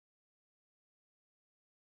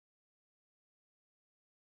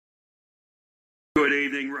Good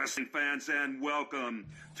evening, wrestling fans, and welcome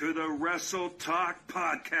to the Wrestle Talk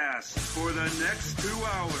Podcast. For the next 2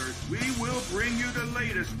 hours, we will bring you the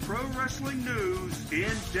latest pro wrestling news,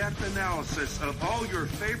 in-depth analysis of all your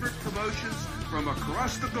favorite promotions from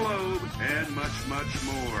across the globe, and much, much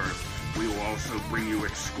more. We will also bring you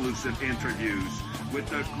exclusive interviews with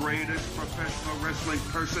the greatest professional wrestling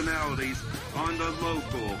personalities on the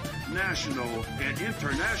local, national, and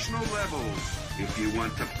international levels. If you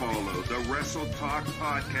want to follow the Wrestle Talk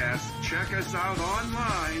Podcast, check us out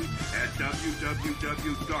online at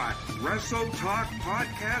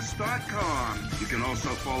www.wrestletalkpodcast.com. You can also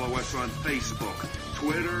follow us on Facebook,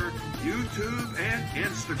 Twitter, YouTube, and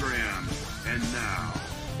Instagram. And now,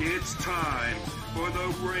 it's time for the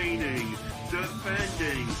reigning,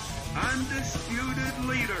 defending, undisputed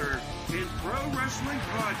leader in pro wrestling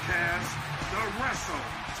podcast, the Wrestle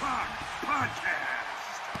Talk Podcast.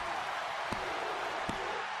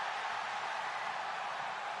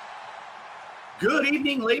 Good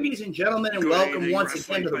evening, ladies and gentlemen, and welcome once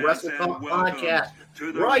again to the Wrestle Talk Podcast,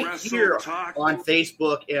 right here on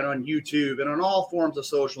Facebook and on YouTube and on all forms of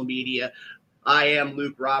social media. I am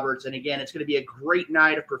Luke Roberts, and again, it's going to be a great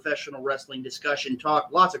night of professional wrestling discussion talk.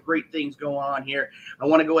 Lots of great things going on here. I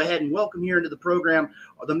want to go ahead and welcome here into the program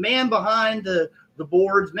the man behind the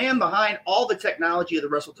boards, man behind all the technology of the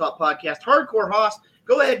Wrestle Talk Podcast, Hardcore Hoss.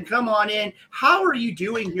 Go ahead and come on in. How are you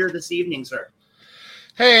doing here this evening, sir?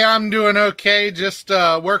 Hey, I'm doing okay. Just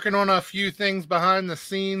working on a few things behind the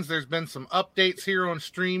scenes. There's been some updates here on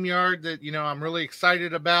StreamYard that, I'm really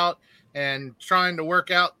excited about and trying to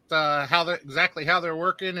work out exactly how they're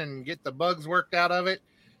working and get the bugs worked out of it,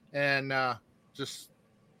 and just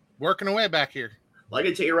working away back here. Well, I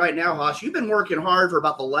can tell you right now, Hoss, you've been working hard for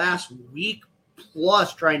about the last week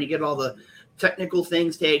plus trying to get all the technical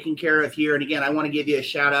things taken care of here. And again, I want to give you a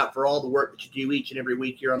shout out for all the work that you do each and every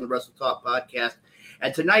week here on the Wrestle Talk Podcast.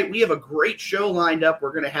 And tonight we have a great show lined up.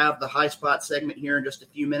 We're going to have the high spot segment here in just a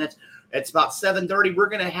few minutes. It's about 7:30. We're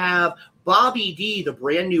going to have Bobby D, the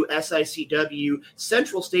brand new SICW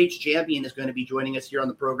Central States champion, is going to be joining us here on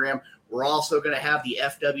the program. We're also going to have the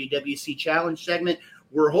FWWC Challenge segment.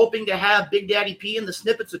 We're hoping to have Big Daddy P and the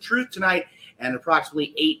Snippets of Truth tonight. And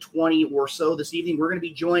approximately 8:20 or so this evening, we're going to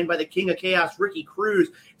be joined by the King of Chaos, Ricky Cruz.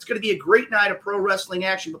 It's going to be a great night of pro wrestling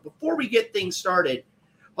action. But before we get things started,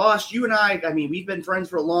 Hoss, you and I mean, we've been friends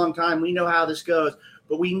for a long time. We know how this goes.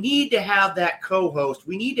 But we need to have that co-host.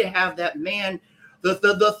 We need to have that man,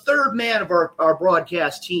 the third man of our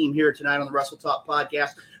broadcast team here tonight on the Wrestle Talk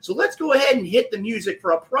Podcast. So let's go ahead and hit the music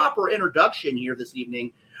for a proper introduction here this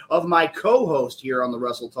evening of my co-host here on the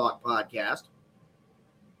Wrestle Talk Podcast.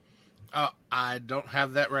 I don't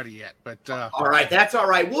have that ready yet, but all right, that's all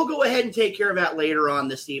right. We'll go ahead and take care of that later on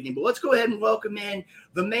this evening. But let's go ahead and welcome in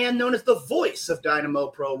the man known as the voice of Dynamo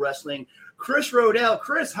Pro Wrestling, Chris Rodell.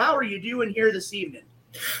 Chris, how are you doing here this evening?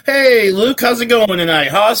 Hey, Luke, how's it going tonight?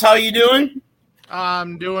 Hoss, how you doing?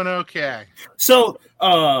 I'm doing okay. So,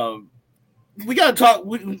 we got to talk.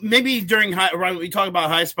 Maybe during we talk about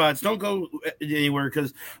high spots. Don't go anywhere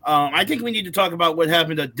because I think we need to talk about what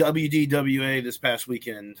happened at WDWA this past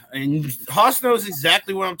weekend. And Hoss knows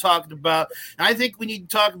exactly what I'm talking about. And I think we need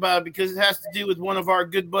to talk about it because it has to do with one of our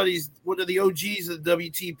good buddies, one of the OGs of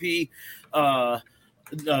the WTP,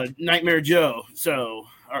 Nightmare Joe. So,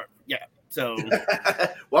 yeah. So,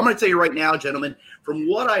 well, I'm going to tell you right now, gentlemen, from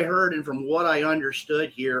what I heard and from what I understood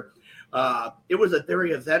here, it was a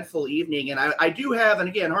very eventful evening, and I do have, and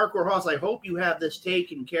again, Hardcore Hoss, I hope you have this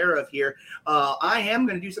taken care of here. I am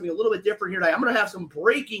going to do something a little bit different here tonight. I'm going to have some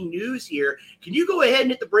breaking news here. Can you go ahead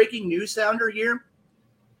and hit the breaking news sounder here?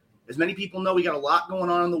 As many people know, we got a lot going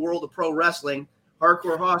on in the world of pro wrestling.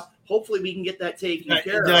 Hardcore Hoss, hopefully we can get that taken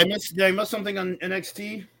care of. Did I miss something on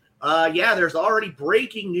NXT? Yeah, there's already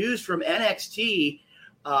breaking news from NXT,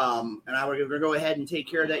 and we're going to go ahead and take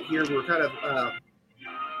care of that here. We're kind of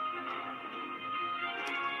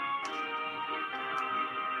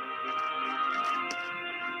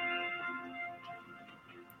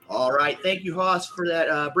all right. Thank you, Hoss, for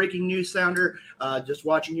that breaking news sounder. Just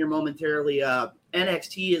watching here momentarily.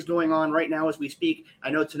 NXT is going on right now as we speak.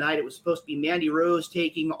 I know tonight it was supposed to be Mandy Rose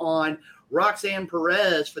taking on Roxanne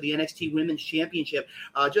Perez for the NXT Women's Championship.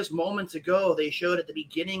 Just moments ago, they showed at the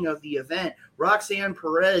beginning of the event, Roxanne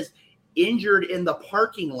Perez injured in the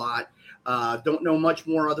parking lot. Don't know much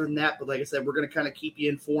more other than that, but like I said, we're going to kind of keep you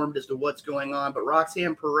informed as to what's going on. But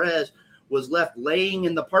Roxanne Perez was left laying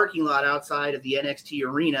in the parking lot outside of the NXT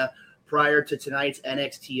arena prior to tonight's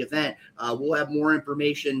NXT event. We'll have more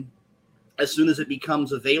information as soon as it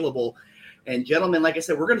becomes available. And gentlemen, like I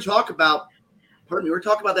said, we're going to talk about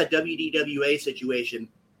that WDWA situation,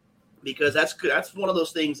 because that's one of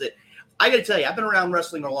those things that I got to tell you, I've been around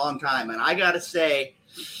wrestling a long time, and I got to say,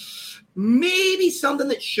 maybe something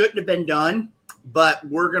that shouldn't have been done, but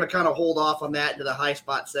we're going to kind of hold off on that into the high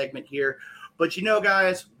spot segment here. But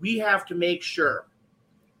guys, we have to make sure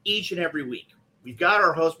each and every week we've got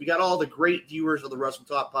our hosts, we got all the great viewers of the Wrestle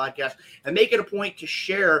Talk podcast, and make it a point to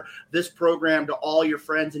share this program to all your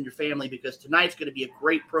friends and your family, because tonight's going to be a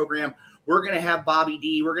great program. We're going to have Bobby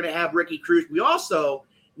D. We're going to have Ricky Cruz. We also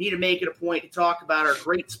need to make it a point to talk about our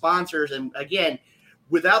great sponsors. And again,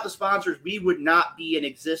 without the sponsors, we would not be in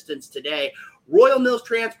existence today. Royal Mills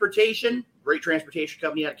Transportation, great transportation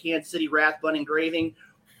company out of Kansas City, Rathbun Engraving,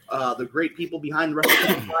 the great people behind the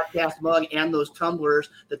Wrestling Podcast mug and those tumblers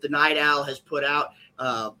that the Night Owl has put out,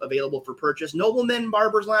 available for purchase. Nobleman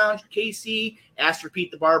Barber's Lounge, KC, asked for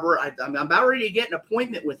Pete the Barber. I'm about ready to get an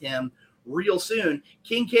appointment with him real soon.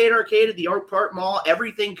 Kincaid Arcade at the Oak Park Mall,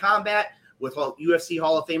 Everything Combat with UFC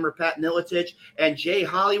Hall of Famer Pat Miletich and Jay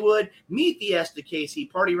Hollywood. Meet the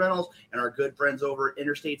SDKC Party Rentals and our good friends over at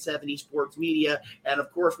Interstate 70 Sports Media. And,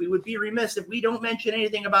 of course, we would be remiss if we don't mention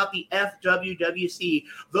anything about the FWWC,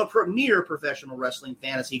 the premier professional wrestling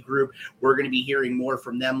fantasy group. We're going to be hearing more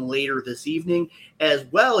from them later this evening, as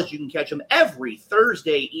well as you can catch them every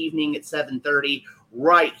Thursday evening at 7:30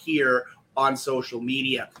 right here on social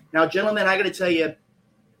media. Now, gentlemen, I got to tell you,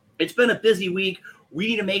 it's been a busy week. We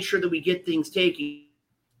need to make sure that we get things taken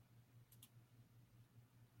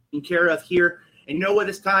care of here. And you know what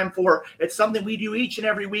it's time for? It's something we do each and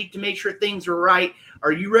every week to make sure things are right.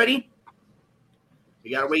 Are you ready?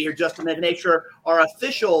 We got to wait here just a minute to make sure our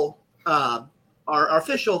official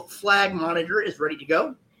flag monitor is ready to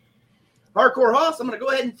go. Hardcore Hoss, I'm going to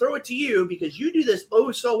go ahead and throw it to you because you do this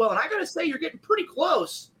oh so well. And I got to say, you're getting pretty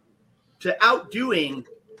close to outdoing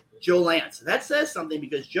Joe Lance. That says something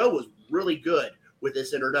because Joe was really good with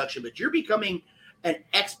this introduction, but you're becoming an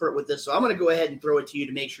expert with this. So I'm going to go ahead and throw it to you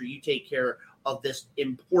to make sure you take care of this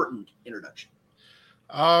important introduction.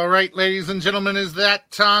 All right, ladies and gentlemen, is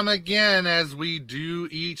that time again, as we do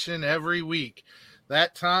each and every week.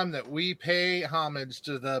 That time that we pay homage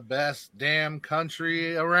to the best damn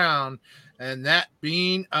country around, and that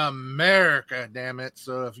being America, damn it.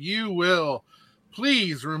 So if you will,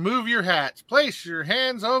 please remove your hats, place your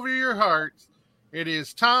hands over your hearts. It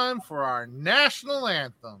is time for our national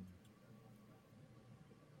anthem.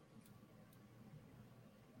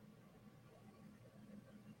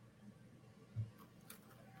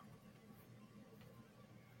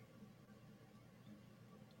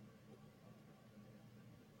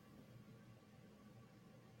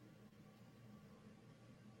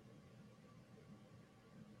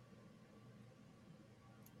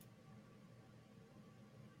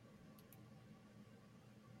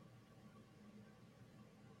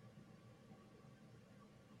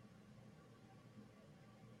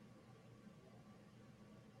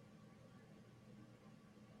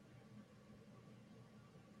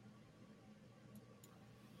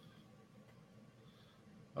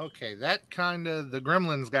 Okay, that kind of, the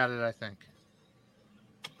gremlins got it, I think.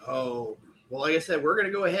 Oh, well, like I said, we're going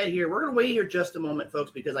to go ahead here. We're going to wait here just a moment, folks,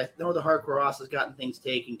 because I know the Hardcore Ross has gotten things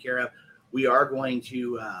taken care of. We are going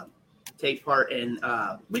to take part in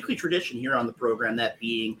weekly tradition here on the program, that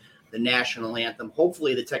being the national anthem.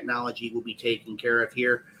 Hopefully the technology will be taken care of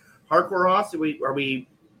here. Hardcore Ross, are we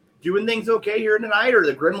doing things okay here tonight, or are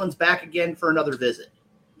the gremlins back again for another visit?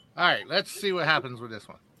 All right, let's see what happens with this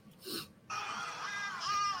one.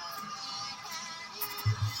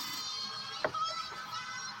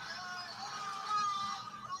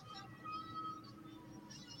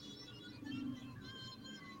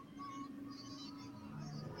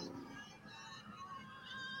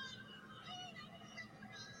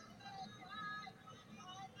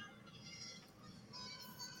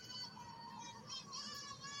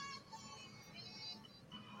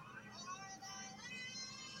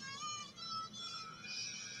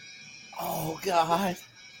 Oh, God.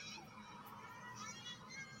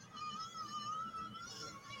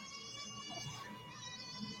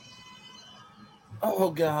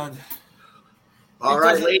 Oh, God. All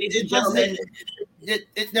right, ladies and gentlemen.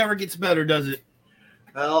 It never gets better, does it?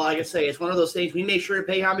 Well, like I say, it's one of those things we make sure to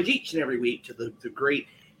pay homage each and every week to the great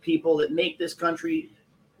people that make this country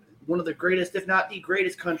one of the greatest, if not the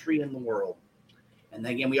greatest country in the world. And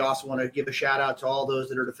again, we also want to give a shout out to all those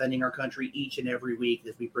that are defending our country each and every week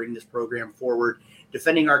as we bring this program forward,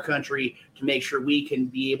 defending our country to make sure we can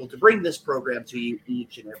be able to bring this program to you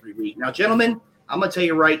each and every week. Now, gentlemen, I'm going to tell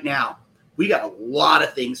you right now, we got a lot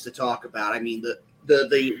of things to talk about. I mean,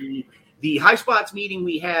 the High Spots meeting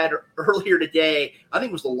we had earlier today, I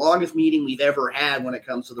think was the longest meeting we've ever had when it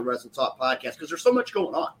comes to the Wrestle Talk podcast, because there's so much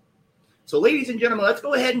going on. So, ladies and gentlemen, let's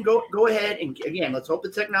go ahead and go ahead and again, let's hope the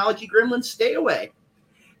technology gremlins stay away.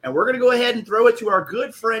 And we're going to go ahead and throw it to our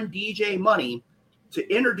good friend DJ Money to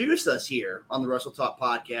introduce us here on the Wrestle Talk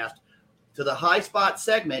podcast to the high spot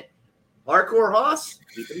segment. Hardcore Hoss,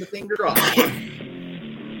 keeping the finger off.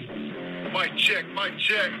 Mic check.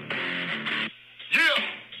 Yeah.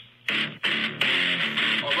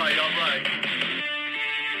 All right.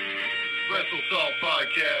 Wrestle Talk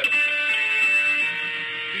podcast.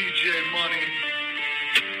 DJ Money.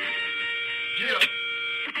 Yeah.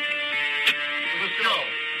 Let's go.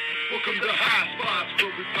 Welcome to High Spots,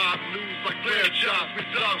 where we pop news like player chops. We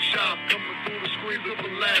talk shop, coming through the screens of a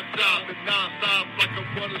laptop and non-stop like a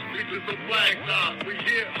running speakers of blacktop. We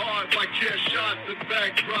hit hard like chair shots and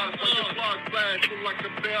backdrops, like a spark flash, look like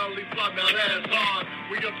a belly flop. Now that's hard.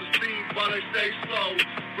 We up to speed while they stay slow.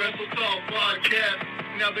 Wrestle Talk podcast.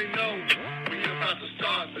 Now they know we about to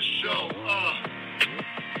start the show.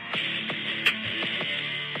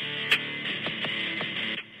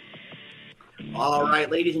 All right,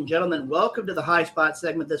 ladies and gentlemen, welcome to the High Spot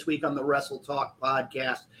segment this week on the Wrestle Talk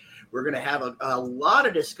podcast. We're going to have a lot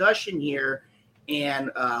of discussion here, and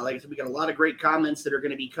like I said, we got a lot of great comments that are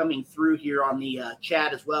going to be coming through here on the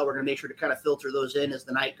chat as well. We're going to make sure to kind of filter those in as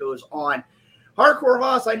the night goes on. Hardcore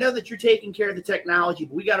Hoss, I know that you're taking care of the technology,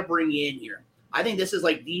 but we got to bring you in here. I think this is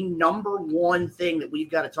like the number one thing that we've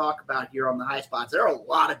got to talk about here on the High Spots. There are a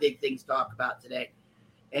lot of big things to talk about today.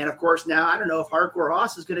 And, of course, now I don't know if Hardcore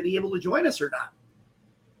Hoss is going to be able to join us or not.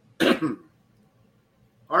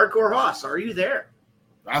 Hardcore Hoss, are you there?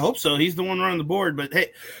 I hope so. He's the one running the board. But,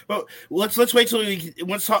 hey, let's wait till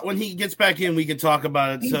when he gets back in, we can talk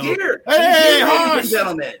about it. He's so, here. Hey, Hoss! Ladies and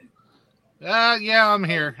gentlemen. Yeah, I'm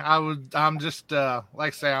here. I'm just like I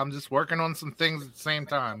say, I'm just working on some things at the same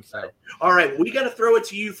time. So, all right, we got to throw it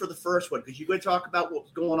to you for the first one because you're going to talk about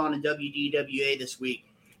what's going on in WDWA this week.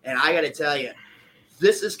 And I got to tell you,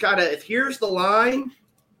 this is kind of, if here's the line,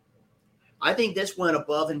 I think this went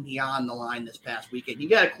above and beyond the line this past weekend. You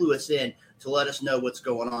got to clue us in to let us know what's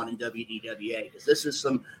going on in WDWA because this is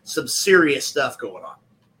some serious stuff going on.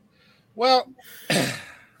 Well,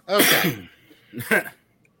 okay.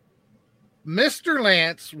 Mr.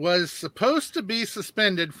 Lance was supposed to be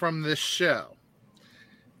suspended from this show.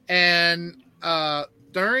 And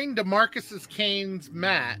during DeMarcus Kane's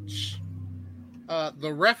match,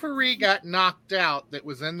 the referee got knocked out that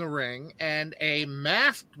was in the ring, and a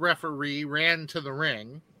masked referee ran to the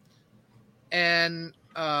ring. And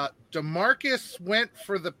DeMarcus went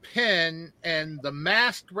for the pin, and the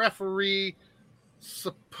masked referee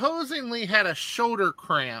supposedly had a shoulder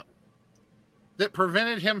cramp that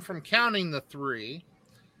prevented him from counting the 3.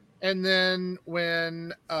 And then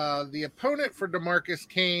when the opponent for DeMarcus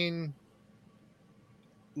Kane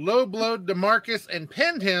low-blowed DeMarcus and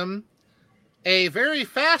pinned him, a very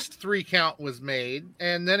fast 3 count was made,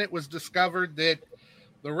 and then it was discovered that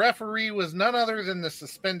the referee was none other than the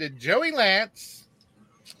suspended Joey Lance.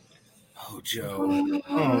 Oh,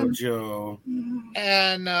 Joe.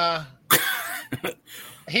 And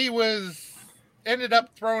he ended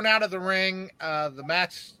up thrown out of the ring. The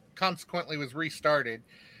match consequently was restarted,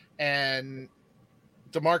 and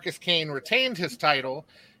DeMarcus Kane retained his title.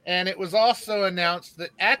 And it was also announced that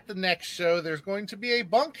at the next show, there's going to be a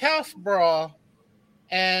bunkhouse brawl.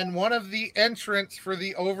 And one of the entrants for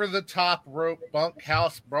the over-the-top rope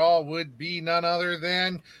bunkhouse brawl would be none other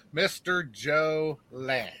than Mr. Joe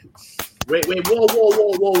Lance. Wait,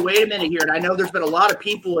 whoa, wait a minute here. And I know there's been a lot of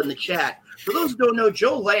people in the chat. For those who don't know,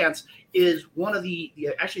 Joe Lance is one of the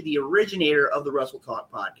originator of the Wrestle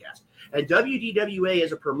Talk podcast. And WDWA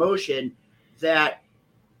is a promotion that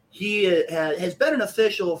he has been an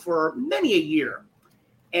official for many a year.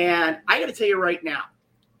 And I got to tell you right now,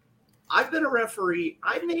 I've been a referee.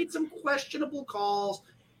 I've made some questionable calls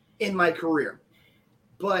in my career.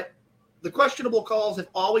 But the questionable calls have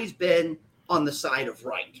always been on the side of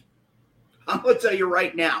right. I'm going to tell you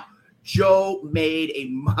right now, Joe made a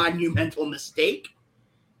monumental mistake.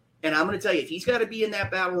 And I'm going to tell you, if he's got to be in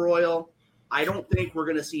that battle royal, I don't think we're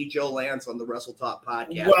going to see Joe Lance on the Wrestle Talk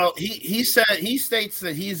podcast. Well, he states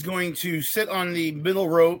that he's going to sit on the middle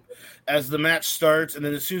rope as the match starts, and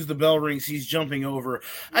then as soon as the bell rings, he's jumping over.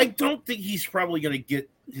 I don't think he's probably going to get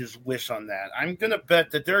his wish on that. I'm going to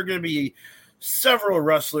bet that there are going to be several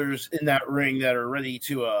wrestlers in that ring that are ready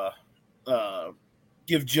to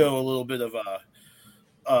give Joe a little bit of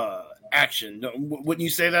action. Wouldn't you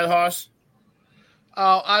say that, Hoss?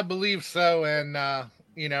 Oh, I believe so, and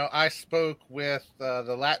I spoke with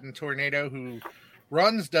the Latin Tornado who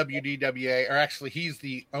runs WDWA, or actually he's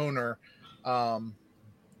the owner.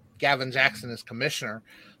 Gavin Jackson is commissioner.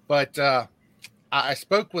 But I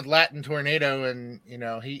spoke with Latin Tornado, and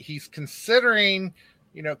he's considering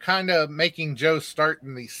kind of making Joe start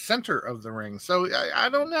in the center of the ring. So I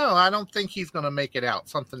don't know. I don't think he's going to make it out.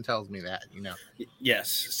 Something tells me that. Yes.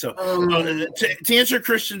 So to answer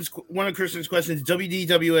one of Christian's questions,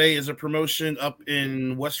 WDWA is a promotion up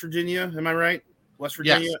in West Virginia. Am I right? West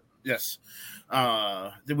Virginia. Yes.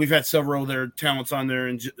 We've had several of their talents on there,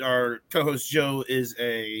 and our co-host Joe is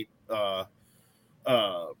a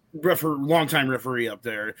longtime referee up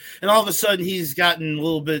there, and all of a sudden he's gotten a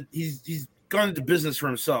little bit. He's gone into business for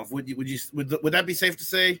himself. Would that be safe to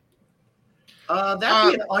say? That'd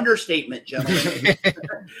be an understatement, gentlemen.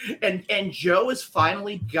 and Joe has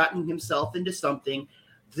finally gotten himself into something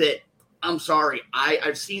that, I'm sorry,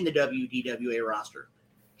 I've seen the WDWA roster.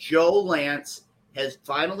 Joe Lance has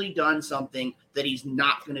finally done something that he's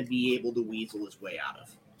not going to be able to weasel his way out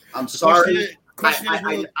of. I'm sorry.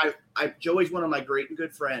 Joey's one of my great and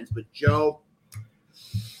good friends, but Joe,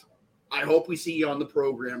 I hope we see you on the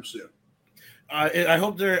program soon. I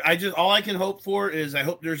hope all I can hope for is I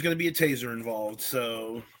hope there's going to be a taser involved.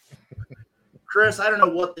 So, Chris, I don't know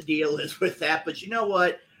what the deal is with that, but you know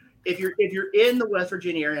what? If you're in the West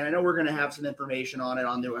Virginia area, and I know we're going to have some information on it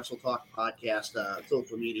on the Wrestle Talk podcast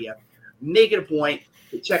social media, make it a point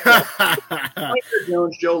to check out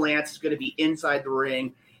Jones. Joe Lance is going to be inside the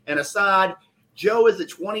ring, and Assad, Joe is the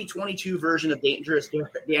 2022 version of Dangerous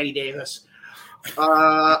Danny Davis.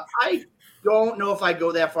 I don't know if I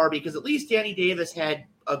go that far because at least Danny Davis had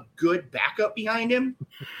a good backup behind him.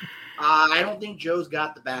 I don't think Joe's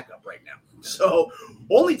got the backup right now. So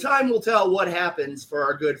only time will tell what happens for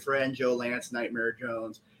our good friend Joe Lance Nightmare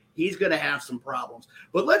Jones. He's going to have some problems.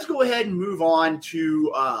 But let's go ahead and move on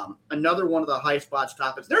to another one of the high spots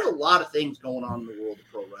topics. There's a lot of things going on in the world of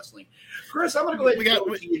pro wrestling. Chris, I'm going to go ahead and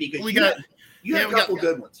go to you because you got a couple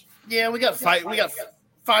good ones. Yeah, we got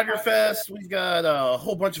Fighter Fest. We've got a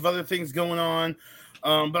whole bunch of other things going on.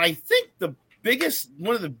 But I think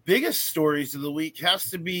one of the biggest stories of the week has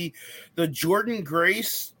to be the Jordan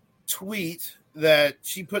Grace tweet that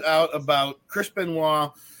she put out about Chris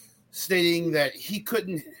Benoit stating that he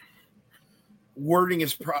couldn't. Wording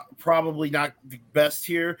is probably not the best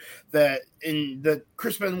here. That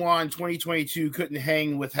Chris Benoit in 2022 couldn't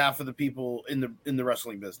hang with half of the people in the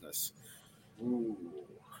wrestling business. Ooh.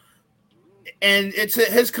 And it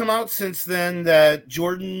has come out since then that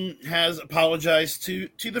Jordan has apologized to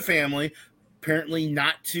the family, apparently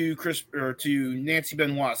not to Chris or to Nancy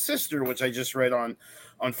Benoit's sister, which I just read on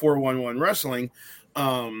 411 Wrestling.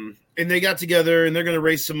 And they got together and they're going to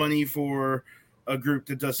raise some money for a group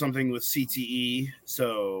that does something with CTE.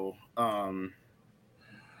 So, I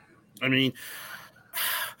mean,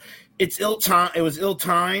 it's ill-timed. It was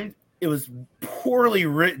ill-timed. It was poorly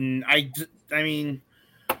written. I mean,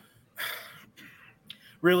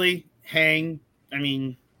 really, hang. I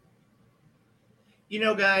mean,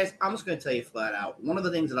 guys, I'm just going to tell you flat out. One of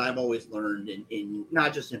the things that I've always learned in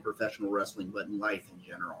not just in professional wrestling, but in life in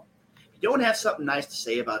general, if you don't have something nice to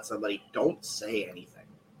say about somebody, don't say anything.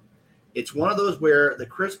 It's one of those where the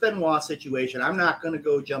Chris Benoit situation, I'm not going to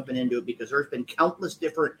go jumping into it because there's been countless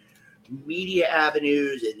different media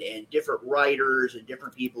avenues and different writers and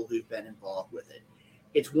different people who've been involved with it.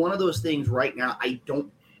 It's one of those things right now. I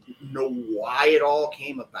don't know why it all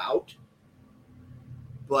came about,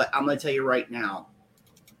 but I'm going to tell you right now,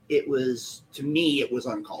 to me, it was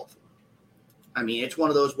uncalled for. I mean, it's one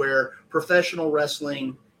of those where professional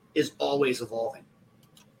wrestling is always evolving.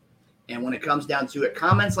 And when it comes down to it,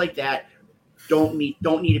 comments like that don't need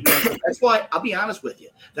to be. That's why, I'll be honest with you,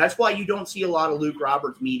 that's why you don't see a lot of Luke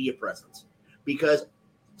Roberts' media presence, because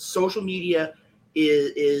social media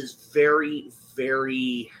is very,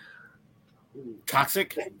 very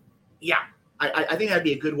toxic. Yeah, I think that'd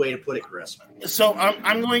be a good way to put it, Chris. So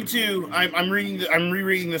I'm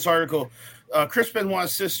rereading this article. Chris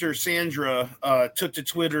Benoit's sister Sandra took to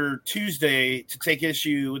Twitter Tuesday to take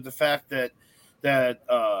issue with the fact that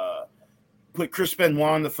put Chris Benoit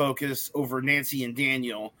on the focus over Nancy and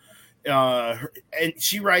Daniel. And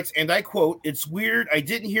she writes, and I quote, "It's weird. I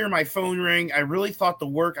didn't hear my phone ring. I really thought the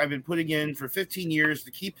work I've been putting in for 15 years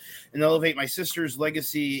to keep and elevate my sister's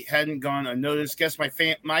legacy hadn't gone unnoticed. Guess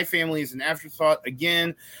my family is an afterthought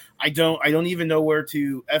again. I don't even know where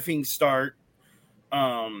to effing start."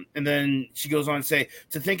 And then she goes on to say,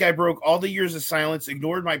 "To think I broke all the years of silence,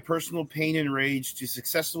 ignored my personal pain and rage to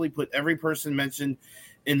successfully put every person mentioned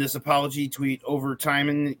in this apology tweet over time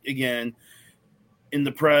and again in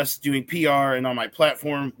the press, doing PR and on my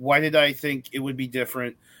platform. Why did I think it would be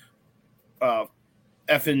different?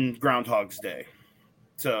 Effing Groundhog's Day."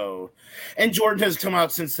 So, and Jordan has come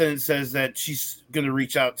out since then and says that she's going to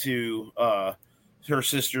reach out to her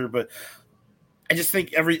sister, but just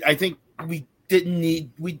think it's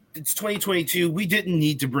 2022. We didn't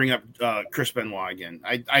need to bring up Chris Benoit again.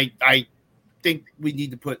 I think we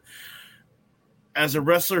need to put, as a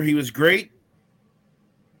wrestler, he was great,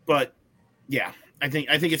 but yeah, I think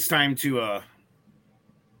it's time to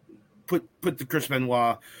put the Chris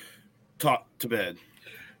Benoit talk to bed.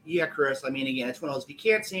 Yeah, Chris. I mean, again, it's one of those, if you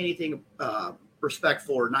can't say anything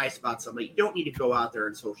respectful or nice about somebody, you don't need to go out there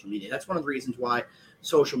in social media. That's one of the reasons why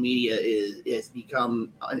social media is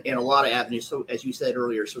become, in a lot of avenues, so as you said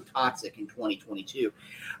earlier, so toxic in 2022.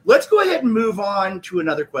 Let's go ahead and move on to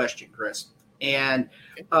another question, Chris. And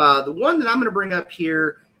the one that I'm going to bring up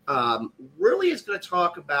here really is going to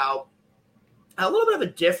talk about a little bit of a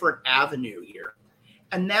different avenue here.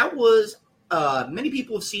 And that was, many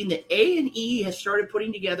people have seen that A&E has started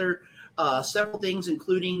putting together several things,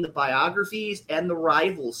 including the biographies and the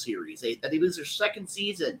Rival series. I think this is their second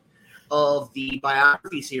season of the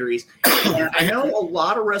biography series. And I know a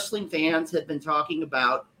lot of wrestling fans have been talking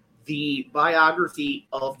about the biography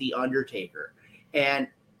of The Undertaker. And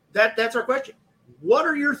that's our question. What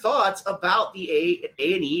are your thoughts about the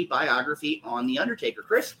A&E biography on The Undertaker,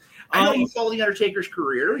 Chris? I know you follow The Undertaker's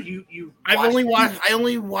career. I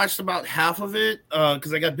only watched about half of it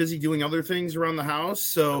because I got busy doing other things around the house.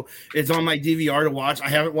 So it's on my DVR to watch. I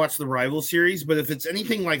haven't watched the Rival series, but if it's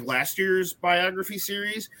anything like last year's biography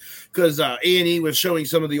series, because A&E was showing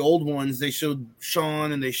some of the old ones, they showed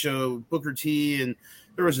Shawn and they showed Booker T, and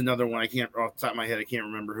there was another one. Off the top of my head, I can't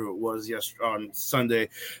remember who it was on Sunday,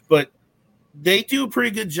 but they do a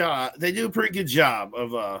pretty good job. They do a pretty good job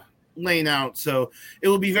of laying out. So it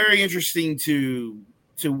will be very interesting to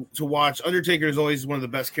watch. Undertaker is always one of the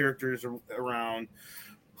best characters around.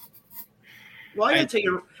 Well, I can tell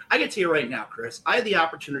you right now, Chris, I had the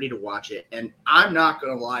opportunity to watch it, and I'm not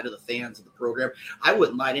going to lie to the fans of the program. I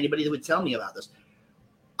wouldn't lie to anybody that would tell me about this.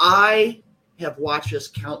 I have watched this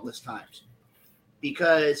countless times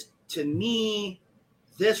because, to me,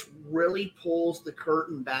 this really pulls the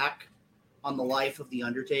curtain back on the life of the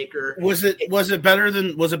Undertaker. Was it better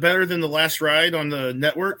than the Last Ride on the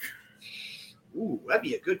network? Ooh, that'd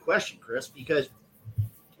be a good question, Chris, because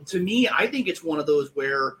to me, I think it's one of those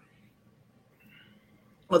where,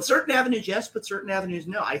 well, certain avenues, yes, but certain avenues,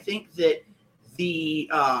 no. I think that the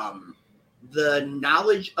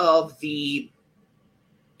knowledge of the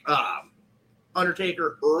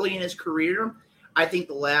Undertaker early in his career, I think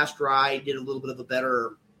The Last Ride did a little bit of a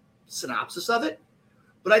better synopsis of it.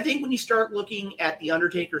 But I think when you start looking at the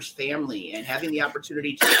Undertaker's family and having the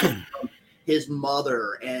opportunity to see his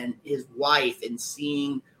mother and his wife and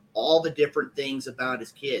seeing all the different things about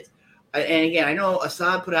his kids, and again, I know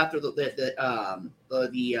Assad put out there the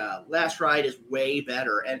Last Ride is way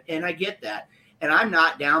better, and I get that. And I'm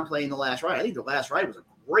not downplaying The Last Ride. I think The Last Ride was a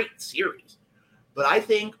great series. But I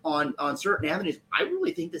think on certain avenues, I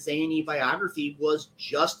really think this A&E biography was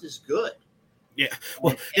just as good. Yeah,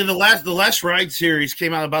 well, in the last Ride series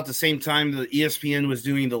came out about the same time that ESPN was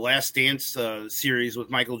doing the Last Dance series with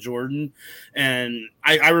Michael Jordan, and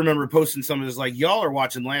I remember posting something that's like, "Y'all are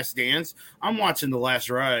watching Last Dance. I'm watching the Last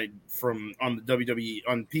Ride on the WWE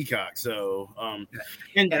on Peacock." So,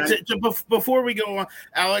 before we go on,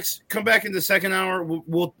 Alex, come back in the second hour.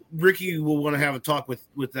 Ricky will want to have a talk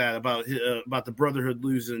with that about the Brotherhood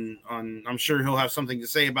losing. I'm sure he'll have something to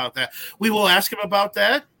say about that. We will ask him about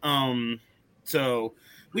that. So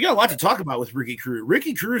we got a lot to talk about with Ricky Cruz.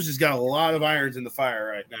 Ricky Cruz has got a lot of irons in the fire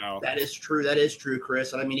right now. That is true. That is true,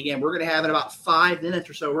 Chris. And I mean, again, we're going to have in about 5 minutes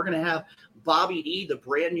or so, we're going to have Bobby D, the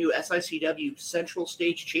brand new SICW Central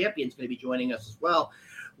Stage champion, is going to be joining us as well.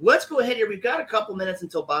 Let's go ahead here. We've got a couple minutes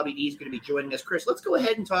until Bobby D is going to be joining us. Chris, let's go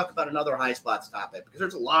ahead and talk about another High Spots topic because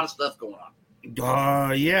there's a lot of stuff going on.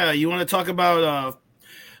 Yeah. You want to talk about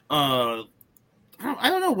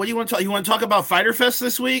I don't know. What do you want to talk? You want to talk about Fyter Fest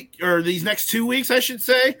this week or these next 2 weeks, I should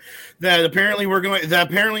say? That apparently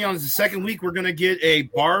on the second week we're going to get a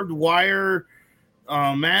barbed wire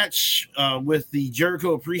match with the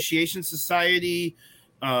Jericho Appreciation Society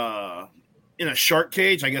in a shark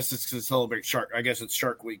cage. I guess it's to celebrate shark. I guess it's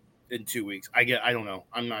Shark Week in 2 weeks. I don't know.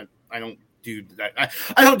 I don't do that.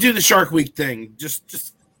 I don't do the Shark Week thing.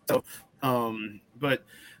 Just so. But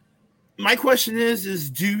my question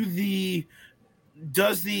is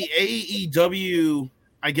does the AEW,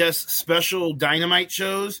 I guess, special Dynamite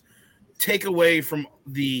shows take away from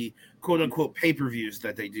the quote-unquote pay-per-views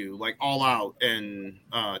that they do, like All Out and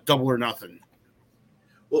Double or Nothing?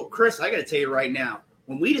 Well, Chris, I got to tell you right now,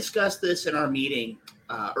 when we discussed this in our meeting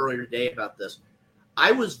earlier today about this,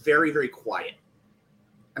 I was very, very quiet.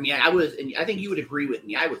 I mean, and I think you would agree with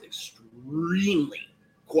me, I was extremely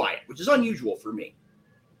quiet, which is unusual for me.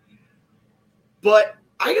 But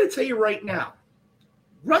I got to tell you right now,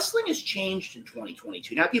 wrestling has changed in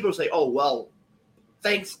 2022. Now people say, "Oh, well,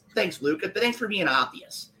 thanks, Luke, but thanks for being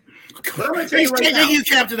obvious." But I'm going to tell you right now, thank you,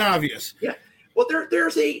 Captain Obvious. Yeah. Well,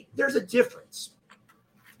 there's a difference,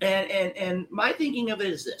 and my thinking of it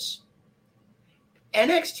is this: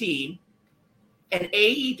 NXT and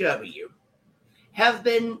AEW have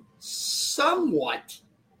been somewhat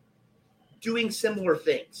doing similar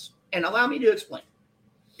things, and allow me to explain.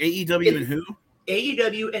 AEW and who?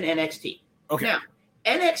 AEW and NXT. Okay. Now,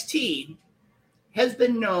 NXT has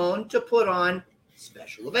been known to put on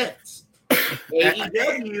special events.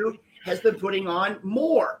 AEW has been putting on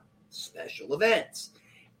more special events.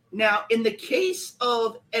 Now, in the case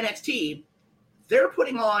of NXT, they're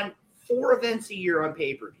putting on 4 events a year on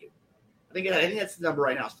pay-per-view. I think that's the number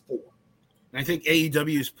right now. It's 4. I think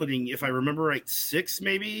AEW is putting, if I remember right, 6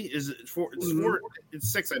 maybe. Is it 4? It's 4.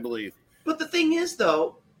 It's 6, I believe. But the thing is,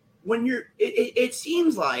 though, when it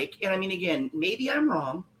seems like, and I mean, again, maybe I'm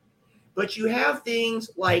wrong, but you have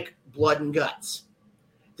things like Blood and Guts.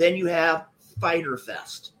 Then you have Fyter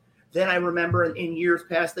Fest. Then I remember in years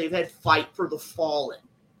past they've had Fight for the Fallen,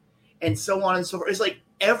 and so on and so forth. It's like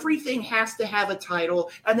everything has to have a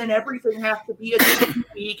title, and then everything has to be a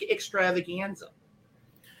 2-week extravaganza.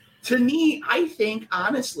 To me, I think,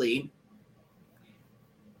 honestly,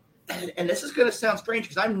 and this is going to sound strange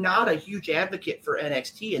because I'm not a huge advocate for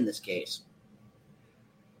NXT in this case.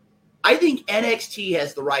 I think NXT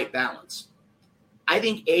has the right balance. I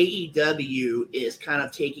think AEW is kind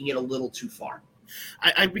of taking it a little too far.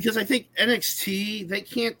 Because I think NXT they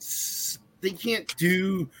can't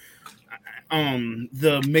do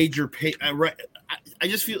the major pay. I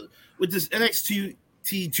just feel with this NXT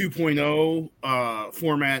 2.0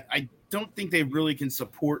 format, I don't think they really can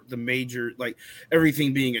support the major, like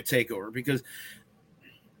everything being a takeover. Because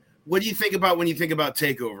what do you think about when you think about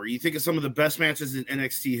takeover? You think of some of the best matches in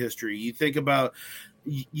NXT history. You think about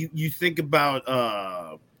you think about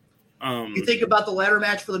the ladder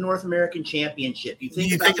match for the North American Championship. You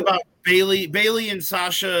think about Bayley and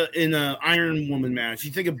Sasha in an Iron Woman match.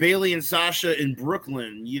 You think of Bayley and Sasha in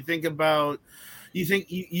Brooklyn. You think about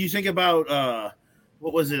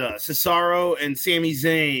what was it? Cesaro and Sami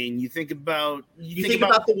Zayn. You think about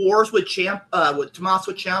the wars with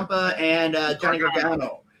Tommaso Ciampa and Johnny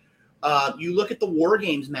Gargano. You look at the War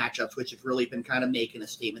Games matchups, which have really been kind of making a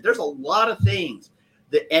statement. There's a lot of things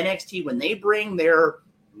that NXT, when they bring their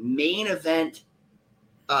main event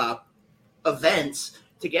events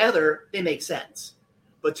together, they make sense.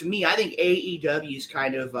 But to me, I think AEW's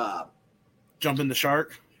kind of jumping the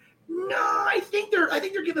shark. No, I think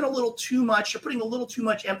they're giving a little too much. They're putting a little too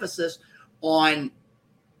much emphasis on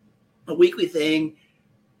a weekly thing.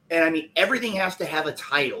 And I mean, everything has to have a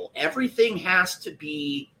title. Everything has to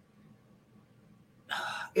be.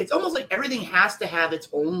 It's almost like everything has to have its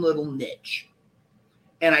own little niche.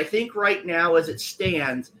 And I think right now, as it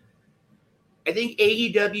stands, I think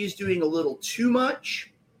AEW is doing a little too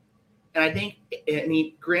much. And I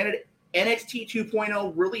mean, granted, NXT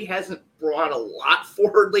 2.0 really hasn't brought a lot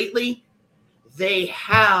forward lately.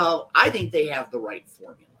 I think they have the right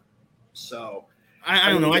formula. So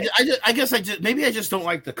I don't know. I guess maybe I just don't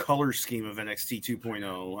like the color scheme of NXT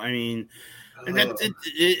 2.0. I mean,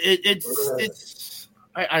 it's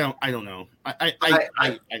I don't know. I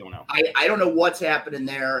don't know. I don't know what's happening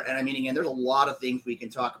there. And I mean, again, there's a lot of things we can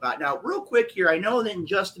talk about. Now, real quick here, I know that in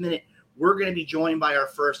just a minute, we're going to be joined by our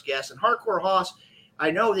first guest. And Hardcore Hoss,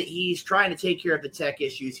 I know that he's trying to take care of the tech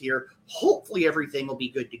issues here. Hopefully everything will be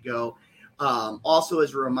good to go. Also,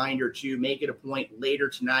 as a reminder, to make it a point later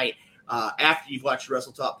tonight, after you've watched the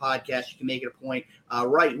Wrestle Talk podcast, you can make it a point.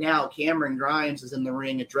 Right now, Cameron Grimes is in the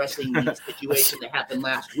ring addressing the situation that happened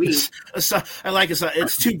last week. I like it.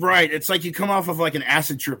 It's too bright. It's like you come off of like an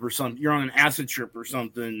acid trip or something. You're on an acid trip or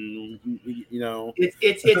something, you know.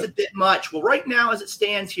 It's a bit much. Well, right now, as it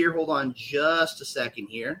stands here, hold on just a second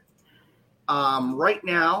here. Right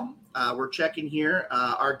now, we're checking here.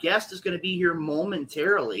 Our guest is going to be here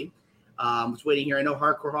momentarily. Was waiting here. I know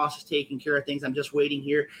Hardcore Hoss is taking care of things. I'm just waiting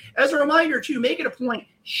here. As a reminder, too, make it a point.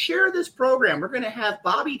 Share this program. We're going to have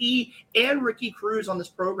Bobby D and Ricky Cruz on this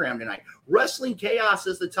program tonight. Wrestling Chaos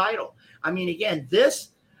is the title. I mean, again,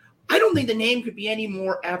 I don't think the name could be any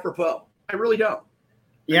more apropos. I really don't.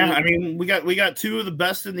 Yeah, I mean, we got two of the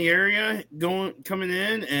best in the area coming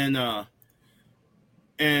in, and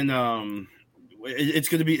it's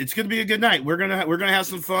gonna be a good night. We're gonna have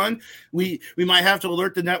some fun. We might have to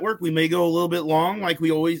alert the network. We may go a little bit long, like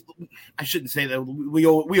we always. I shouldn't say that. We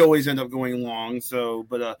always end up going long. So,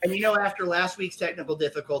 but and after last week's technical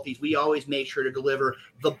difficulties, we always make sure to deliver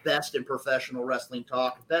the best in professional wrestling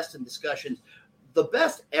talk, best in discussions, the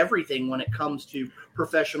best everything when it comes to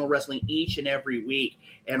professional wrestling each and every week.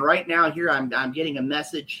 And right now here, I'm getting a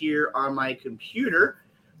message here on my computer.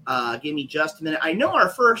 Give me just a minute. I know our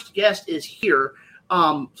first guest is here.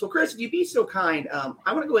 So Chris, if you'd be so kind,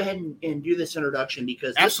 I want to go ahead and do this introduction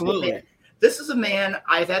because Absolutely. This is a man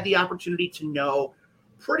I've had the opportunity to know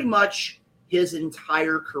pretty much his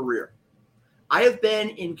entire career. I have been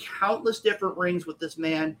in countless different rings with this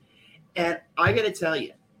man, and I got to tell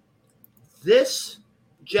you, this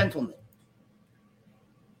gentleman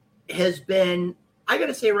has been, I got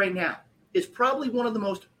to say right now, is probably one of the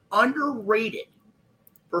most underrated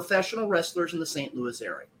professional wrestlers in the St. Louis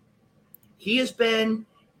area. He has been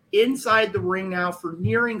inside the ring now for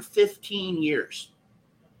nearing 15 years.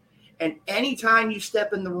 And anytime you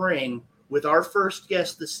step in the ring with our first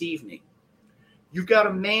guest this evening, you've got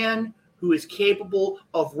a man who is capable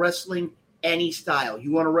of wrestling any style.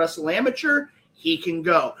 You want to wrestle amateur? He can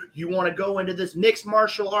go. You want to go into this mixed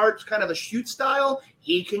martial arts kind of a shoot style?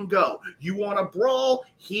 He can go. You want to brawl?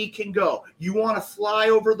 He can go. You want to fly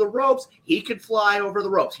over the ropes? He can fly over the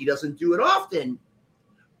ropes. He doesn't do it often,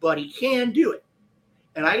 but he can do it.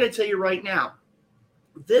 And I got to tell you right now,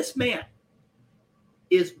 this man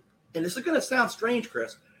is, and this is going to sound strange,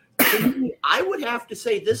 Chris, I would have to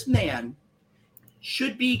say this man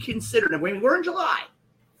should be considered, and when we're in July,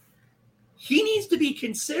 he needs to be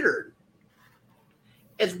considered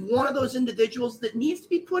as one of those individuals that needs to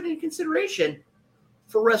be put in consideration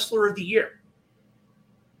for Wrestler of the Year.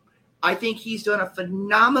 I think he's done a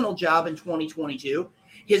phenomenal job in 2022.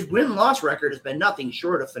 His win-loss record has been nothing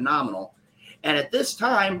short of phenomenal. And at this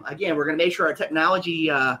time, again, we're going to make sure our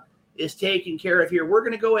technology is taken care of here. We're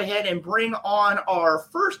going to go ahead and bring on our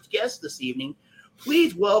first guest this evening.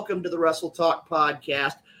 Please welcome to the Wrestle Talk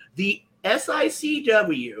podcast, the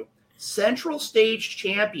SICW Central Stage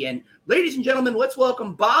Champion. Ladies and gentlemen, let's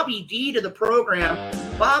welcome Bobby D to the program.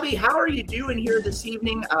 Bobby, how are you doing here this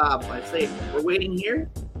evening? I say we're waiting here.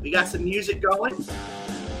 We got some music going.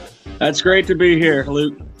 That's great to be here,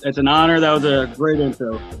 Luke. It's an honor. That was a great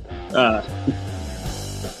intro.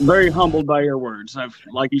 Very humbled by your words. I've,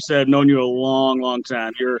 like you said, known you a long, long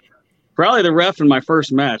time. You're probably the ref in my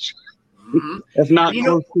first match, if not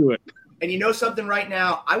close to it. And you know something right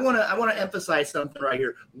now? I want to emphasize something right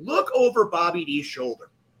here. Look over Bobby D's shoulder.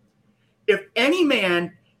 If any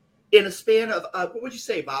man in a span of what would you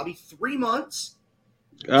say, Bobby? 3 months?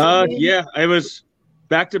 Yeah, it was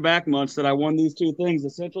back-to-back months that I won these two things: the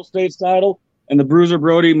Central States title and the Bruiser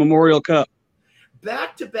Brody Memorial Cup.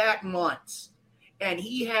 Back-to-back months. And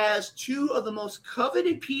he has two of the most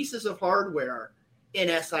coveted pieces of hardware in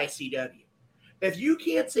SICW. If you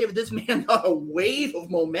can't say that this man got a wave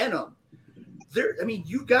of momentum,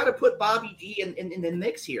 you got to put Bobby D in the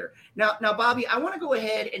mix here. Now, Bobby, I want to go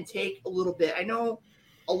ahead and take a little bit. I know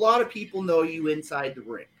a lot of people know you inside the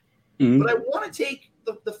ring, but I want to take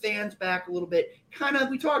the fans back a little bit. Kind of,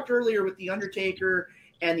 we talked earlier with The Undertaker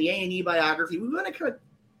and the A&E biography. We want to kind of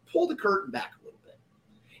pull the curtain back a little bit.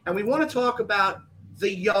 And we want to talk about the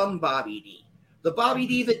young Bobby D, the Bobby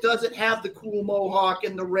D that doesn't have the cool mohawk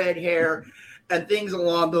and the red hair and things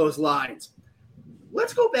along those lines.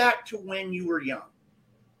 Let's go back to when you were young.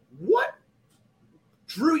 What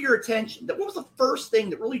drew your attention? What was the first thing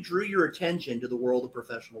that really drew your attention to the world of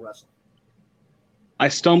professional wrestling? I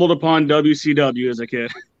stumbled upon WCW as a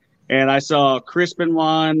kid, and I saw Chris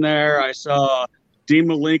Benoit in there. I saw Dean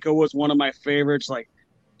Malenko was one of my favorites. Like,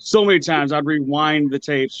 so many times I'd rewind the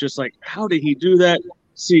tapes just like, how did he do that?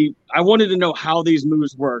 See, I wanted to know how these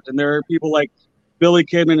moves worked. And there are people like Billy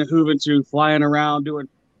Kidman and Juventud flying around doing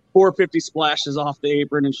 450 splashes off the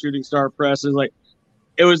apron and shooting star presses. Like,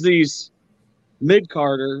 it was these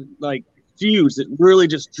mid-carder like feuds that really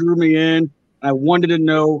just drew me in. I wanted to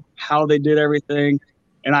know how they did everything,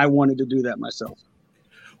 and I wanted to do that myself.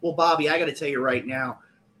 Well, Bobby, I got to tell you right now,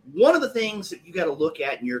 one of the things that you got to look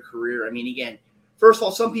at in your career, I mean, again, first of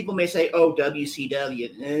all, some people may say, oh,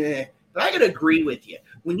 WCW, but I got to agree with you.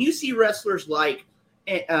 When you see wrestlers like,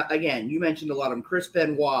 again, you mentioned a lot of them, Chris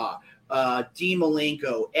Benoit, Dean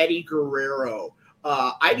Malenko, Eddie Guerrero.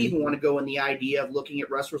 I'd even want to go in the idea of looking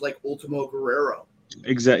at wrestlers like Ultimo Guerrero.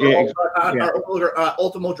 Exactly.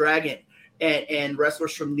 Ultimo Dragon and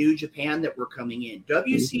wrestlers from New Japan that were coming in.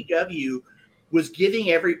 WCW was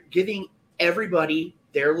giving everybody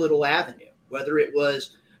their little avenue, whether it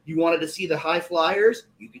was you wanted to see the high flyers,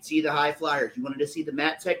 you could see the high flyers. You wanted to see the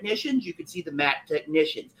mat technicians, you could see the mat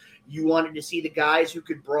technicians. You wanted to see the guys who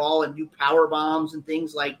could brawl and do power bombs and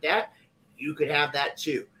things like that, you could have that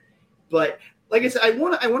too. But like I said, I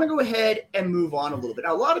want to go ahead and move on a little bit.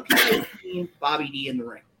 Now, a lot of people have seen Bobby D in the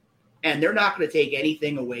ring, and they're not going to take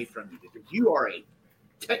anything away from you because you are a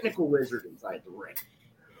technical wizard inside the ring.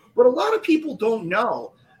 But a lot of people don't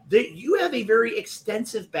know that you have a very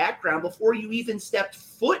extensive background before you even stepped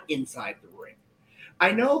foot inside the ring.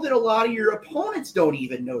 I know that a lot of your opponents don't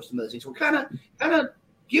even know some of those things. We're kind of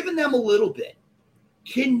giving them a little bit.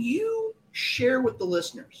 Can you share with the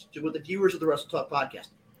listeners, with the viewers of the Wrestle Talk podcast?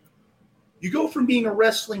 You go from being a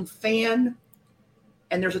wrestling fan,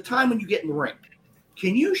 and there's a time when you get in the ring.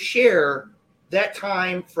 Can you share that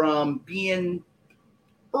time from being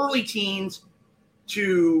early teens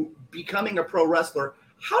to becoming a pro wrestler?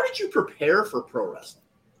 How did you prepare for pro wrestling?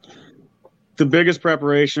 The biggest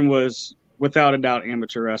preparation was, without a doubt,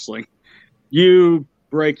 amateur wrestling. You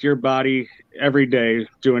break your body every day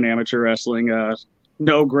doing amateur wrestling.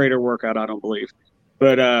 No greater workout, I don't believe.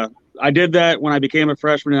 But I did that when I became a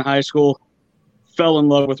freshman in high school. Fell in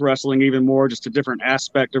love with wrestling even more, just a different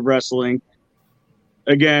aspect of wrestling.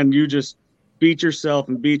 Again, you just beat yourself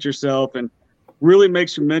and really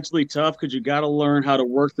makes you mentally tough because you got to learn how to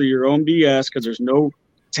work through your own BS because there's no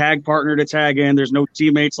tag partner to tag in. There's no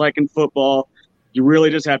teammates like in football. You really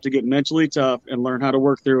just have to get mentally tough and learn how to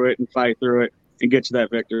work through it and fight through it and get to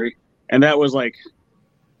that victory. And that was like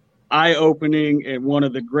eye-opening and one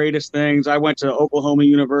of the greatest things. I went to Oklahoma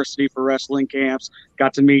University for wrestling camps,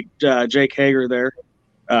 got to meet Jake Hager there.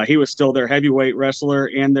 He was still their heavyweight wrestler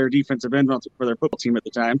and their defensive end for their football team at the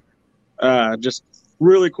time. Just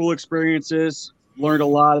really cool experiences, learned a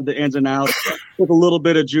lot of the ins and outs, took a little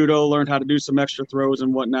bit of judo, learned how to do some extra throws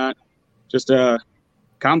and whatnot. Just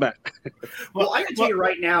combat. Well, I can tell you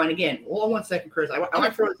right now, and again, hold on one second, Chris. I want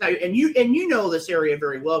to throw this out, and you know this area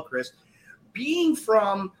very well, Chris. Being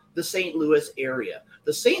from the St. Louis area.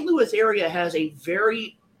 The St. Louis area has a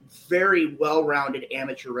very, very well-rounded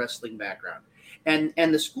amateur wrestling background. And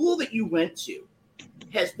the school that you went to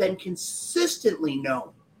has been consistently known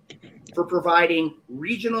for providing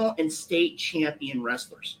regional and state champion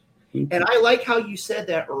wrestlers. And I like how you said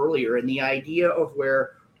that earlier, and the idea of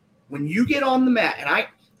where when you get on the mat, and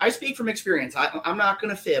I speak from experience, I'm not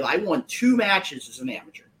going to fib. I won 2 matches as an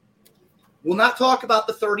amateur. We'll not talk about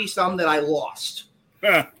the 30-some that I lost.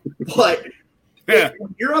 But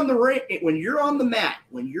when you're on the ring, when you're on the mat,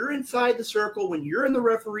 when you're inside the circle, when you're in the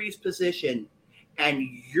referee's position, and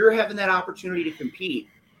you're having that opportunity to compete,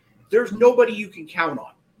 there's nobody you can count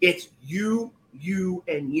on. It's you,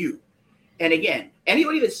 and you. And again,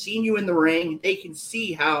 anybody that's seen you in the ring, they can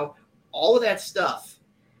see how all of that stuff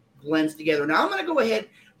blends together. Now, I'm going to go ahead.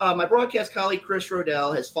 My broadcast colleague, Chris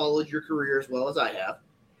Rodell, has followed your career as well as I have.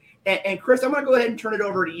 And Chris, I'm going to go ahead and turn it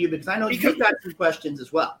over to you because I know you've got some questions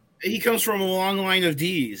as well. He comes from a long line of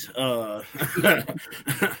D's. I'm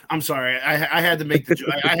sorry, I had to make the joke.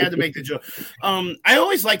 I had to make the joke. I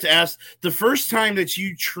always like to ask, the first time that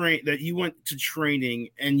you went to training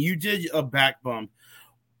and you did a back bump,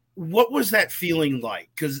 what was that feeling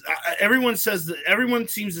like? Because everyone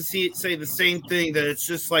seems to say the same thing, that it's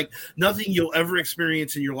just like nothing you'll ever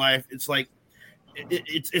experience in your life. It's like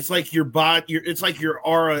it's like your body, it's like your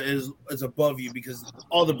aura is above you because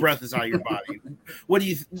all the breath is out of your body. What do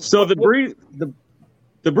you? So the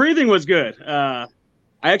breathing was good. I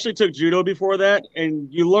actually took judo before that,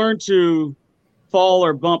 and you learn to fall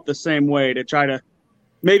or bump the same way to try to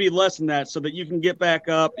maybe lessen that so that you can get back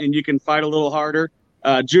up and you can fight a little harder.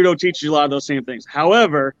 Judo teaches you a lot of those same things.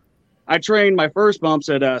 However, I trained my first bumps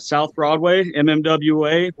at South Broadway,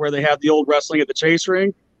 MMWA, where they have the old wrestling at the Chase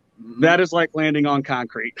Ring. That is like landing on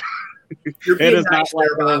concrete. It is nice not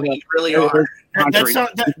there, Bobby. You really are.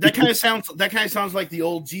 That kind of sounds like the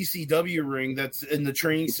old GCW ring that's in the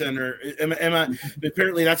training center.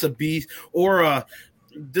 Apparently that's a beast. Or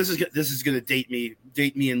this is going to date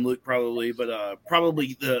me and Luke probably, but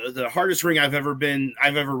probably the hardest ring I've ever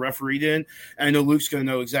refereed in. And I know Luke's going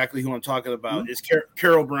to know exactly who I'm talking about. Is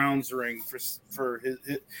Carol Brown's ring for his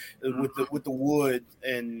with the wood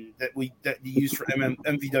and that you use for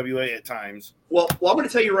MVWA at times. Well, I'm going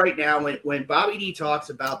to tell you right now, when Bobby D talks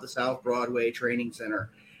about the South Broadway Training Center,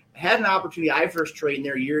 I had an opportunity. I first trained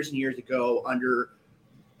there years and years ago under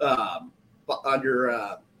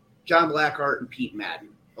John Blackheart and Pete Madden,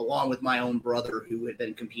 along with my own brother who had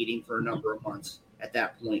been competing for a number of months at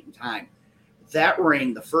that point in time. That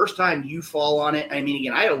ring, the first time you fall on it, I mean,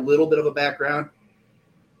 again, I had a little bit of a background.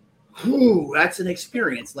 Whew, that's an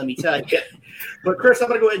experience, let me tell you. But Chris, I'm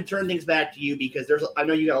going to go ahead and turn things back to you because I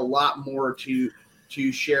know you got a lot more to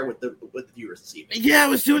share with the viewers this evening. Yeah, I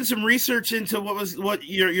was doing some research into what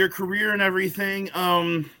your career and everything.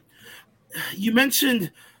 You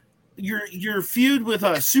mentioned your feud with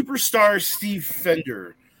superstar Steve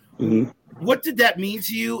Fender. Mm-hmm. What did that mean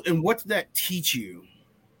to you, and what did that teach you?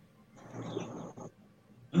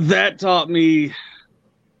 That taught me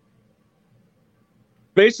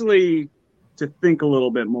basically to think a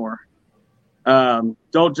little bit more.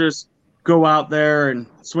 Don't just go out there and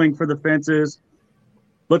swing for the fences.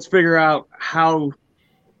 Let's figure out how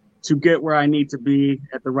to get where I need to be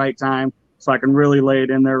at the right time so I can really lay it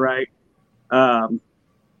in there right.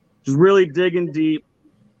 Just really digging deep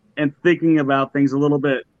and thinking about things a little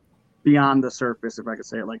bit beyond the surface, if I could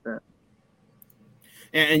say it like that.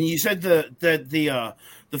 And you said that the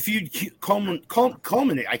feud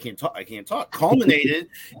culminated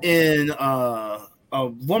in a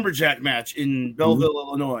lumberjack match in Belleville,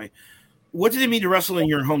 Illinois. What did it mean to wrestle in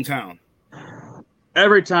your hometown?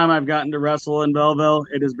 Every time I've gotten to wrestle in Belleville,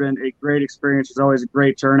 it has been a great experience. It's always a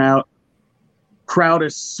great turnout. Crowd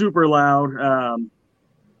is super loud.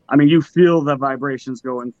 I mean, you feel the vibrations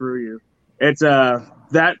going through you. It's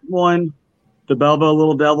that one, the Belleville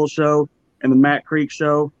Little Devil show, and the Matt Creek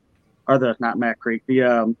show, or the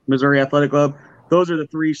Missouri Athletic Club. Those are the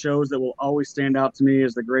three shows that will always stand out to me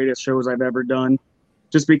as the greatest shows I've ever done,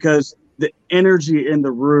 just because the energy in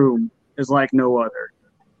the room is like no other.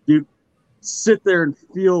 You sit there and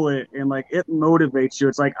feel it, and like it motivates you.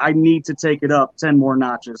 It's like, I need to take it up 10 more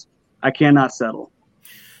notches. I cannot settle.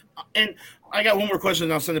 And I got one more question,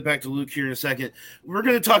 and I'll send it back to Luke here in a second. We're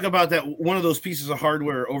going to talk about that one of those pieces of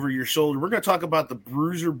hardware over your shoulder. We're going to talk about the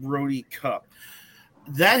Bruiser Brody Cup.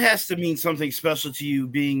 That has to mean something special to you,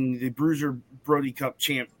 being the Bruiser Brody Cup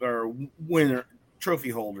champ or winner, trophy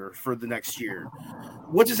holder for the next year.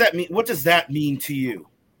 What does that mean? What does that mean to you?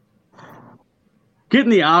 Getting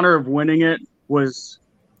the honor of winning it was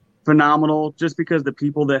phenomenal, just because the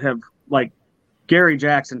people that have, like, Gary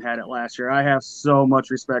Jackson had it last year. I have so much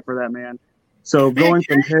respect for that man. So going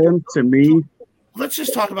from him to me. Let's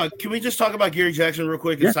just talk about, can we just talk about Gary Jackson real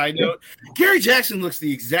quick? A side note, Gary Jackson looks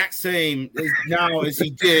the exact same now as he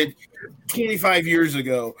did 25 years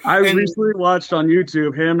ago. I recently watched on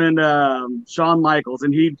YouTube him and Shawn Michaels,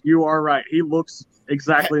 and you are right. He looks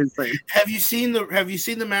exactly the same. Have you seen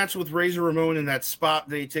the match with Razor Ramon in that spot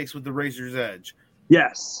that he takes with the Razor's Edge?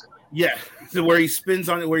 Yes. Yeah, so where he spins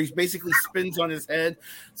on it, where he basically spins on his head.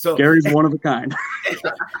 So Gary's one of a kind.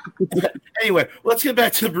 Anyway, let's get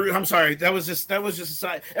back to the Bruce. I'm sorry, that was just a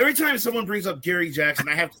side. Every time someone brings up Gary Jackson,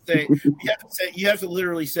 I have to say, you have to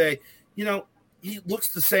literally say, he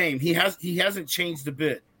looks the same. He hasn't changed a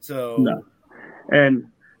bit. So no. And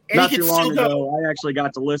not too long ago, I actually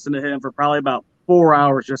got to listen to him for probably about 4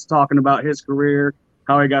 hours, just talking about his career,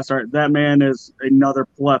 how he got started. That man is another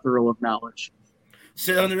plethora of knowledge.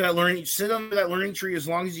 Sit under that learning tree as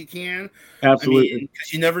long as you can. Absolutely,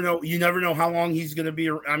 because you never know how long he's going to be.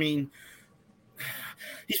 I mean,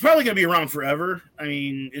 he's probably going to be around forever. I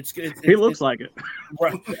mean, he looks like it,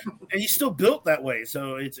 right? And he's still built that way,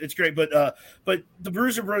 so it's great. But the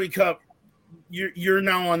Bruiser Brody Cup, you're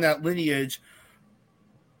now on that lineage.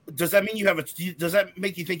 Does that mean does that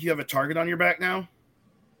make you think you have a target on your back now?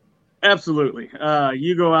 Absolutely.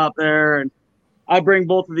 You go out there and I bring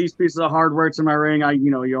both of these pieces of hardware to my ring.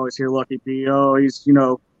 You always hear Lucky P. Oh, he's,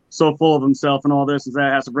 so full of himself and all this and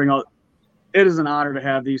that, has to bring all. It is an honor to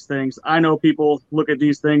have these things. I know people look at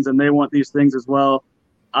these things and they want these things as well.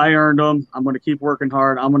 I earned them. I'm going to keep working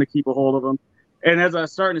hard. I'm going to keep a hold of them. And as I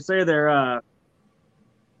was starting to say there,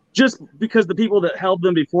 just because the people that held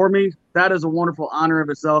them before me, that is a wonderful honor of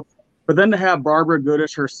itself. But then to have Barbara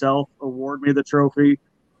Goodish herself award me the trophy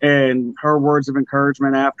and her words of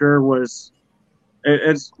encouragement after was.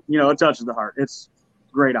 It touches the heart. It's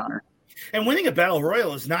a great honor. And winning a battle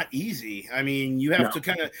royal is not easy. I mean, you have to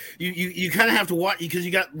kind of you kind of have to watch, because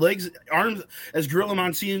you got legs, arms. As Gorilla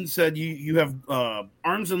Monsoon said, you have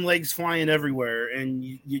arms and legs flying everywhere, and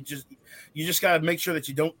you just got to make sure that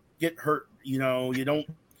you don't get hurt. You don't.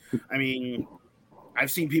 I mean,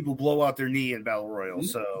 I've seen people blow out their knee in battle royal.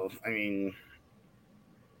 So I mean,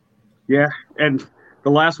 yeah. And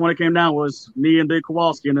the last one that came down was me and Big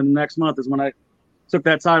Kowalski, and then the next month is when I took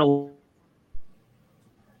that title.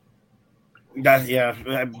 Yeah,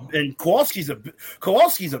 and Kowalski's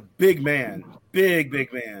a big man, big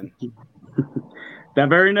man. That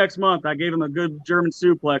very next month, I gave him a good German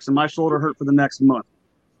suplex, and my shoulder hurt for the next month.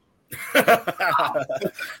 All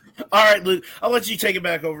right, Luke, I'll let you take it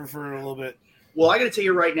back over for a little bit. Well, I got to tell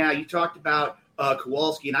you right now, you talked about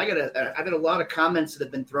Kowalski, and I got a lot of comments that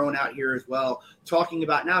have been thrown out here as well, talking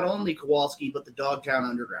about not only Kowalski but the Dogtown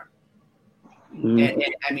Underground. And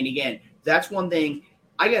I mean, again, that's one thing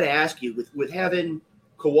I got to ask you with having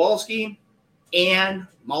Kowalski and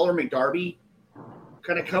Mahler McDarby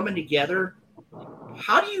kind of coming together.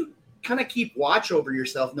 How do you kind of keep watch over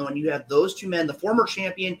yourself knowing you have those two men, the former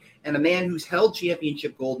champion and a man who's held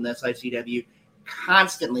championship gold in SICW,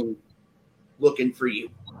 constantly looking for you?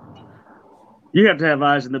 you have to have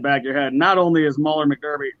eyes in the back of your head. Not only is Muller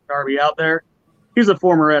McDarby out there, he's a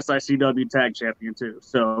former SICW tag champion too.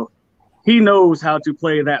 So he knows how to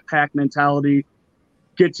play that pack mentality,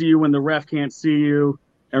 get to you when the ref can't see you,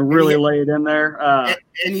 and really lay it in there. And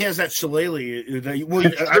he has that shillelagh.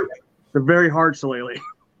 The very hard shillelagh.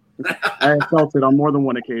 I felt it on more than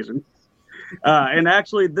one occasion. And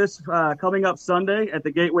actually, this coming up Sunday at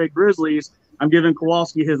the Gateway Grizzlies, I'm giving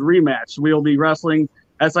Kowalski his rematch. We'll be wrestling.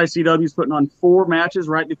 SICW's putting on 4 matches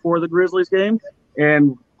right before the Grizzlies game,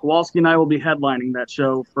 and Kowalski and I will be headlining that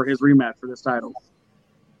show for his rematch for this title.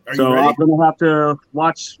 So I'm going to have to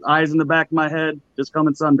watch eyes in the back of my head this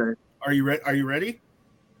coming Sunday. Are you ready?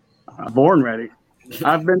 I'm born ready.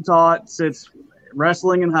 I've been taught since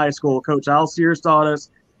wrestling in high school. Coach Al Sears taught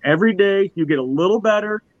us every day you get a little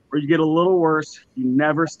better or you get a little worse. You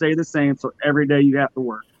never stay the same, so every day you have to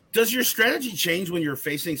work. Does your strategy change when you're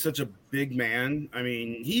facing such a big man? I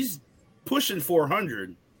mean, he's pushing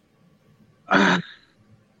 400.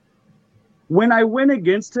 When I went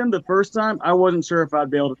against him the first time, I wasn't sure if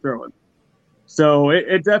I'd be able to throw him. So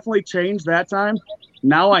it definitely changed that time.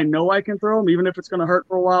 Now I know I can throw him, even if it's going to hurt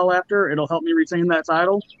for a while after. It'll help me retain that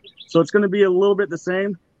title. So it's going to be a little bit the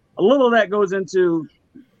same. A little of that goes into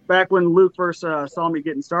back when Luke first saw me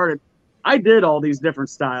getting started. I did all these different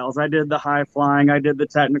styles. I did the high flying. I did the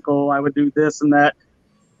technical. I would do this and that.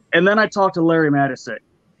 And then I talked to Larry Matisick,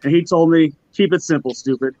 and he told me, keep it simple,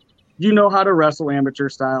 stupid. You know how to wrestle amateur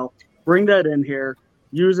style. Bring that in here,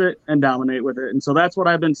 use it, and dominate with it. And so that's what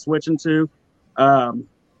I've been switching to.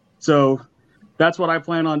 So that's what I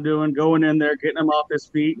plan on doing, going in there, getting him off his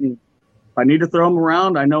feet. And if I need to throw him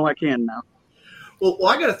around, I know I can now. Well,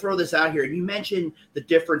 I got to throw this out here. You mentioned the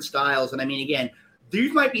different styles. And I mean, again,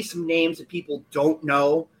 these might be some names that people don't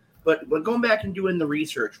know, but going back and doing the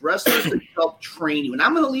research, wrestlers that help train you. And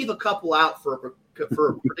I'm going to leave a couple out for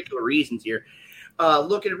particular reasons here.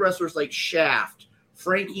 Looking at wrestlers like Shaft,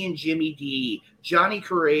 Frankie and Jimmy D, Johnny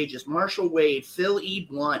Courageous, Marshall Wade, Phil E.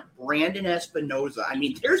 Blunt, Brandon Espinoza. I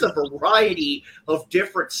mean, there's a variety of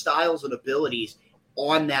different styles and abilities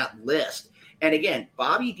on that list. And again,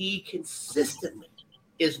 Bobby D consistently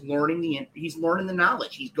is learning he's learning the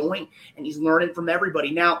knowledge. He's going and he's learning from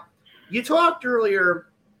everybody. Now, you talked earlier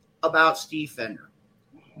about Steve Fender,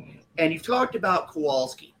 and you've talked about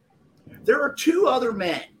Kowalski. There are 2 other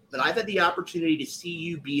men that I've had the opportunity to see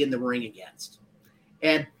you be in the ring against.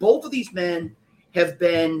 And both of these men have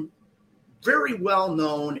been very well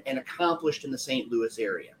known and accomplished in the St. Louis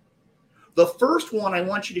area. The first one, I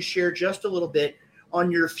want you to share just a little bit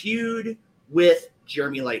on your feud with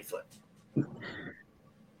Jeremy Lightfoot.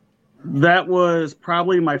 That was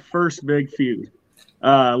probably my first big feud.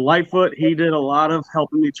 Lightfoot, he did a lot of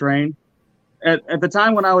helping me train. At the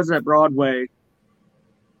time when I was at Broadway,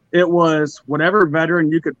 it was whatever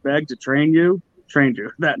veteran you could beg to trained you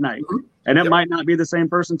that night. And it might not be the same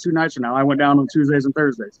person 2 nights from now. I went down on Tuesdays and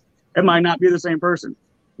Thursdays. It might not be the same person.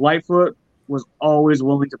 Lightfoot was always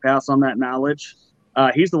willing to pass on that knowledge.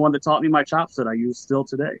 He's the one that taught me my chops that I use still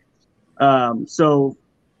today. So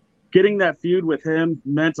getting that feud with him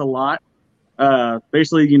meant a lot.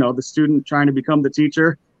 Basically, the student trying to become the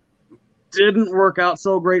teacher didn't work out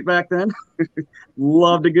so great back then.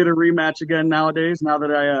 Love to get a rematch again nowadays, now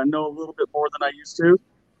that I know a little bit more than I used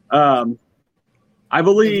to. I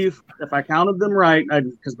believe, if I counted them right,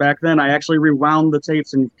 because back then I actually rewound the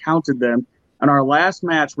tapes and counted them. In our last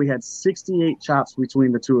match, we had 68 chops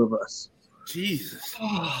between the 2 of us. Jesus.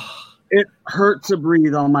 It hurt to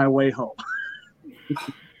breathe on my way home.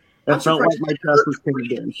 That felt like my chest was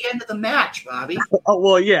caved in. At the end of the match, Bobby. Oh,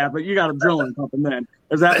 well, yeah, but you got adrenaline pumping then.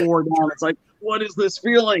 As that wore down, it's like, what is this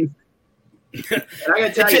feeling? And I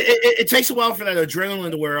gotta tell you, it takes a while for that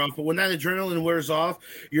adrenaline to wear off, but when that adrenaline wears off,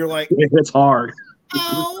 you're like, it's hard.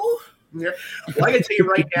 Oh. Well, I gotta tell you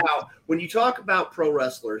right now, when you talk about pro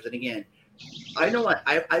wrestlers, and again, I know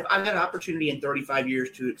I've had an opportunity in 35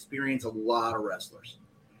 years to experience a lot of wrestlers.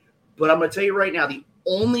 But I'm going to tell you right now, the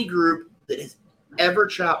only group that has ever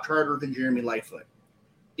chopped harder than Jeremy Lightfoot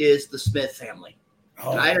is the Smith family.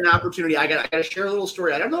 Oh. And I had an opportunity. I got to share a little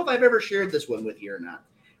story. I don't know if I've ever shared this one with you or not.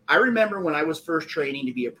 I remember when I was first training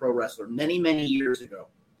to be a pro wrestler many, many years ago.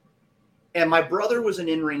 And my brother was an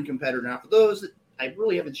in-ring competitor. Now, for those that I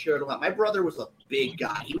really haven't shared a lot, my brother was a big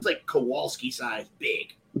guy. He was like Kowalski size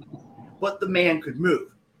big. But the man could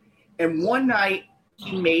move. And one night,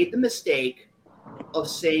 he made the mistake of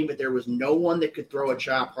saying that there was no one that could throw a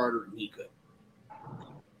chop harder than he could.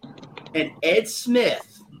 And Ed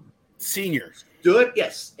Smith, Senior, stood,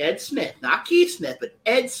 yes, Ed Smith, not Keith Smith, but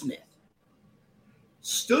Ed Smith,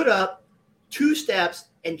 stood up 2 steps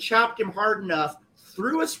and chopped him hard enough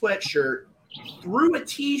through a sweatshirt, through a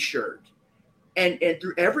T-shirt, and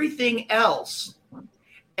through everything else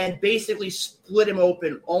and basically split him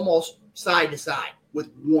open almost side to side with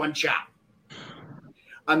one chop.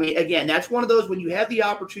 I mean, again, that's one of those when you have the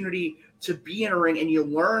opportunity to be in a ring and you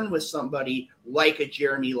learn with somebody like a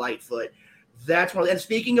Jeremy Lightfoot. That's one. And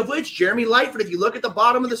speaking of which, Jeremy Lightfoot, if you look at the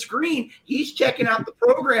bottom of the screen, he's checking out the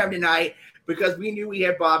program tonight because we knew we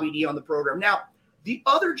had Bobby D on the program. Now, the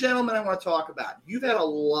other gentleman I want to talk about, you've had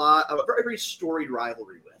a very, very storied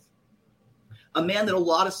rivalry with. A man that a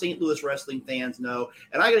lot of St. Louis wrestling fans know.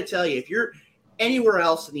 And I got to tell you, if you're anywhere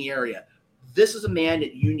else in the area, this is a man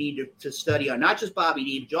that you need to study on, not just Bobby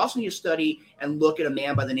D, but you also need to study and look at a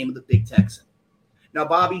man by the name of the Big Texan. Now,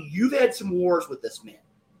 Bobby, you've had some wars with this man.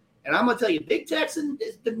 And I'm going to tell you, Big Texan,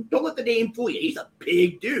 don't let the name fool you. He's a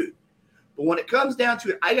big dude. But when it comes down to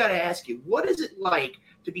it, I got to ask you, what is it like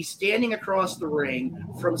to be standing across the ring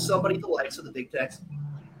from somebody the likes of the Big Texan?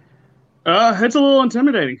 It's a little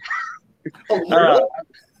intimidating. Oh,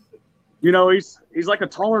 really? He's like a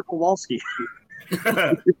taller Kowalski.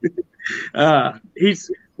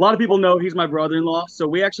 He's a lot of people know he's my brother-in-law, so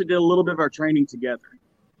we actually did a little bit of our training together.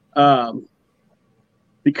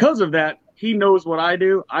 Because of that, he knows what I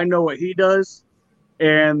do. I know what he does,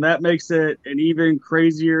 and that makes it an even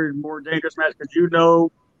crazier, more dangerous match because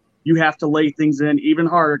you have to lay things in even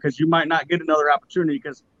harder because you might not get another opportunity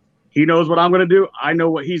because he knows what I'm going to do. I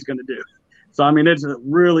know what he's going to do. So, I mean, it's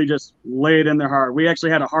really just lay it in there hard. We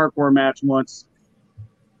actually had a hardcore match once.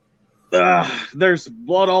 There's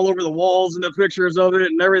blood all over the walls and the pictures of it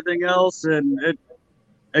and everything else. And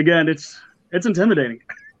it's intimidating.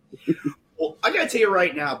 Well, I got to tell you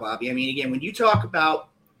right now, Bobby, I mean, again, when you talk about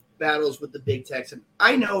battles with the Big Texan,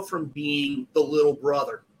 I know from being the little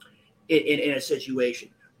brother in a situation,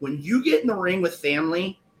 when you get in the ring with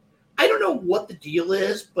family, I don't know what the deal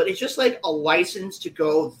is, but it's just like a license to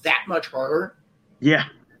go that much harder. Yeah.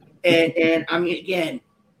 And I mean, again,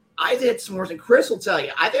 I've had some wars, and Chris will tell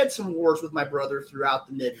you, I've had some wars with my brother throughout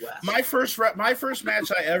the Midwest. My first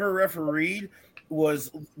match I ever refereed was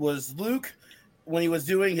Luke when he was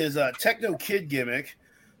doing his Techno Kid gimmick.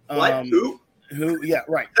 What? Who? Yeah,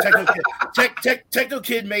 right. Techno Kid. Techno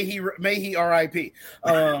Kid. May he R.I.P.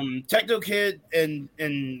 Techno Kid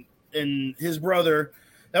and his brother.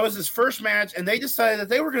 That was his first match, and they decided that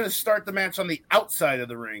they were going to start the match on the outside of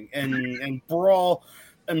the ring and brawl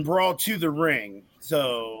to the ring.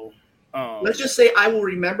 So let's just say I will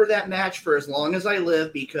remember that match for as long as I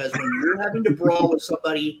live, because when you're having to brawl with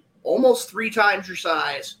somebody almost 3 times your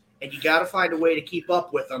size, and you got to find a way to keep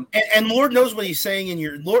up with them. And Lord knows what he's saying in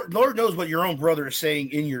your Lord knows what your own brother is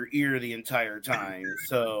saying in your ear the entire time.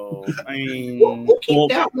 So I mean, we'll keep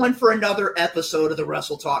that one for another episode of the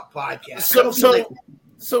Wrestle Talk podcast.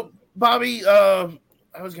 So Bobby, I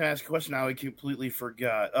was going to ask a question now I completely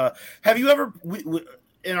forgot. Have you ever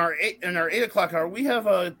in our 8 o'clock hour we have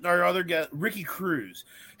our other guy Ricky Cruz?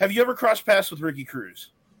 Have you ever crossed paths with Ricky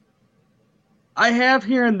Cruz? I have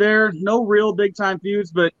here and there, no real big time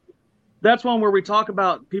feuds, but that's one where we talk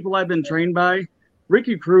about people I've been trained by.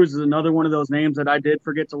 Ricky Cruz is another one of those names that I did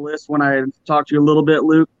forget to list when I talked to you a little bit,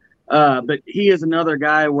 Luke. But he is another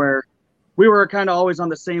guy where we were kind of always on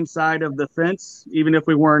the same side of the fence, even if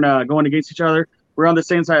we weren't going against each other. We're on the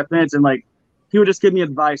same side of the fence, and like he would just give me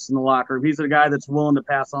advice in the locker room. He's a guy that's willing to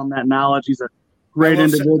pass on that knowledge. He's a great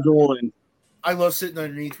individual, and I love sitting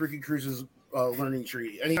underneath Ricky Cruz's learning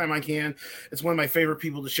tree anytime I can. It's one of my favorite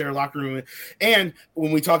people to share a locker room with. And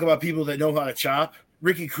when we talk about people that know how to chop,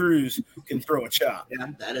 Ricky Cruz can throw a chop. Yeah,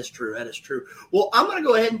 that is true. That is true. Well, I'm going to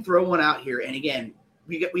go ahead and throw one out here. And again,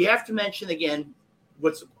 we have to mention again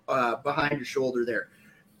what's behind your shoulder there.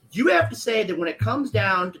 You have to say that when it comes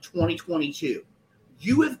down to 2022,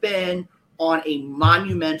 you have been on a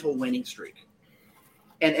monumental winning streak.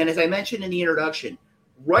 And as I mentioned in the introduction,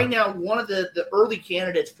 right now, one of the early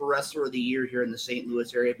candidates for Wrestler of the Year here in the St.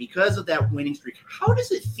 Louis area because of that winning streak. How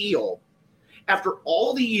does it feel after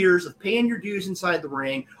all the years of paying your dues inside the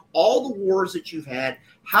ring, all the wars that you've had?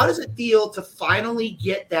 How does it feel to finally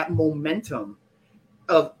get that momentum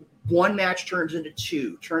of one match turns into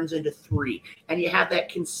 2, turns into 3, and you have that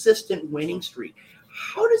consistent winning streak?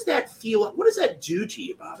 How does that feel? What does that do to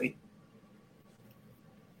you, Bobby?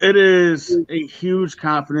 It is a huge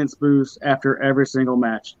confidence boost after every single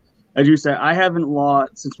match. As you said, I haven't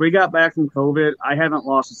lost since we got back from COVID. I haven't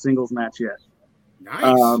lost a singles match yet.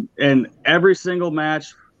 Nice. And every single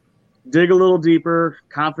match, dig a little deeper,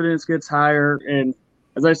 confidence gets higher. And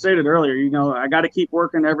as I stated earlier, I got to keep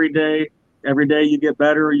working every day. Every day you get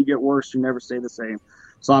better or you get worse. You never stay the same.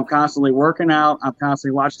 So I'm constantly working out. I'm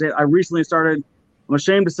constantly watching it. I recently started, I'm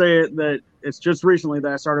ashamed to say it, that it's just recently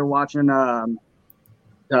that I started watching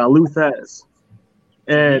Luthez.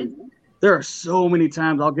 And there are so many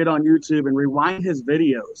times I'll get on YouTube and rewind his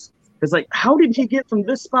videos. It's like, how did he get from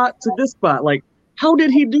this spot to this spot? Like, how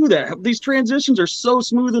did he do that? These transitions are so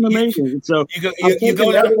smooth and amazing. And so you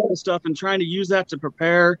go down all this stuff and trying to use that to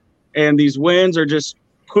prepare. And these wins are just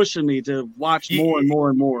pushing me to watch more and more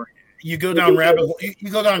and more. You go down you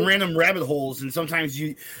go down random rabbit holes, and sometimes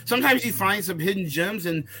you find some hidden gems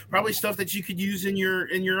and probably stuff that you could use in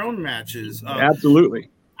your own matches. Absolutely.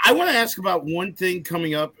 I want to ask about one thing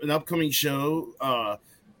coming up, an upcoming show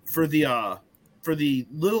for the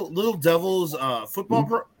Little Devils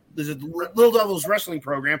football there's a Little Devils wrestling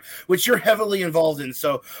program, which you're heavily involved in.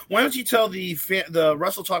 So why don't you tell the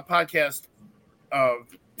Wrestle Talk podcast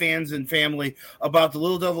fans and family about the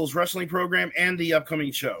Little Devils wrestling program and the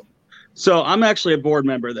upcoming show? So I'm actually a board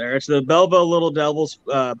member there. It's the Belleville Little Devils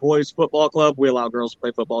Boys Football Club. We allow girls to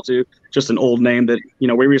play football too. Just an old name that,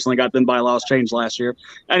 we recently got them bylaws changed last year.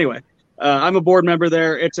 Anyway, I'm a board member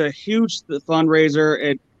there. It's a huge fundraiser.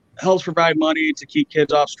 It helps provide money to keep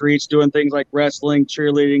kids off streets, doing things like wrestling,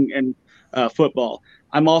 cheerleading, and football.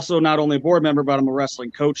 I'm also not only a board member, but I'm a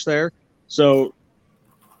wrestling coach there. So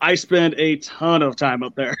I spend a ton of time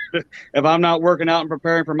up there. If I'm not working out and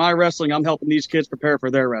preparing for my wrestling, I'm helping these kids prepare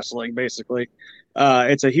for their wrestling, basically.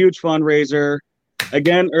 It's a huge fundraiser.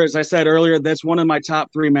 Again, or as I said earlier, that's one of my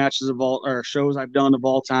top 3 matches or shows I've done of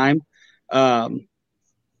all time.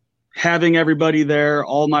 Having everybody there,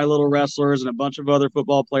 all my little wrestlers and a bunch of other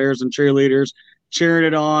football players and cheerleaders cheering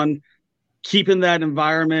it on, keeping that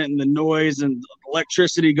environment and the noise and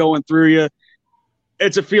electricity going through you.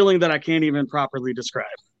 It's a feeling that I can't even properly describe.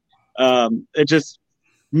 It just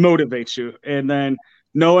motivates you. And then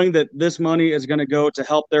knowing that this money is going to go to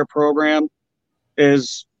help their program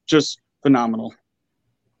is just phenomenal.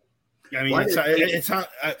 I mean,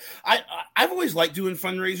 I've always liked doing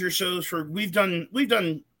fundraiser shows we've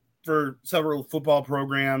done for several football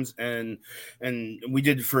programs, and we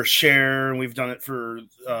did it for Share, and we've done it for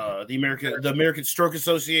the American Stroke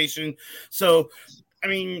Association. So, I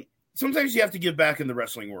mean, sometimes you have to give back in the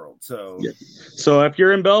wrestling world. So, yeah. So if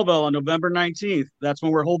you're in Belleville on November 19th, that's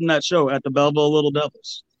when we're holding that show at the Belleville Little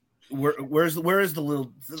Devils. Where is the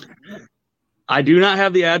little? I do not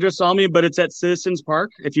have the address on me, but it's at Citizens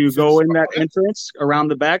Park. If you go in that entrance around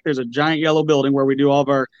the back, there's a giant yellow building where we do all of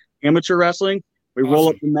our amateur wrestling. We roll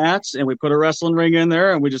up the mats and we put a wrestling ring in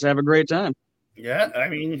there, and we just have a great time. Yeah, I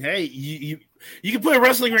mean, hey, you can put a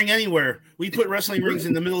wrestling ring anywhere. We put wrestling rings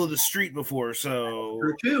in the middle of the street before, so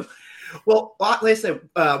true too. Well, like I said,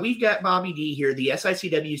 we've got Bobby D here, the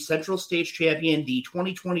SICW Central States Champion, the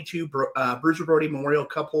 2022 Bruiser Brody Memorial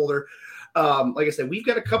Cup holder. Like I said, we've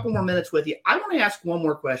got a couple more minutes with you. I want to ask one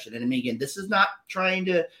more question. And I mean, again, this is not trying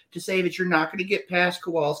to say that you're not going to get past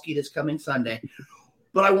Kowalski this coming Sunday.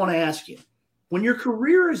 But I want to ask you, when your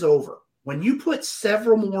career is over, when you put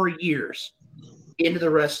several more years into the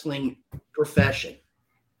wrestling profession,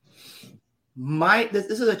 this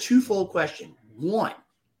is a twofold question. One,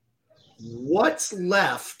 what's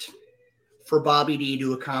left for Bobby D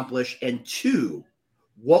to accomplish? And 2,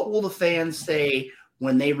 what will the fans say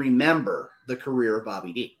when they remember the career of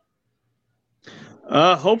Bobby D?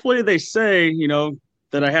 Hopefully they say,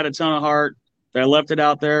 that I had a ton of heart, that I left it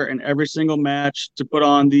out there in every single match to put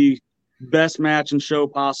on the best match and show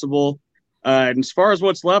possible. And as far as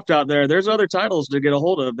what's left out there, there's other titles to get a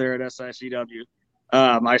hold of there at SICW.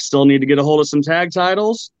 I still need to get a hold of some tag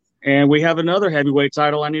titles, and we have another heavyweight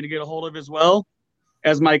title I need to get a hold of as well.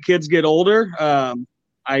 As my kids get older,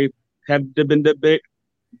 I have been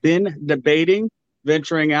debating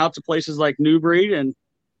venturing out to places like New Breed and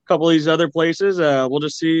a couple of these other places. We'll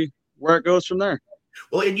just see where it goes from there.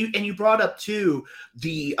 Well, and you brought up too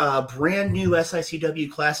the brand new SICW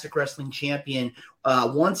Classic Wrestling Champion.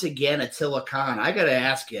 Once again, Attila Khan. I got to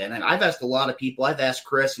ask you, and I've asked a lot of people. I've asked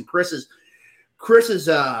Chris, and Chris has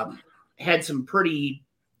had some pretty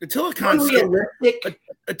Attila Khan.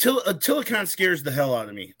 Attila Khan scares the hell out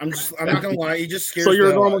of me. I'm not gonna lie. He just scares. So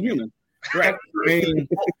you're a normal human, right?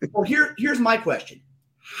 Well, here's my question: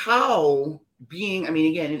 how being? I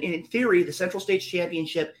mean, again, in theory, the Central States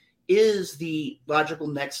Championship is the logical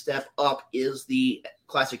next step up, is the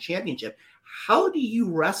Classic Championship. How do you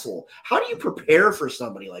wrestle? How do you prepare for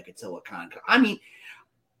somebody like Attila Khan? I mean,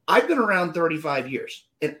 I've been around 35 years,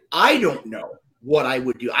 and I don't know what I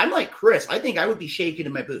would do. I'm like Chris. I think I would be shaking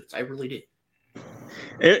in my boots. I really do.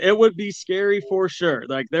 It would be scary for sure.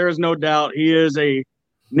 Like, there is no doubt he is a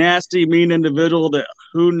nasty, mean individual that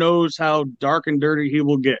who knows how dark and dirty he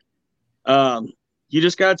will get. You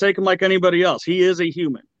just got to take him like anybody else. He is a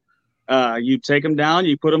human. You take him down,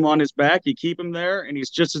 you put him on his back, you keep him there, and he's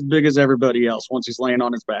just as big as everybody else once he's laying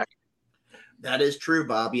on his back. That is true,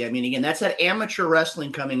 Bobby. I mean, again, that's that amateur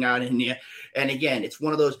wrestling coming out in you. And again, it's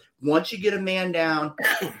one of those, once you get a man down,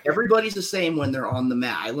 everybody's the same when they're on the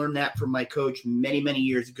mat. I learned that from my coach many, many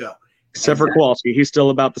years ago. Except for Kowalski. He's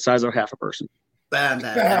still about the size of half a person. Bam.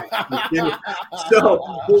 So,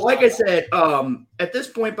 well, like I said, at this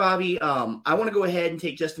point, Bobby, I want to go ahead and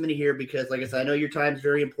take just a minute here because, like I said, I know your time is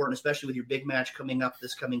very important, especially with your big match coming up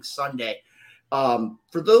this coming Sunday.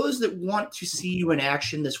 For those that want to see you in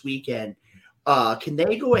action this weekend, can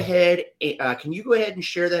you go ahead and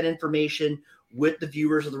share that information with the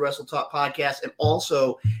viewers of the Wrestle Talk podcast? And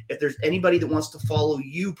also, if there's anybody that wants to follow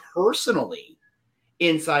you personally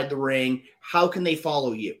inside the ring, how can they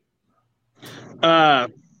follow you?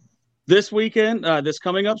 This weekend, this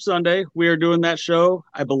coming up Sunday, we are doing that show.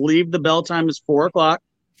 I believe the bell time is 4:00.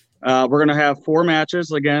 We're going to have 4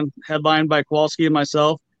 matches, again, headlined by Kowalski and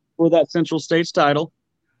myself for that Central States title.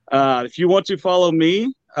 If you want to follow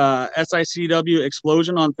me, SICW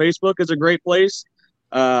Explosion on Facebook is a great place.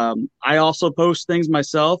 I also post things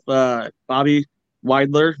myself, Bobby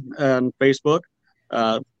Weidler on Facebook.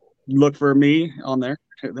 Look for me on there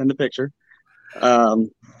in the picture.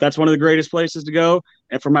 That's one of the greatest places to go.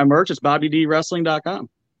 And for my merch, it's BobbyDWrestling.com.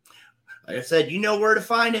 Like I said, you know where to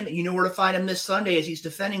find him. You know where to find him this Sunday as he's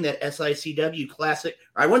defending that SICW Classic,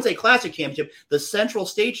 or I wouldn't say Classic Championship, the Central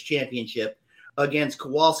States Championship against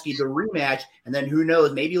Kowalski, the rematch. And then who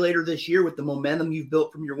knows, maybe later this year with the momentum you've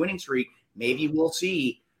built from your winning streak, maybe we'll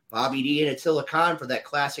see Bobby D and Attila Khan for that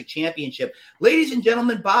Classic Championship. Ladies and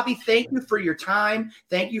gentlemen, Bobby, thank you for your time.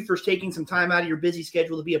 Thank you for taking some time out of your busy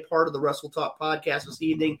schedule to be a part of the Wrestle Talk podcast this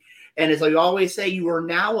evening. And as I always say, you are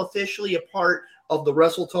now officially a part of the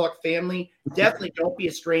Wrestle Talk family. Definitely don't be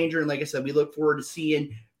a stranger. And like I said, we look forward to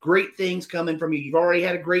seeing great things coming from you. You've already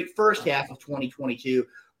had a great first half of 2022.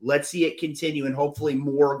 Let's see it continue, and hopefully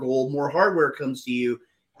more gold, more hardware comes to you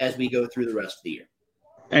as we go through the rest of the year.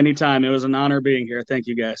 Anytime. It was an honor being here. Thank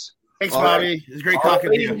you, guys. Thanks, Bobby. Right. It was great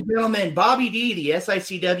talking to you. Ladies and gentlemen, Bobby D, the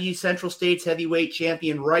SICW Central States Heavyweight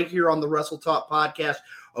Champion, right here on the Wrestle Talk podcast.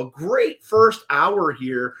 A great first hour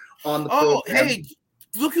here on the program. Hey,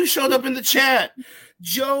 look who showed up in the chat.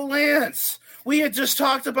 Joe Lance. We had just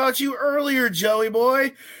talked about you earlier, Joey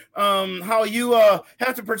boy. How you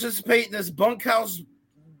have to participate in this bunkhouse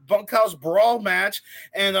brawl match.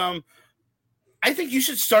 And I think you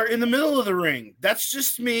should start in the middle of the ring. That's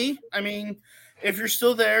just me. I mean, if you're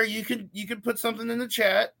still there, you can put something in the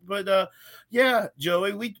chat. But yeah,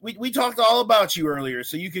 Joey, we talked all about you earlier,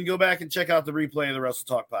 so you can go back and check out the replay of the Wrestle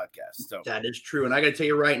Talk podcast. So that is true, and I got to tell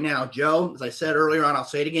you right now, Joe. As I said earlier on, I'll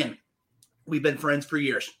say it again. We've been friends for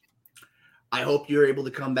years. I hope you're able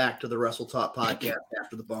to come back to the Wrestle Talk podcast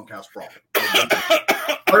after the bunkhouse brawl.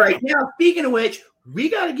 All right, now speaking of which, we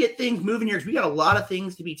got to get things moving here because we got a lot of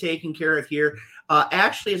things to be taken care of here.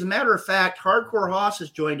 Actually, as a matter of fact, Hardcore Hoss has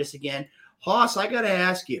joined us again. Hoss, I got to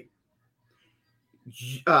ask you,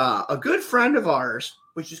 a good friend of ours,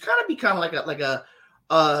 which is kind of become like a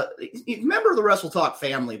member of the Wrestle Talk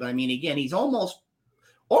family, but I mean, again, he's almost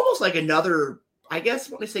like another, I guess,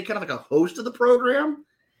 what I say, kind of like a host of the program.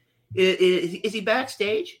 Is he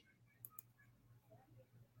backstage?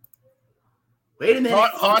 Wait a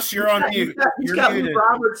minute. Hoss, you're on mute. He's got Lou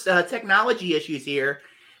Roberts' technology issues here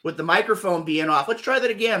with the microphone being off. Let's try that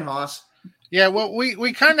again, Hoss. Yeah, well,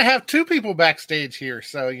 we kind of have 2 people backstage here,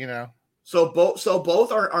 so you know. So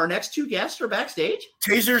both our next 2 guests are backstage.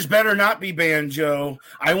 Tasers better not be banned, Joe.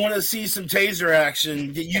 I want to see some taser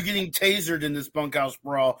action. You getting tasered in this bunkhouse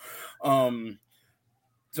brawl.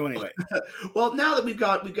 So anyway, well, now that we've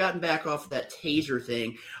gotten back off of that taser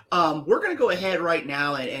thing, we're going to go ahead right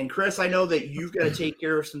now. And Chris, I know that you've got to take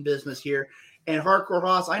care of some business here. And Hardcore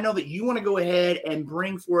Hoss, I know that you want to go ahead and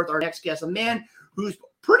bring forth our next guest, a man who's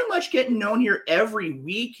pretty much getting known here every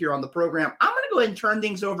week here on the program. I'm going to go ahead and turn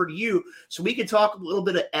things over to you so we can talk a little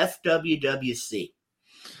bit of FWWC.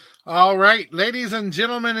 All right, ladies and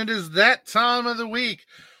gentlemen, it is that time of the week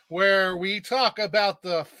where we talk about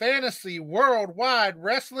the Fantasy Worldwide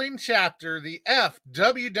Wrestling Chapter, the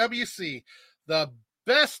FWWC, the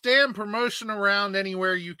best damn promotion around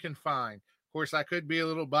anywhere you can find. Of course, I could be a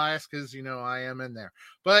little biased because, you know, I am in there.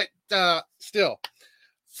 But still.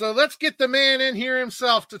 So let's get the man in here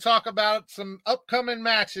himself to talk about some upcoming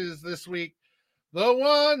matches this week. The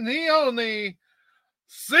one, the only,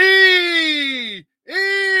 CEO.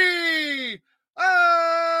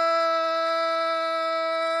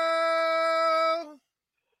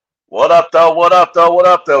 What up, though? What up, though? What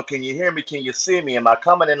up, though? Can you hear me? Can you see me? Am I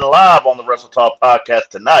coming in live on the Wrestle Talk podcast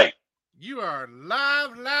tonight? You are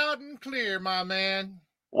live, loud, and clear, my man.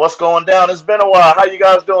 What's going down? It's been a while. How you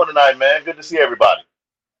guys doing tonight, man? Good to see everybody.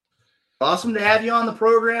 Awesome to have you on the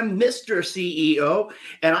program, Mr. CEO.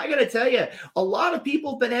 And I got to tell you, a lot of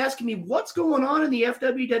people have been asking me what's going on in the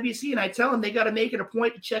FWWC, and I tell them they got to make it a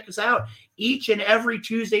point to check us out each and every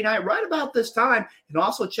Tuesday night right about this time, and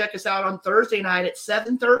also check us out on Thursday night at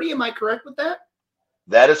 7:30. Am I correct with that?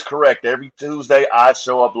 That is correct. Every Tuesday, I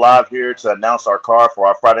show up live here to announce our card for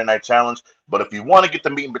our Friday night challenge. But if you want to get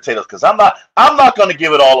the meat and potatoes, because I'm not going to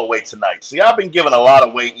give it all away tonight. See, I've been giving a lot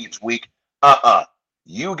away each week.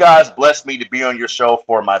 You guys blessed me to be on your show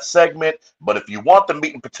for my segment, but if you want the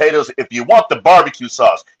meat and potatoes, if you want the barbecue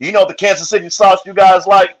sauce, you know the Kansas City sauce you guys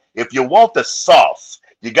like? If you want the sauce,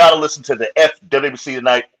 you got to listen to the FWC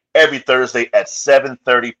tonight every Thursday at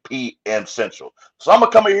 7:30 p.m. Central. So I'm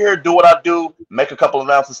going to come in here, do what I do, make a couple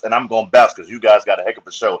announcements, and I'm going to bounce because you guys got a heck of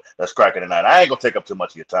a show that's cracking tonight. I ain't going to take up too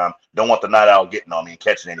much of your time. Don't want the night owl getting on me and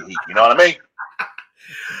catching any heat. You know what I mean?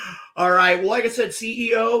 All right. Well, like I said,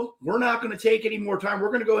 CEO, we're not going to take any more time. We're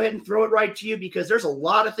going to go ahead and throw it right to you because there's a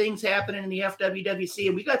lot of things happening in the FWWC,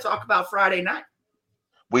 and we got to talk about Friday night.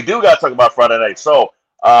 We do got to talk about Friday night. So,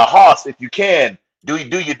 Haas, if you can, do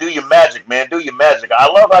your magic, man. Do your magic. I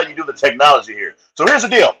love how you do the technology here. So here's the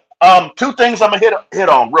deal. Two things I'm gonna hit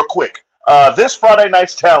on real quick. This Friday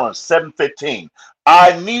night's challenge, 7:15.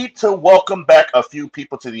 I need to welcome back a few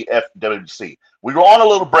people to the FWC. We were on a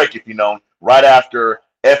little break, if you know, right after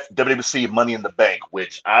FWC Money in the Bank,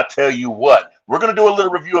 which I tell you what, we're going to do a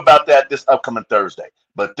little review about that this upcoming Thursday.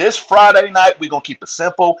 But this Friday night, we're going to keep it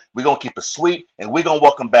simple, we're going to keep it sweet, and we're going to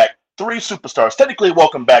welcome back 3 superstars. Technically,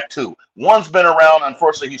 welcome back 2. One's been around.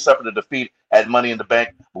 Unfortunately, he suffered a defeat at Money in the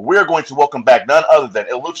Bank. But we're going to welcome back none other than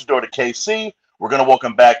El Luchador to KC. We're going to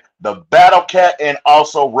welcome back the Battle Cat and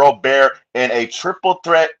also Robert in a triple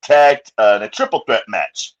threat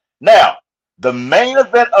match. Now, the main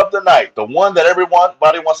event of the night, the one that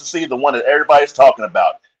everybody wants to see, the one that everybody's talking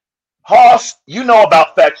about. Haas, you know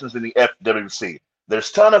about factions in the FWC.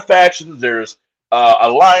 There's a ton of factions. There's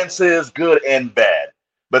alliances, good and bad.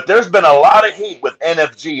 But there's been a lot of heat with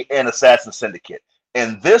NFG and Assassin Syndicate.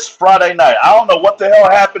 And this Friday night, I don't know what the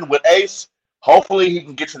hell happened with Ace. Hopefully he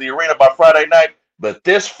can get to the arena by Friday night. But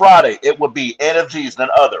this Friday, it will be NFG's none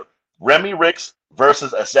other. Remy Ricks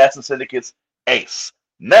versus Assassin Syndicate's Ace.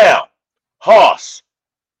 Now, Haas,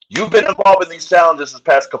 you've been involved in these challenges this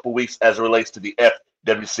past couple weeks as it relates to the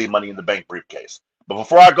FWC Money in the Bank briefcase. But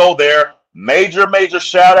before I go there, major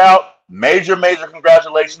shout out, major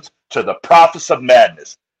congratulations to the Prophets of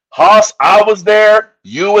Madness. Haas, I was there,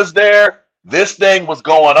 you was there. This thing was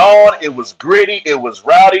going on. It was gritty, it was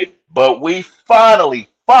rowdy, but we finally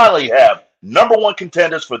have number 1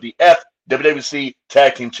 contenders for the FWC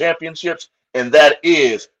Tag Team Championships, and that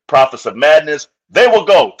is Prophets of Madness. They will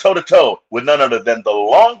go toe-to-toe with none other than the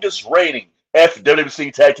longest reigning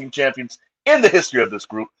FWC Tag Team Champions in the history of this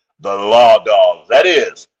group, the Law Dogs. That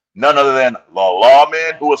is none other than the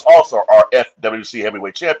Lawman, who is also our FWC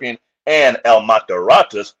Heavyweight Champion, and El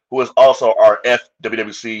Mataratas, who is also our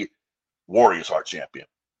FWC Warriors Heart Champion.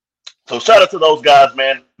 So shout out to those guys,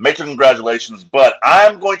 man. Major congratulations. But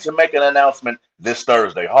I'm going to make an announcement this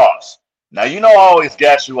Thursday, Haas. Now, you know I always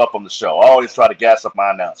gas you up on the show. I always try to gas up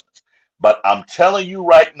my announcements. But I'm telling you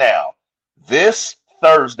right now, this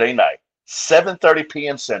Thursday night, 7:30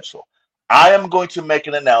 p.m. Central, I am going to make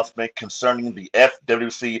an announcement concerning the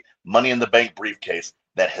FWC Money in the Bank briefcase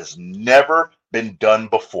that has never been done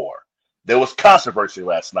before. There was controversy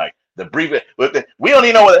last night. We don't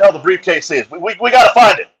even know what the hell the briefcase is. We got to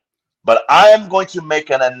find it. But I am going to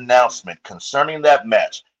make an announcement concerning that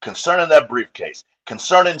match, concerning that briefcase,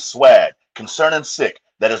 concerning swag, concerning Sick,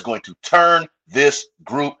 that is going to turn this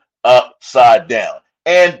group upside down,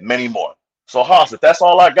 and many more. So, Haas, if that's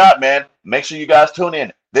all I got, man, make sure you guys tune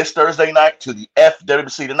in this Thursday night to the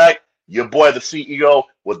FWC tonight. Your boy, the CEO,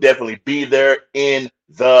 will definitely be there in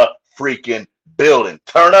the freaking building.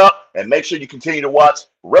 Turn up and make sure you continue to watch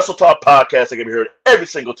Wrestle Talk Podcast. They can be heard every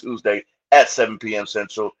single Tuesday at 7 p.m.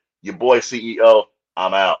 Central. Your boy, CEO,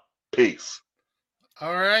 I'm out. Peace.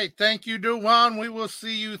 All right. Thank you, Dewan. We will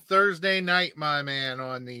see you Thursday night, my man,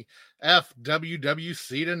 on the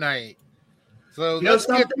FWWC tonight. So let's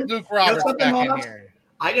get Luke Roberts back in here.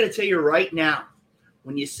 I got to tell you right now,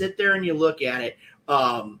 when you sit there and you look at it,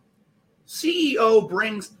 CEO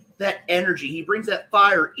brings that energy. He brings that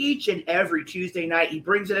fire each and every Tuesday night. He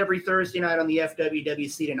brings it every Thursday night on the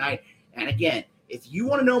FWWC tonight. And again, if you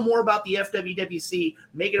want to know more about the FWWC,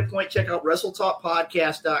 make it a point, check out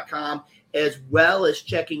WrestleTalkPodcast.com, as well as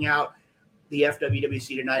checking out the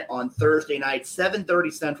FWWC tonight on Thursday night,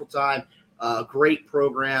 7:30 Central Time. Great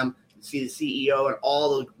program. See the CEO and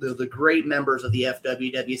all the great members of the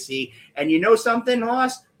FWWC. And you know something,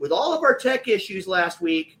 Haas? With all of our tech issues last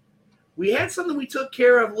week, we had something we took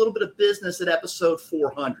care of, a little bit of business at episode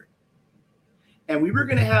 400. And we were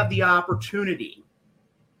going to have the opportunity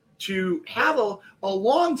to have a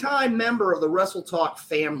longtime member of the Wrestle Talk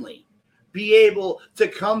family be able to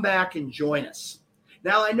come back and join us.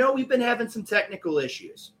 Now, I know we've been having some technical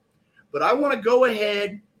issues, but I want to go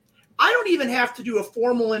ahead. I don't even have to do a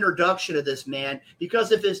formal introduction of this man,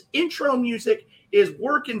 because if his intro music is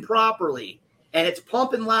working properly and it's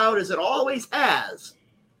pumping loud as it always has,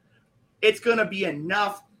 it's going to be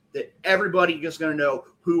enough that everybody is going to know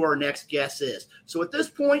who our next guest is. So at this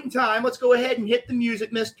point in time, let's go ahead and hit the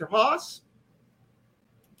music, Mr. Haas.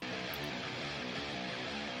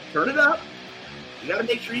 Turn it up. You got to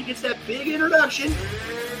make sure he gets that big introduction.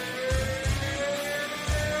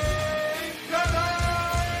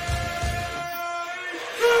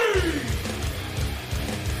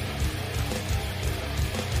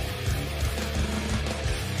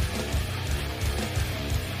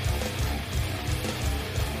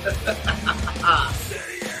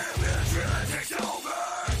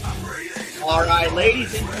 All right,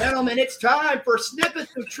 ladies and gentlemen, it's time for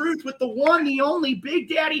Snippets of Truth with the one, the only Big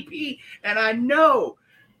Daddy P. And I know,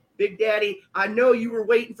 Big Daddy, I know you were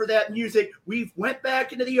waiting for that music. We went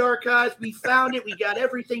back into the archives. We found it. We got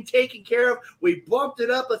everything taken care of. We bumped it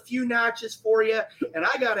up a few notches for you. And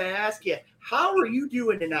I got to ask you, how are you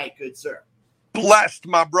doing tonight, good sir? Blessed,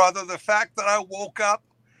 my brother. The fact that I woke up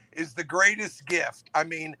is the greatest gift. I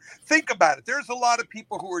mean, think about it. There's a lot of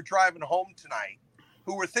people who are driving home tonight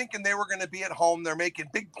who were thinking they were going to be at home. They're making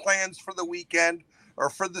big plans for the weekend or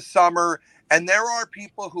for the summer. And there are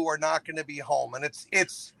people who are not going to be home. And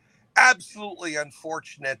it's absolutely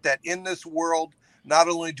unfortunate that in this world, not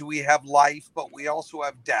only do we have life, but we also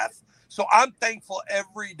have death. So I'm thankful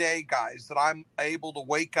every day, guys, that I'm able to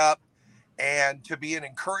wake up and to be an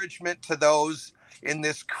encouragement to those in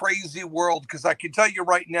this crazy world. Because I can tell you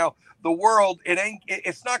right now, the world,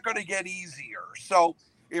 it's not going to get easier. So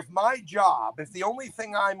if the only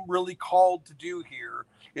thing I'm really called to do here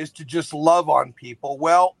is to just love on people,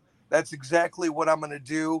 well, that's exactly what I'm going to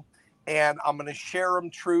do. And I'm going to share them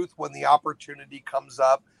truth when the opportunity comes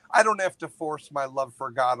up. I don't have to force my love for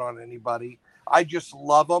God on anybody. I just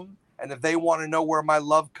love them. And if they want to know where my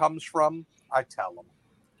love comes from, I tell them.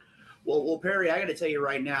 Well, Perry, I got to tell you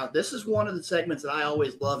right now, this is one of the segments that I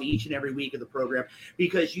always love each and every week of the program,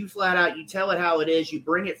 because you flat out, you tell it how it is. You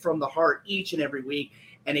bring it from the heart each and every week.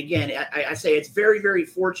 And again, I say it's very, very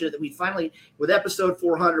fortunate that we finally, with episode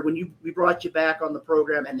 400, when we brought you back on the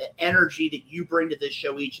program, and the energy that you bring to this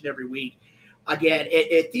show each and every week, again,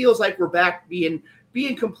 it feels like we're back being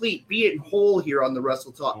complete, being whole here on the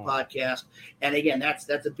Wrestle Talk podcast. And again, that's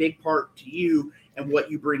a big part to you and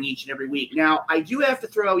what you bring each and every week. Now, I do have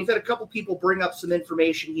to we've had a couple people bring up some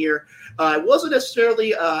information here. It wasn't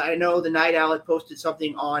necessarily, I know the Night Owl had posted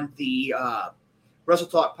something on the Wrestle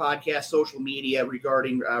Talk podcast social media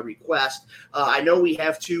regarding requests. I know we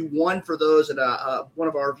have two. One for those, and one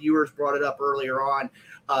of our viewers brought it up earlier on.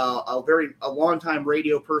 A longtime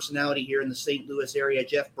radio personality here in the St. Louis area,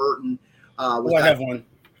 Jeff Burton. I have one.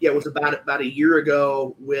 Yeah, it was about a year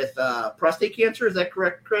ago with prostate cancer. Is that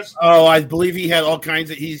correct, Chris? Oh, I believe he's got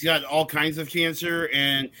all kinds of cancer,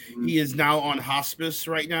 and he is now on hospice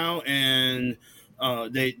right now. And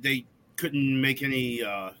they couldn't make any.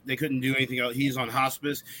 They couldn't do anything else. He's on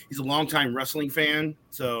hospice. He's a longtime wrestling fan.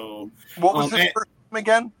 So what was his first name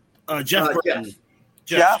again? Jeff Burton.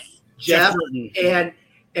 Jeff Burton.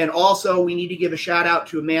 And also, we need to give a shout out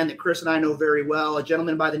to a man that Chris and I know very well, a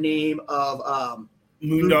gentleman by the name of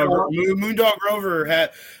Moondog Rover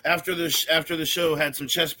had after the show had some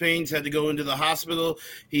chest pains, had to go into the hospital.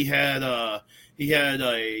 He had a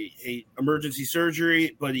emergency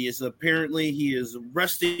surgery, but he is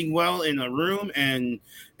resting well in a room and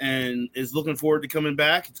is looking forward to coming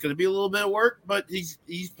back. It's going to be a little bit of work, but he's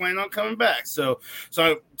planning on coming back. So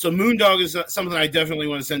Moondog is something I definitely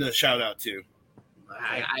want to send a shout out to.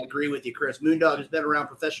 I agree with you, Chris. Moondog has been around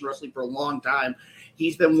professional wrestling for a long time.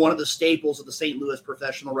 He's been one of the staples of the St. Louis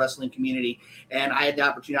professional wrestling community, and I had the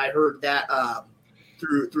opportunity. I heard that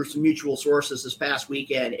through some mutual sources this past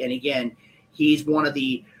weekend. And again, he's one of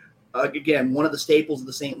the staples of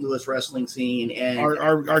the St. Louis wrestling scene. And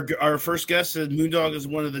our first guest said Moondog is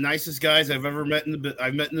one of the nicest guys I've ever met in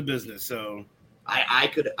the business. So I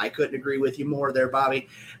couldn't agree with you more there, Bobby.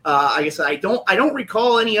 I guess I don't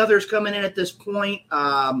recall any others coming in at this point.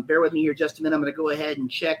 Bear with me here just a minute. I'm going to go ahead and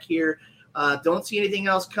check here. Don't see anything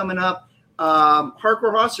else coming up.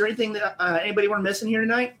 Hardcore Hoss, is there anything that anybody we're missing here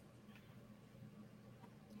tonight?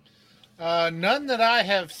 None that I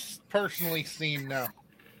have personally seen, no.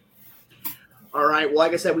 All right. Well,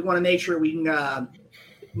 like I said, we want to make sure we can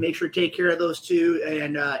make sure to take care of those two,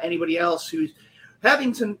 and anybody else who's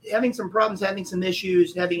having some problems, having some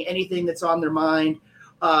issues, having anything that's on their mind.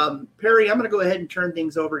 Perry, I'm going to go ahead and turn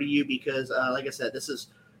things over to you because, like I said, this is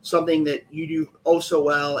something that you do oh so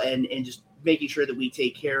well, and just making sure that we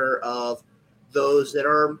take care of those that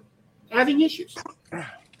are having issues.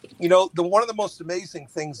 You know, one of the most amazing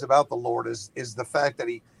things about the Lord is the fact that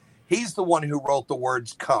he's the one who wrote the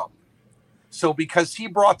words "come." So because he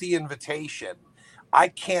brought the invitation, I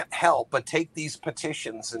can't help but take these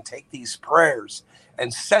petitions and take these prayers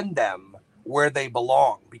and send them where they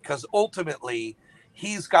belong, because ultimately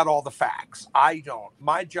he's got all the facts. I don't.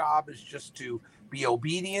 My job is just to be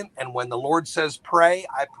obedient. And when the Lord says pray,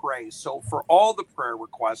 I pray. So for all the prayer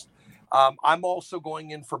requests, I'm also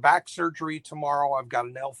going in for back surgery tomorrow. I've got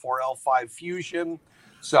an L4, L5 fusion.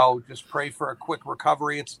 So just pray for a quick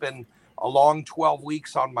recovery. It's been a long 12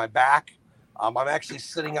 weeks on my back. I'm actually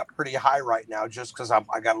sitting up pretty high right now just because I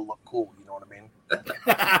got to look cool. You know what I mean?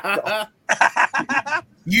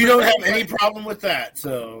 You don't have any problem with that.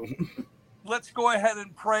 So let's go ahead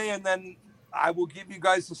and pray, and then I will give you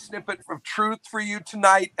guys a snippet of truth for you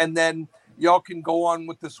tonight, and then y'all can go on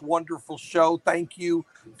with this wonderful show. Thank you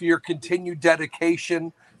for your continued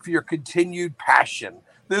dedication, for your continued passion.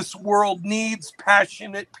 This world needs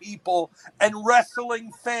passionate people, and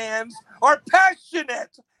wrestling fans are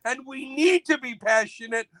passionate, and we need to be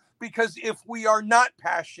passionate, because if we are not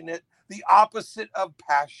passionate, the opposite of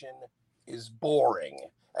passion is boring,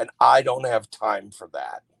 and I don't have time for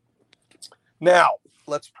that. Now,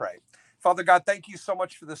 let's pray. Father God, thank you so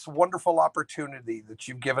much for this wonderful opportunity that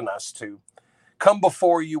you've given us to come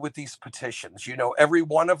before you with these petitions. You know every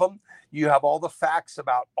one of them. You have all the facts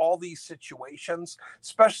about all these situations,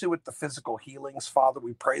 especially with the physical healings. Father,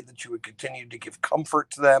 we pray that you would continue to give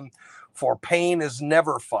comfort to them, for pain is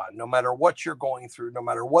never fun, no matter what you're going through, no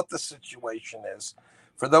matter what the situation is.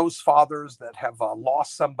 For those fathers that have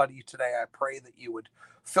lost somebody today, I pray that you would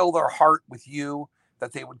fill their heart with you,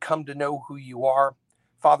 that they would come to know who you are.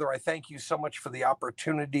 Father, I thank you so much for the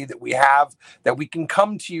opportunity that we have, that we can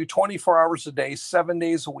come to you 24 hours a day, 7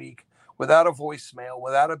 days a week, without a voicemail,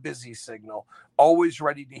 without a busy signal, always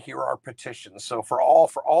ready to hear our petitions. So for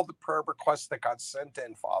all the prayer requests that got sent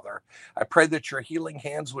in, Father, I pray that your healing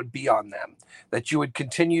hands would be on them, that you would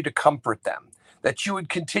continue to comfort them, that you would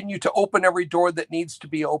continue to open every door that needs to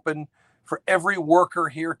be open for every worker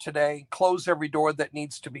here today, close every door that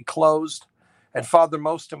needs to be closed. And Father,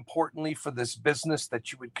 most importantly for this business,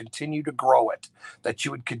 that you would continue to grow it, that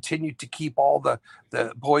you would continue to keep all the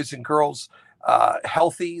boys and girls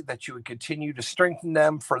healthy, that you would continue to strengthen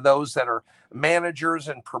them. For those that are managers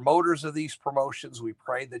and promoters of these promotions, we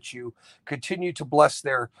pray that you continue to bless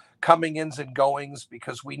their coming ins and goings,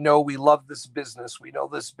 because we know we love this business. We know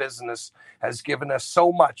this business has given us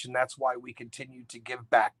so much, and that's why we continue to give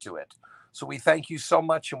back to it. So we thank you so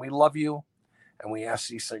much, and we love you. And we ask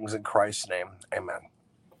these things in Christ's name. Amen.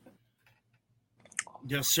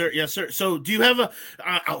 Yes, sir. Yes, sir. So do you have a,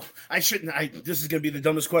 this is going to be the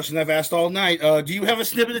dumbest question I've asked all night. Do you have a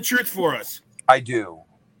snippet of truth for us? I do.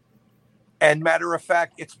 And matter of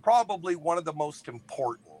fact, it's probably one of the most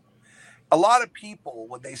important. A lot of people,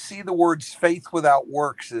 when they see the words faith without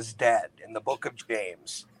works is dead in the book of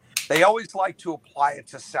James, they always like to apply it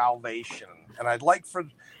to salvation. And I'd like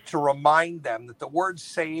to remind them that the word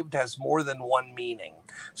saved has more than one meaning.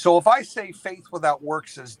 So if I say faith without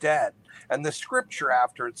works is dead, and the scripture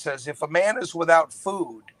after it says, if a man is without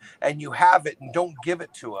food and you have it and don't give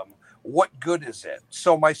it to him, what good is it?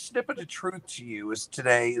 So my snippet of truth to you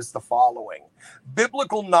today is the following.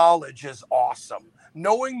 Biblical knowledge is awesome.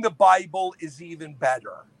 Knowing the Bible is even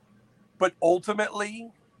better. But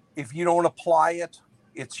ultimately, if you don't apply it,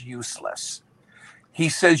 it's useless. He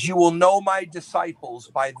says, you will know my disciples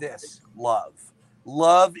by this, love.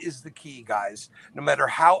 Love is the key, guys. No matter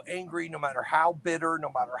how angry, no matter how bitter, no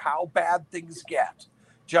matter how bad things get,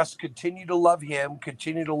 just continue to love him,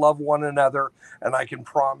 continue to love one another, and I can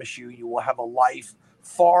promise you, you will have a life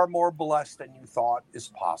far more blessed than you thought is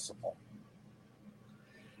possible.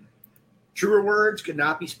 Truer words could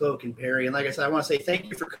not be spoken, Perry. And like I said, I want to say thank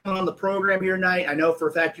you for coming on the program here tonight. I know for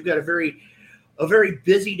a fact you've got a very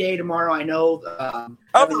busy day tomorrow. I know.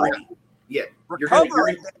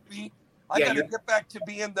 Recovery, baby. I gotta get back to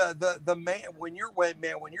being the man. When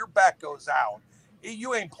your back goes out,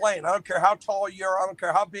 you ain't playing. I don't care how tall you are. I don't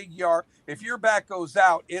care how big you are. If your back goes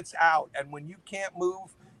out, it's out. And when you can't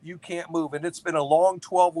move, you can't move. And it's been a long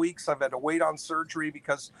 12 weeks. I've had to wait on surgery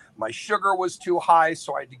because my sugar was too high.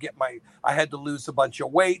 So I had to lose a bunch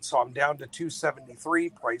of weight. So I'm down to 273.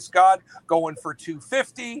 Praise God. Going for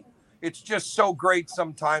 250. it's just so great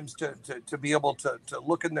sometimes to be able to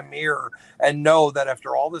look in the mirror and know that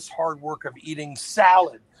after all this hard work of eating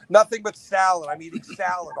salad, nothing but salad, I'm eating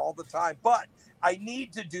salad all the time, but I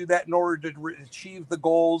need to do that in order to achieve the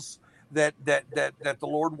goals that the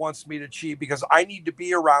Lord wants me to achieve, because I need to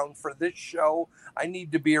be around for this show. I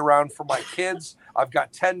need to be around for my kids. I've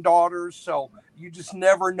got 10 daughters, so you just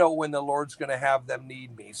never know when the Lord's going to have them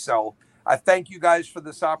need me. So I thank you guys for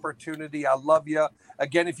this opportunity. I love you.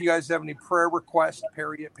 Again, if you guys have any prayer requests,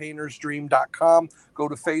 Perry@paintersdream.com. Go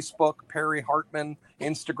to Facebook, Perry Hartman,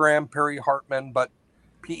 Instagram, Perry Hartman, but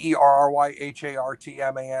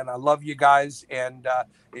PerryHartman. I love you guys. And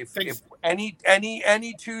if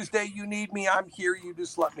any Tuesday you need me, I'm here. You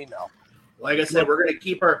just let me know. Like I said, we're going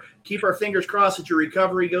to keep our fingers crossed that your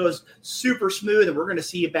recovery goes super smooth, and we're going to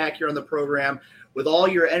see you back here on the program with all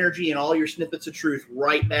your energy and all your snippets of truth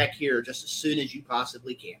right back here just as soon as you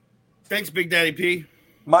possibly can. Thanks, Big Daddy P.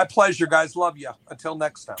 My pleasure, guys. Love you. Until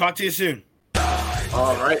next time. Talk to you soon.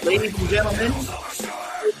 All right, ladies and gentlemen,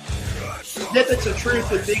 snippets of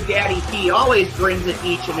truth with Big Daddy P always brings it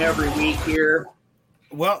each and every week here.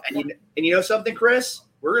 Well, and you know something, Chris?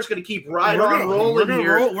 We're just going to keep rolling here. We're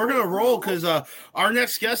going to roll because our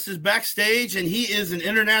next guest is backstage, and he is an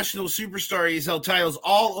international superstar. He's held titles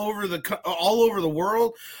all over the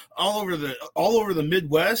world, all over the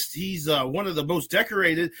Midwest. He's one of the most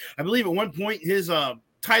decorated. I believe at one point his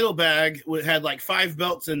title bag had like 5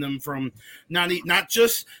 belts in them from not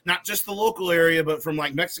just the local area, but from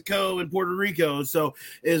like Mexico and Puerto Rico. So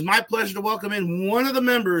it is my pleasure to welcome in one of the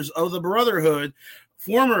members of the Brotherhood,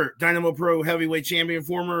 former Dynamo Pro heavyweight champion,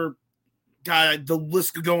 former guy, the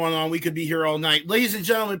list could go on. We could be here all night. Ladies and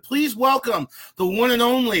gentlemen, please welcome the one and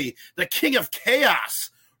only, the King of Chaos,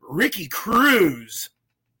 Ricky Cruz.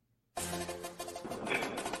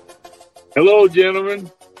 Hello, gentlemen.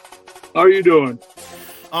 How are you doing?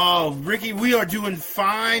 Oh, Ricky, we are doing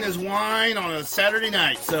fine as wine on a Saturday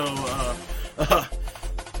night. So,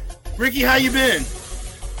 Ricky, how you been?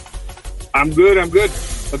 I'm good.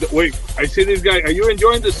 Wait, I see this guy. Are you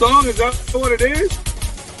enjoying the song? Is that what it is?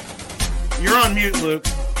 You're on mute, Luke.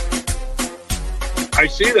 I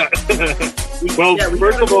see that. Well, yeah,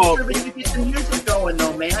 first of all, sure we can get some music going,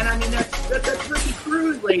 though, man. I mean, that's Ricky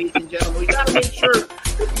Cruz, ladies and gentlemen. We got to make sure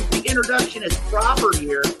that the introduction is proper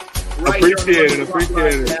here. Right. Appreciate it.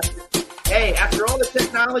 Hey, after all the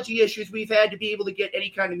technology issues we've had to be able to get any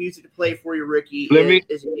kind of music to play for you, Ricky, let me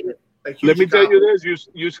tell you this.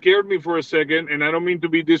 You scared me for a second, and I don't mean to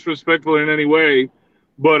be disrespectful in any way,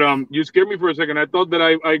 but you scared me for a second. I thought that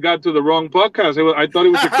I got to the wrong podcast. I thought it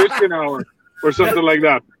was a Christian hour or something like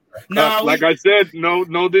that. No, like I said,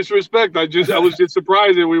 no disrespect. I was just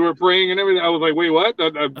surprised that we were praying and everything. I was like, wait, what?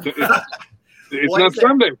 It's not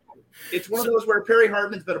Sunday. It's one of those where Perry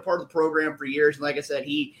Hartman's been a part of the program for years, and like I said,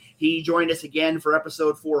 he joined us again for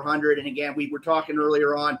episode 400. And again, we were talking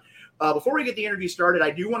earlier on. Before we get the interview started, I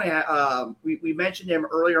do want to we mentioned him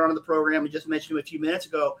earlier on in the program. We just mentioned him a few minutes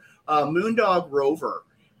ago. Moondog Rover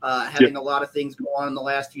having a lot of things go on in the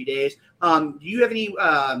last few days. Do you have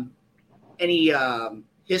any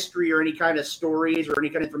history or any kind of stories or any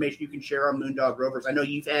kind of information you can share on Moondog Rovers? I know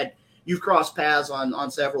you've crossed paths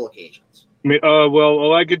on several occasions. Well,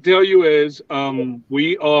 all I can tell you is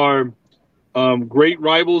we are great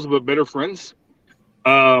rivals but better friends.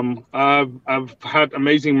 I've had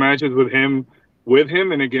amazing matches with him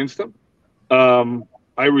and against him.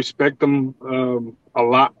 I respect him a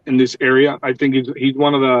lot in this area. I think he's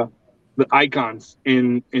one of the icons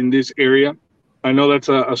in this area. I know that's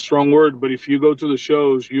a strong word, but if you go to the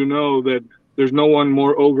shows, you know that there's no one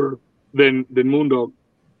more over than Moondog.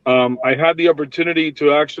 I had the opportunity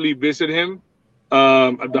to actually visit him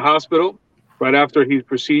at the hospital right after his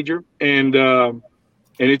procedure, and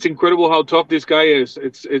it's incredible how tough this guy is.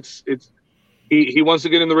 He wants to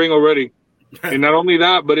get in the ring already, and not only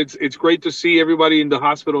that, but it's great to see everybody in the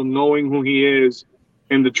hospital knowing who he is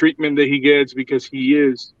and the treatment that he gets because he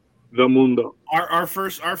is the Mundo. Our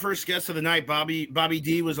first guest of the night, Bobby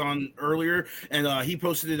D, was on earlier, and he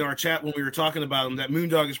posted in our chat when we were talking about him that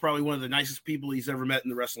Moondog is probably one of the nicest people he's ever met in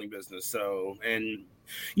the wrestling business. So, and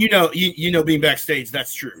you know, being backstage,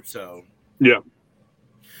 that's true. So, yeah.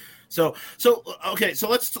 So okay, so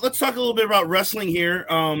let's talk a little bit about wrestling here.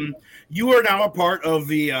 You are now a part of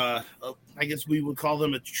the I guess we would call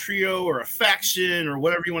them a trio or a faction or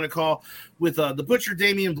whatever you want to call, with the Butcher,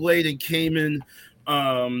 Damian Blade, and Cayman,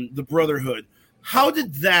 the Brotherhood. How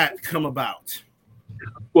did that come about?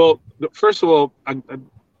 Well, first of all, and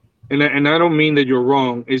I don't mean that you're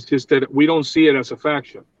wrong. It's just that we don't see it as a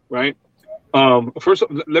faction, right? First,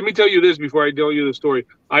 let me tell you this before I tell you the story.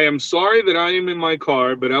 I am sorry that I am in my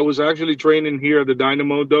car, but I was actually training here at the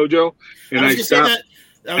Dynamo Dojo, and I stopped.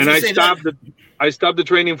 I stopped the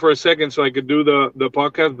training for a second so I could do the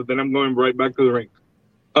podcast, but then I'm going right back to the ring.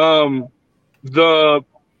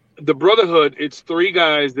 The Brotherhood, it's three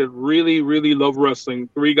guys that really, really love wrestling.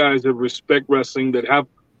 Three guys that respect wrestling, that have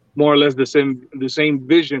more or less the same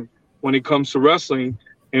vision when it comes to wrestling.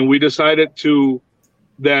 And we decided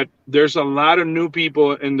that there's a lot of new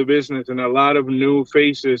people in the business and a lot of new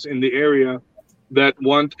faces in the area that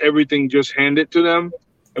want everything just handed to them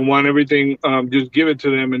and want everything just give it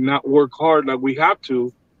to them and not work hard like we have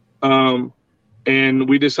to. And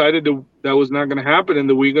we decided that was not going to happen, and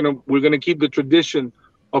that we're gonna keep the tradition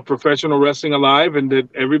of professional wrestling alive, and that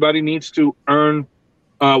everybody needs to earn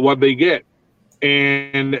what they get.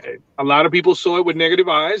 And a lot of people saw it with negative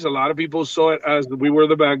eyes. A lot of people saw it as we were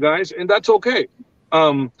the bad guys, and that's okay.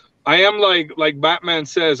 I am like Batman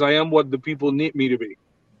says, I am what the people need me to be.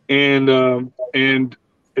 And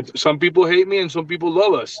some people hate me and some people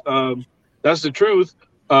love us. That's the truth.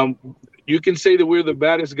 You can say that we're the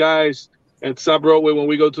baddest guys at South Broadway when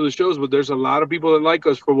we go to the shows, but there's a lot of people that like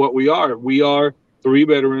us for what we are. We are three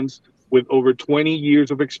veterans with over 20 years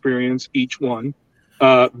of experience, each one,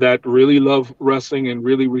 that really love wrestling and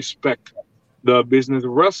really respect the business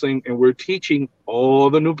of wrestling. And we're teaching all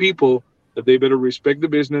the new people that they better respect the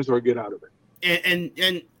business or get out of it.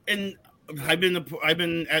 And I've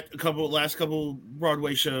been at last couple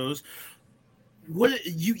Broadway shows. What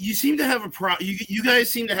you seem to have you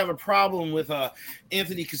guys seem to have a problem with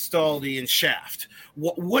Anthony Castaldi and Shaft.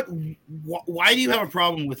 Why do you have a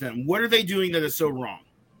problem with them? What are they doing that is so wrong?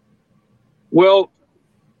 Well,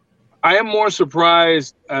 I am more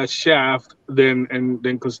surprised at Shaft than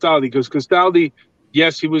Castaldi, because Castaldi,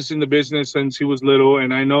 yes, he was in the business since he was little,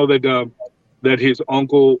 and I know that his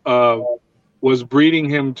uncle was breeding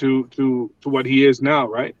him to what he is now,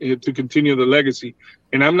 right? To continue the legacy.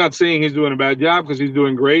 And I'm not saying he's doing a bad job, because he's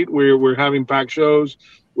doing great. We're having packed shows.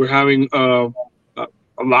 We're having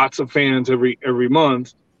lots of fans every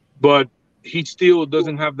month, but he still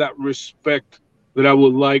doesn't have that respect that I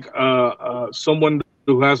would like someone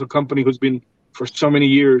who has a company who's been for so many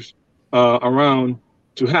years around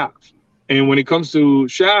to have. And when it comes to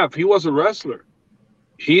Shaft, he was a wrestler.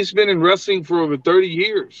 He's been in wrestling for over 30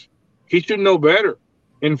 years. He should know better.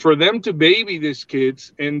 And for them to baby these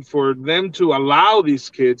kids, and for them to allow these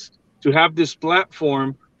kids to have this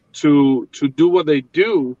platform to do what they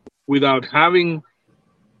do without having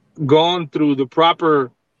gone through the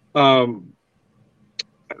proper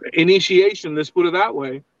initiation, let's put it that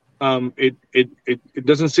way, it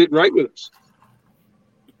doesn't sit right with us.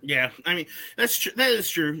 Yeah, I mean, that is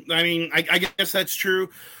true. I mean, I guess that's true.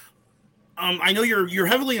 I know you're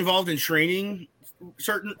heavily involved in training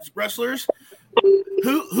certain wrestlers.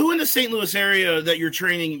 Who in the St. Louis area that you're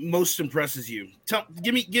training most impresses you?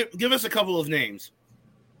 Give us a couple of names.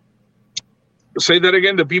 Say that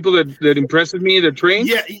again. The people that impressed me, that trained.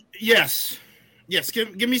 Yeah. Yes.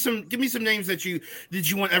 Give me some names that you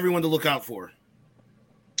want everyone to look out for.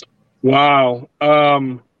 Wow.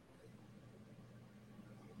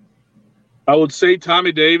 I would say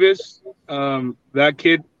Tommy Davis. That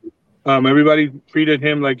kid. Everybody treated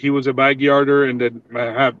him like he was a backyarder and that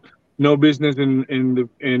had no business in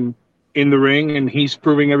the ring, and he's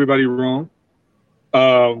proving everybody wrong.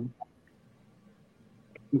 The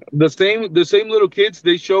same little kids,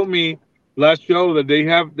 they showed me last show that they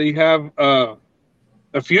have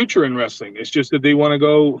a future in wrestling. It's just that they want to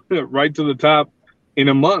go right to the top in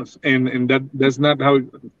a month, and that's not how.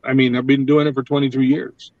 I mean, I've been doing it for 22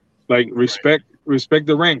 years. Like respect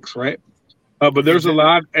the ranks, right? But there's a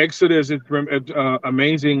lot. Exodus, it's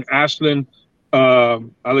amazing. Ashlyn,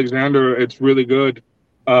 Alexander, it's really good.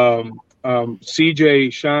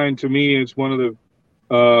 CJ Shine, to me, is one of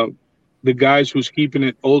the guys who's keeping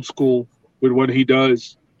it old school with what he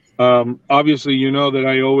does. Obviously, you know that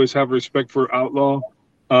I always have respect for Outlaw.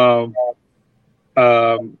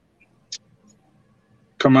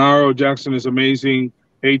 Camaro Jackson is amazing.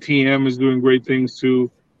 ATM is doing great things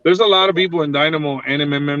too. There's a lot of people in Dynamo and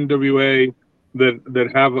MMWA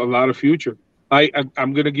that have a lot of future.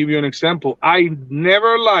 I'm going to give you an example. I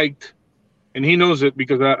never liked, and he knows it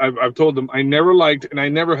because I've told him, I never liked and I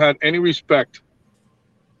never had any respect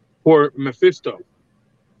for Mephisto,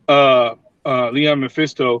 Leon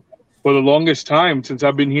Mephisto, for the longest time since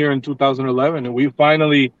I've been here in 2011. And we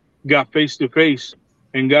finally got face to face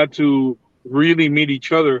and got to really meet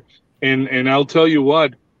each other. And I'll tell you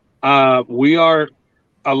what, we are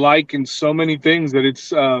alike in so many things that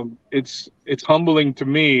it's humbling to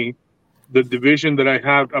me, the division that I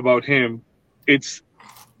have about him. It's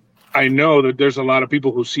I know that there's a lot of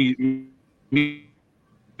people who see me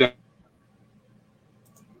that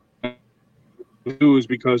is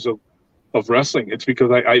because of wrestling. It's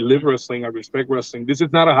because I live wrestling. I respect wrestling. This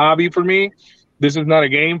is not a hobby for me. This is not a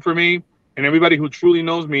game for me. And everybody who truly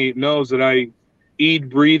knows me knows that I eat,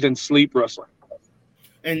 breathe, and sleep wrestling.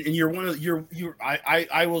 And you're one of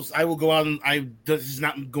I will go out and this is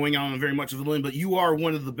not going on very much of a limb, but you are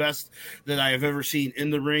one of the best that I have ever seen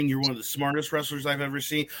in the ring. You're one of the smartest wrestlers I've ever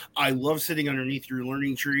seen. I love sitting underneath your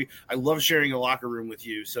learning tree. I love sharing a locker room with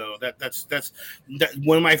you. So that's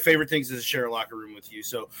one of my favorite things is to share a locker room with you.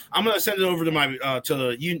 So I'm gonna send it over to my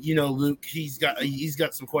to Luke. He's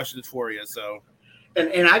got some questions for you. So.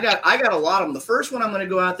 And I got a lot of them. The first one I'm going to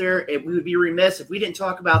go out there. We would be remiss if we didn't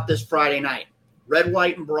talk about this Friday night. Red,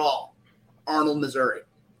 White, and Brawl, Arnold, Missouri.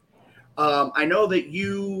 I know that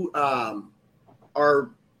you are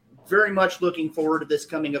very much looking forward to this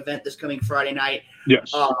coming event, this coming Friday night.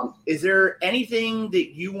 Yes. Is there anything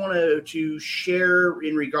that you want to share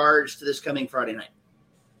in regards to this coming Friday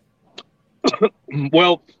night?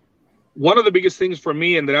 Well, one of the biggest things for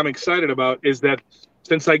me and that I'm excited about is that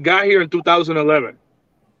since I got here in 2011,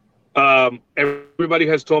 everybody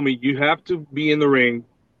has told me you have to be in the ring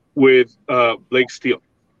with Blake Steele.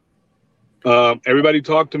 Everybody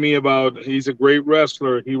talked to me about he's a great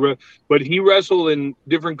wrestler. But he wrestled in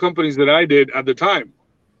different companies that I did at the time,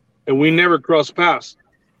 and we never crossed paths.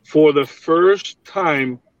 For the first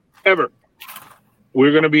time ever,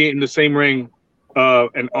 we're going to be in the same ring,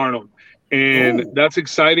 and Arnold, and that's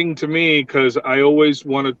exciting to me because I always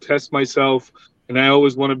want to test myself, and I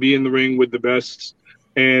always want to be in the ring with the best.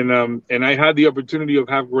 And I had the opportunity of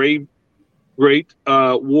have great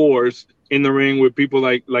wars in the ring with people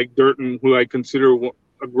like Durton, who I consider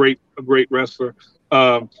a great wrestler.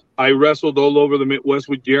 I wrestled all over the Midwest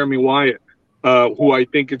with Jeremy Wyatt, who I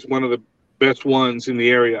think is one of the best ones in the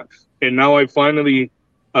area. And now I finally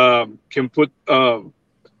can put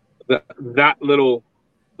that little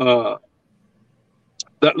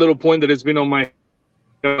point that has been on my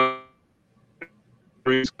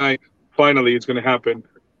finally it's going to happen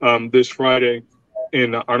this Friday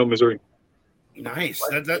in Arnold, Missouri. Nice.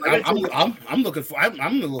 I'm looking for. I'm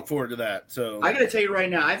going to look forward to that. So I got to tell you right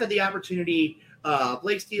now, I've had the opportunity.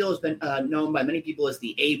 Blake Steele has been known by many people as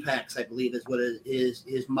the Apex, I believe, is what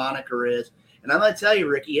his moniker is. And I'm going to tell you,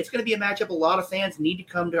 Ricky, it's going to be a matchup a lot of fans need to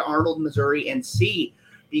come to Arnold, Missouri, and see,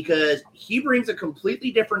 because he brings a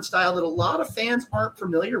completely different style that a lot of fans aren't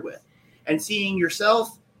familiar with. And seeing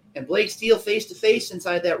yourself and Blake Steele face to face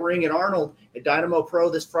inside that ring at Arnold at Dynamo Pro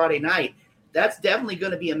this Friday night, that's definitely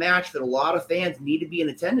going to be a match that a lot of fans need to be in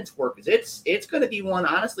attendance for, because it's going to be one,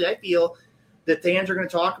 honestly, I feel that fans are going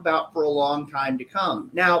to talk about for a long time to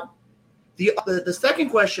come. Now, the second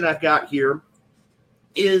question I've got here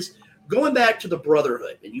is going back to the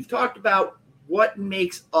Brotherhood, and you've talked about what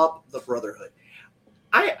makes up the Brotherhood.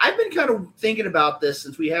 I've been kind of thinking about this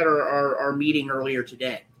since we had our meeting earlier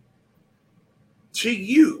today. To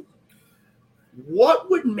you, what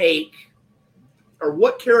would make, or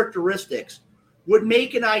what characteristics would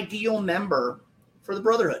make an ideal member for the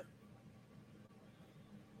Brotherhood?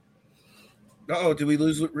 Did we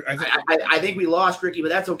lose? I think we lost Ricky, but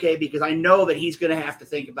that's okay, because I know that he's going to have to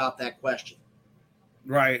think about that question.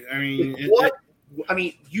 Right. I mean,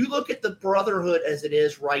 you look at the Brotherhood as it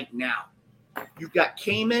is right now. You've got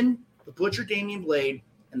Cayman, the Butcher Damian Blade,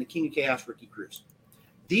 and the King of Chaos, Ricky Cruz.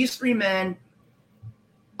 These three men,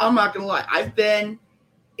 I'm not going to lie, I've been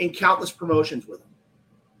in countless promotions with them.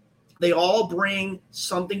 They all bring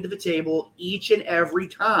something to the table each and every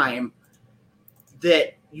time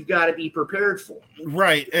that you've got to be prepared for.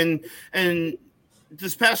 Right. And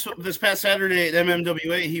this past Saturday at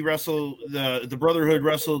MMWA, he wrestled the Brotherhood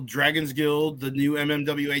wrestled Dragon's Guild, the new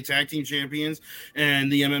MMWA tag team champions,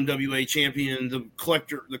 and the MMWA champion, the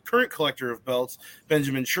current collector of belts,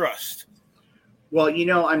 Benjamin Trust. Well,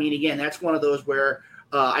 again, that's one of those where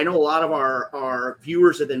I know a lot of our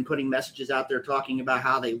viewers have been putting messages out there talking about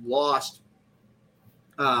how they lost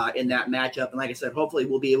in that matchup. And like I said, hopefully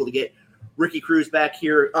we'll be able to get Ricky Cruz back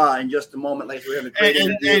here in just a moment. Like we're having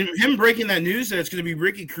and him breaking that news that it's going to be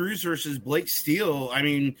Ricky Cruz versus Blake Steele. I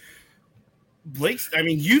mean, you've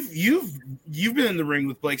been in the ring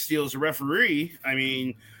with Blake Steele as a referee. I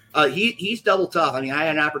mean, he's double tough. I mean, I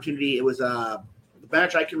had an opportunity. It was the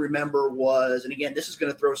match I can remember was, and again, this is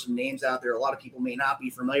going to throw some names out there a lot of people may not be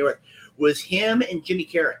familiar with, was him and Jimmy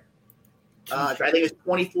Carrot. I think it was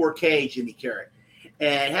 24K Jimmy Carrot.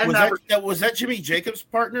 And was that Jimmy Jacobs'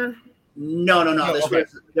 partner? No. This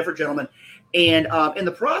was a different gentleman. And in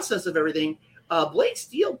the process of everything, Blake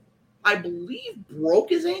Steele, I believe, broke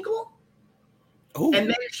his ankle. and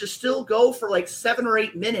managed to still go for like 7 or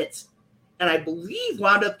 8 minutes. And I believe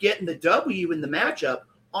wound up getting the W in the matchup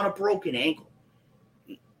on a broken ankle.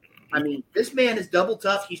 I mean, this man is double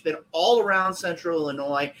tough. He's been all around Central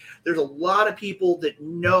Illinois. There's a lot of people that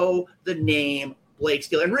know the name Blake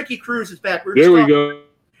Steele. And Ricky Cruz is back. There we go.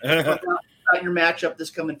 About your matchup this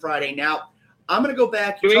coming Friday. Now, I'm going to go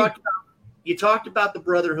back. You talked about the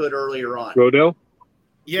Brotherhood earlier on. Rodell?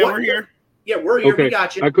 Yeah, we're here. Yeah, we're here. Okay. We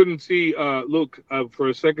got you. I couldn't see. Look, for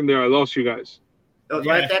a second there, I lost you guys. Oh,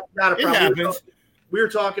 right, that's not a It problem. happens. We were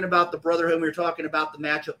talking about the Brotherhood. We were talking about the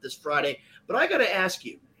matchup this Friday. But I got to ask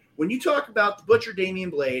you, when you talk about the Butcher Damian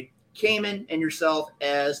Blade, Cayman, and yourself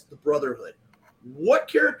as the Brotherhood, what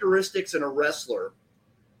characteristics in a wrestler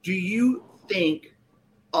do you think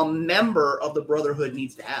a member of the Brotherhood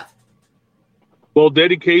needs to have? Well,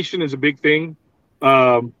 dedication is a big thing.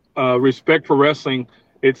 Respect for wrestling,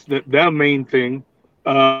 it's the main thing.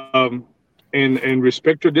 And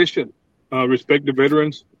respect tradition, respect the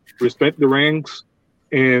veterans, respect the ranks,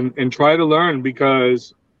 and try to learn,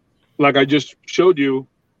 because like I just showed you,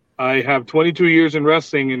 I have 22 years in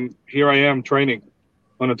wrestling, and here I am training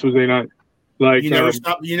on a Tuesday night. Like You never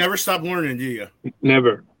stop learning, do you?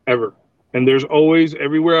 Never, ever. And there's always,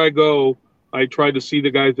 everywhere I go, I try to see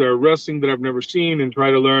the guys that are wrestling that I've never seen and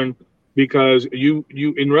try to learn, because you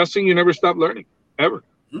in wrestling, you never stop learning, ever.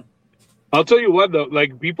 Mm-hmm. I'll tell you what, though,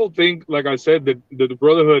 like people think, like I said, that the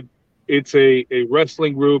Brotherhood, it's a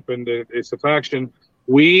wrestling group and it's a faction.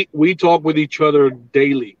 We talk with each other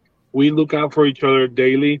daily. We look out for each other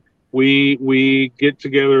daily. We get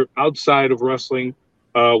together outside of wrestling.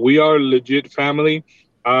 We are a legit family.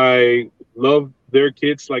 I love their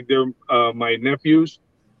kids like they're my nephews,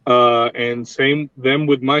 and same them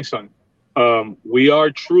with my son. We are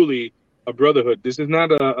truly a brotherhood. This is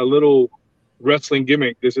not a little wrestling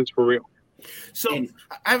gimmick. This is for real. So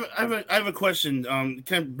I have a question.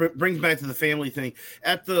 Kind of brings back to the family thing.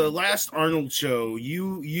 At the last Arnold show,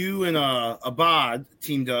 you and Abad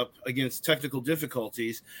teamed up against technical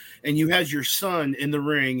difficulties, and you had your son in the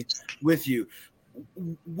ring with you.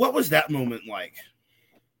 What was that moment like?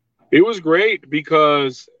 It was great,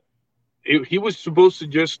 because he was supposed to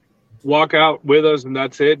just walk out with us and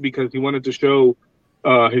that's it, because he wanted to show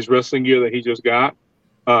his wrestling gear that he just got.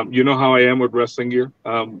 You know how I am with wrestling gear.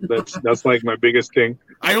 That's like my biggest thing.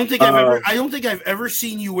 I don't think I've ever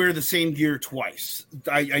seen you wear the same gear twice.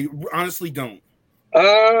 I honestly don't.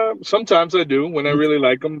 Sometimes I do when I really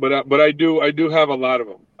like them, but I do have a lot of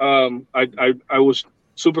them. I was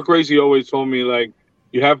Super Crazy always told me, like,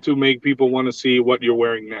 you have to make people want to see what you're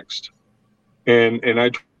wearing next, and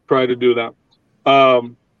I try to do that.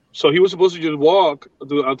 So he was supposed to just walk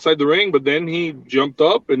outside the ring, but then he jumped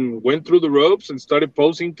up and went through the ropes and started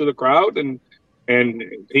posing to the crowd, and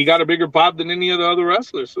he got a bigger pop than any of the other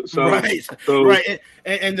wrestlers. Right.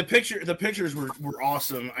 And the pictures were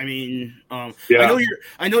awesome. I mean, yeah.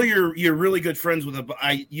 I know you're really good friends with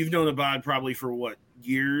Abad. You've known Abad probably for what,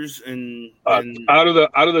 years? And out of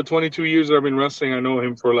the 22 years that I've been wrestling, I know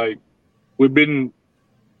him for, like, we've been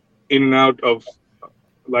in and out of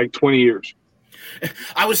like 20 years.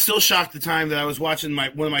 I was still shocked the time that I was watching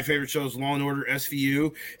one of my favorite shows, Law and Order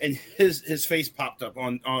SVU, and his face popped up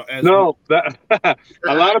on. A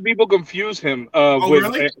lot of people confuse him.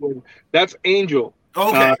 Really? That's Angel.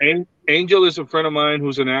 Okay. Angel is a friend of mine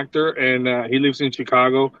who's an actor, and he lives in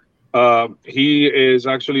Chicago. He is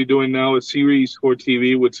actually doing now a series for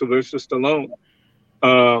TV with Sylvester Stallone.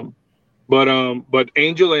 But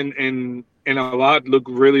Angel and a lot look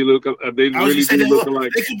they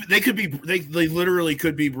alike. They literally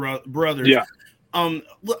could be brothers. Yeah.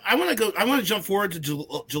 Look, I want to jump forward to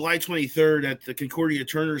July 23rd at the Concordia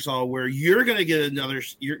Turner's Hall, where you're going to get another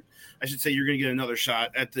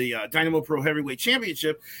shot at the Dynamo Pro Heavyweight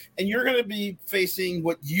Championship, and you're going to be facing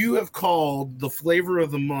what you have called the flavor of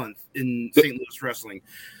the month in St. Louis wrestling,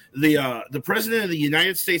 the president of the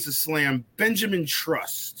United States of Slam, Benjamin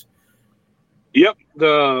Trust. Yep,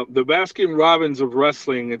 the Baskin Robbins of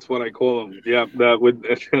wrestling, it's what I call him. Yeah, that with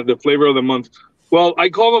the flavor of the month. Well, I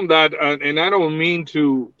call him that, and I don't mean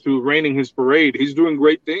to raining his parade. He's doing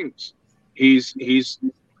great things. He's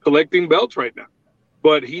collecting belts right now,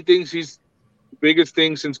 but he thinks he's the biggest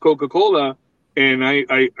thing since Coca-Cola. And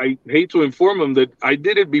I hate to inform him that I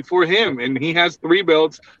did it before him, and he has 3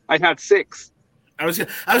 belts. I had 6. I was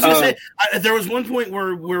gonna say there was one point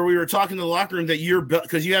where we were talking in the locker room that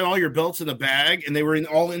because you had all your belts in a bag and they were in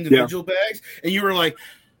all individual bags, and you were like,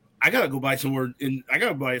 I gotta go buy some more, and I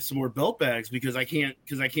gotta buy some more belt bags because I can't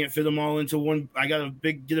fit them all into one. I gotta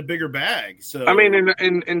get a bigger bag. So I mean,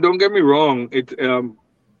 and don't get me wrong, it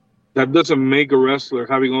that doesn't make a wrestler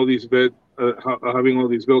having all these belts.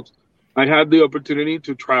 I had the opportunity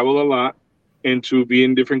to travel a lot and to be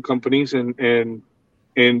in different companies, and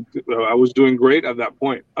I was doing great at that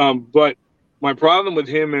point. But my problem with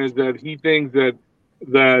him is that he thinks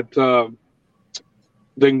that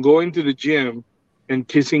then going to the gym and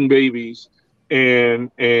kissing babies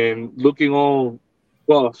and looking all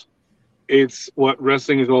buff, it's what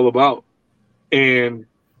wrestling is all about. And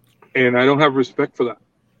I don't have respect for that.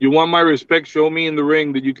 You want my respect? Show me in the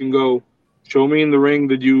ring that you can go. Show me in the ring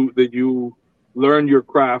that you learn your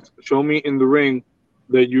craft. Show me in the ring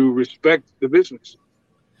that you respect the business.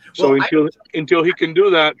 So until he can do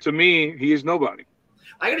that, to me, he is nobody.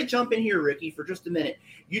 I got to jump in here, Ricky, for just a minute.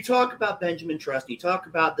 You talk about Benjamin Trust. You talk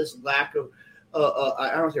about this lack of,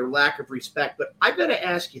 I don't want to say lack of respect, but I've got to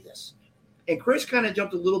ask you this. And Chris kind of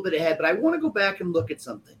jumped a little bit ahead, but I want to go back and look at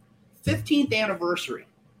something. 15th anniversary.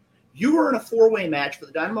 You were in a 4-way match for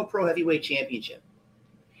the Dynamo Pro Heavyweight Championship.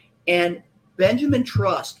 And Benjamin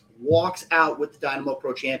Trust walks out with the Dynamo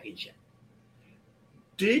Pro Championship.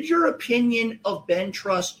 Did your opinion of Ben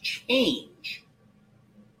Trust change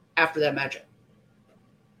after that matchup?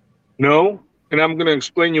 No, and I'm going to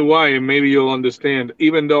explain you why, and maybe you'll understand.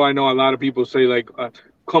 Even though I know a lot of people say, like,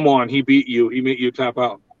 come on, he beat you. He made you tap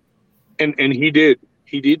out. And he did.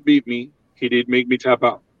 He did beat me. He did make me tap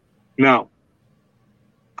out. Now,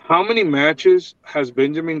 how many matches has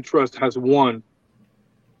Benjamin Trust has won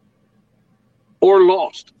or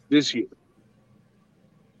lost this year?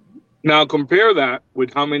 Now compare that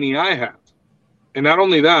with how many I have. And not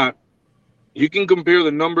only that, you can compare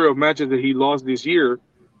the number of matches that he lost this year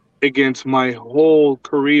against my whole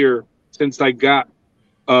career since I got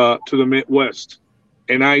to the Midwest.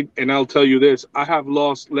 And I'll tell you this, I have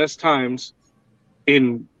lost less times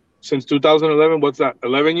since 2011, what's that,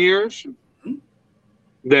 11 years,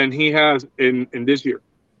 than he has in this year.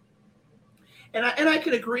 And I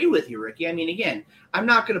could agree with you, Ricky. I mean, again, I'm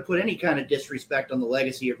not going to put any kind of disrespect on the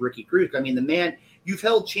legacy of Ricky Cruz. I mean, the man, you've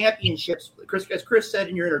held championships, as Chris said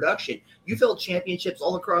in your introduction, you've held championships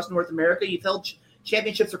all across North America. You've held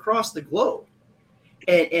championships across the globe.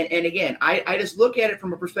 And again, I just look at it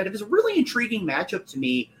from a perspective. It's a really intriguing matchup to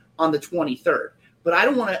me on the 23rd. But I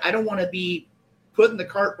don't want to be putting the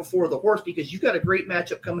cart before the horse, because you've got a great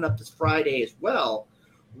matchup coming up this Friday as well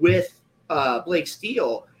with Blake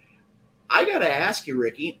Steele. I got to ask you,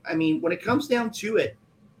 Ricky, I mean, when it comes down to it,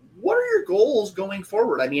 what are your goals going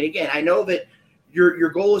forward? I mean, again, I know that your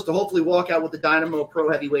goal is to hopefully walk out with the Dynamo Pro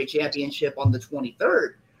Heavyweight Championship on the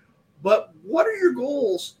 23rd, but what are your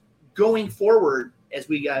goals going forward as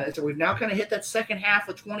we've now kind of hit that second half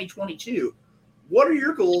of 2022? What are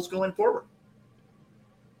your goals going forward?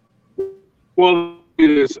 Well, it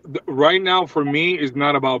is right now for me is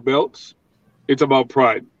not about belts. It's about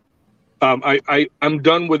pride. I'm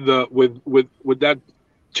done with that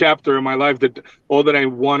chapter in my life that all that I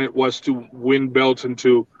wanted was to win belts and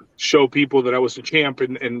to show people that I was a champ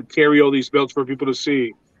and carry all these belts for people to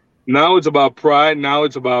see. Now it's about pride. Now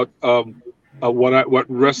it's about what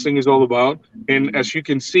wrestling is all about. And as you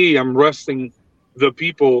can see, I'm wrestling the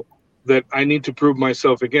people that I need to prove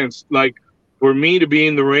myself against. Like for me to be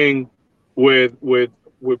in the ring with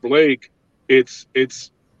Blake, it's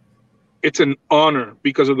an honor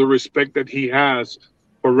because of the respect that he has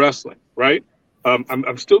for wrestling, right?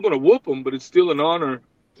 I'm still going to whoop him, but it's still an honor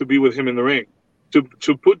to be with him in the ring.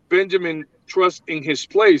 To put Benjamin Trust in his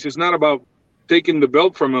place is not about taking the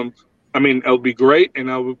belt from him. I mean, it'll be great, and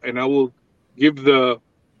I will give the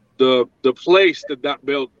place that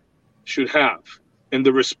belt should have and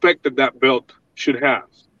the respect that belt should have.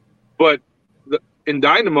 But in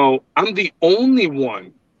Dynamo, I'm the only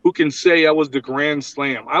one who can say I was the Grand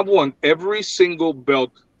Slam. I've won every single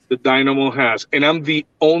belt that Dynamo has, and I'm the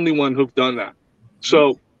only one who've done that.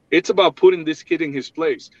 So it's about putting this kid in his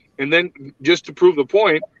place. And then just to prove the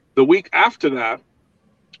point, the week after that,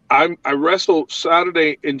 I wrestled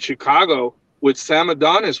Saturday in Chicago with Sam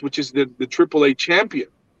Adonis, which is the AAA champion.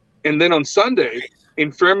 And then on Sunday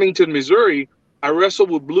in Farmington, Missouri, I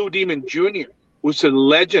wrestled with Blue Demon Jr., who's a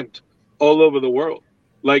legend all over the world.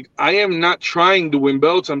 Like, I am not trying to win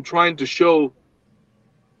belts. I'm trying to show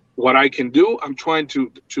what I can do. I'm trying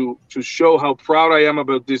to show how proud I am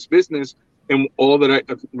about this business and all that I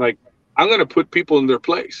like. I'm going to put people in their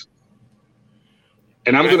place.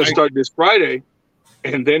 And I'm going to start this Friday.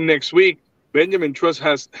 And then next week, Benjamin Trust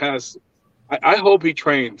has I hope he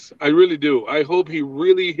trains. I really do. I hope he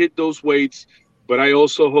really hit those weights, but I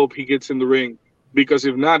also hope he gets in the ring, because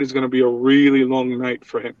if not, it's going to be a really long night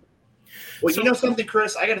for him. Well, you know something,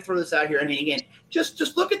 Chris? I got to throw this out here. I mean, again,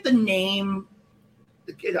 just look at the name,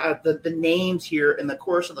 the names here in the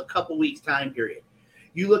course of a couple weeks time period.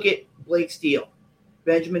 You look at Blake Steele,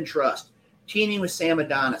 Benjamin Trust, teaming with Sam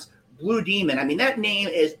Adonis, Blue Demon. I mean, that name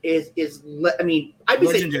is I mean, I would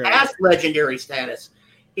Legendary. say past legendary status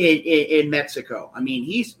in Mexico. I mean,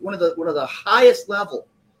 he's one of the highest level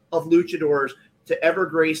of luchadors to ever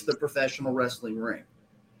grace the professional wrestling ring.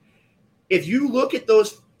 If you look at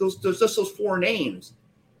those four names,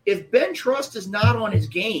 if Ben Trust is not on his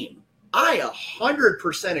game, I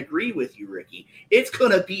 100% agree with you, Ricky. It's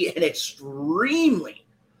going to be an extremely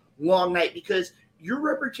long night because your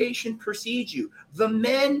reputation precedes you. The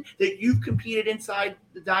men that you've competed inside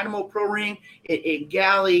the Dynamo Pro Ring, in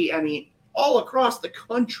Galley, I mean, all across the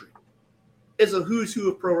country is a who's who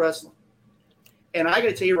of pro wrestling. And I got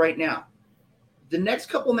to tell you right now, the next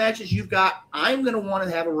couple matches you've got, I'm going to want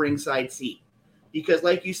to have a ringside seat because,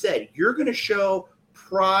 like you said, you're going to show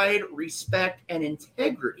pride, respect, and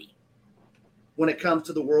integrity when it comes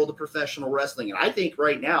to the world of professional wrestling. And I think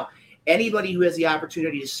right now, anybody who has the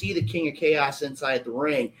opportunity to see the King of Chaos inside the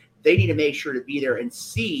ring, they need to make sure to be there and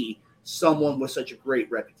see someone with such a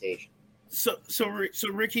great reputation. So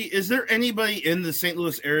Ricky, is there anybody in the St.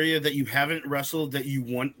 Louis area that you haven't wrestled that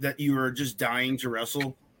you are just dying to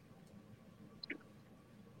wrestle?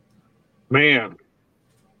 Man,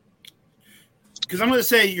 because I'm going to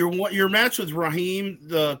say your match with Raheem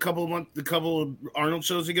the couple of Arnold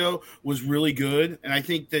shows ago was really good, and I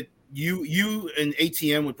think that you and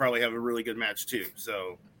ATM would probably have a really good match too.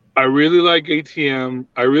 So I really like ATM.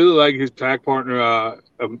 I really like his tag partner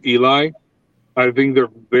Eli. I think they're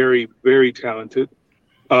very, very talented.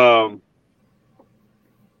 Man,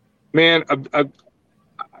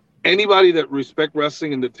 anybody that respect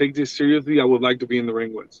wrestling and that take this seriously, I would like to be in the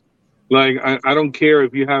ring with. Like, I don't care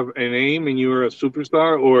if you have a name and you're a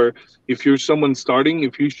superstar or if you're someone starting.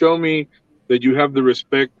 If you show me that you have the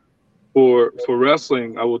respect for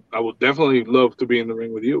wrestling, I would definitely love to be in the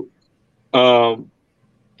ring with you.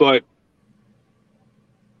 But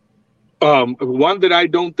one that I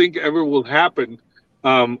don't think ever will happen.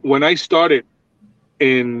 When I started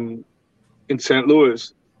in St.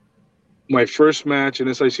 Louis, my first match in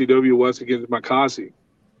SICW was against Makazi.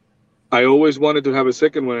 I always wanted to have a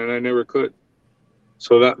second one, and I never could.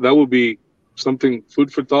 So that would be something,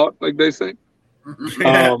 food for thought, like they say.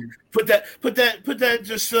 Yeah. Put that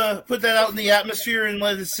out in the atmosphere and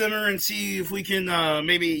let it simmer and see if we can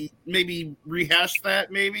maybe rehash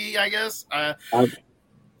that. Maybe I guess. I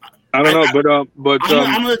don't know, but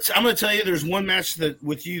I'm gonna tell you, there's one match that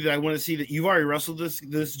with you that I want to see that you've already wrestled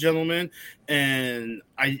this gentleman, and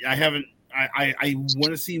I haven't. I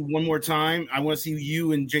want to see one more time. I want to see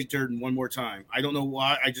you and Jake Durden one more time. I don't know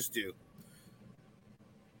why. I just do.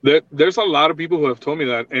 There's a lot of people who have told me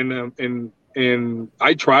that, and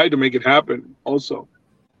I tried to make it happen. Also,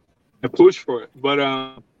 I pushed for it,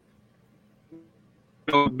 but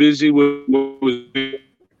busy with what was.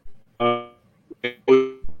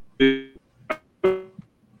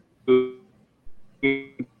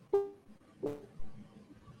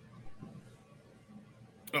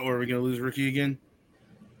 Or are we going to lose Ricky again?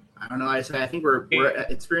 I don't know. I think we're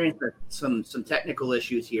experiencing some technical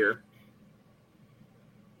issues here.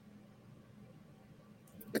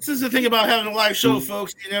 This is the thing about having a live show,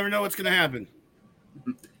 folks. You never know what's going to happen.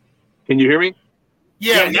 Can you hear me?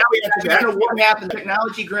 Yeah, now we have to. I don't know what happened.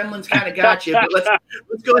 Technology gremlins kind of got you. But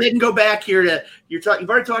let's go ahead and go back here to you've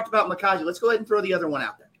already talked about Makazi. Let's go ahead and throw the other one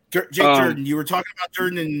out there. Jake Durden. You were talking about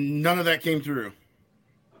Durden, and none of that came through.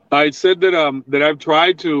 I said that I've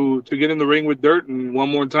tried to get in the ring with Durden one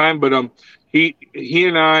more time, but he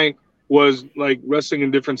and I was like wrestling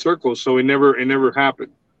in different circles, so it never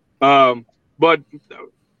happened. But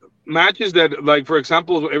matches that, like, for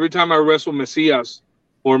example, every time I wrestle Mesias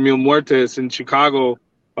or Mil Muertes in Chicago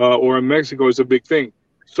or in Mexico is a big thing.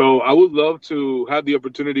 So I would love to have the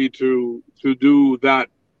opportunity to do that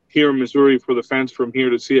here in Missouri for the fans from here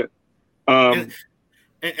to see it.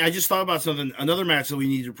 And I just thought about something. Another match that we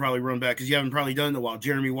need to probably run back because you haven't probably done it in a while.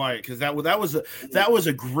 Jeremy Wyatt, because that was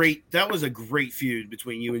a great feud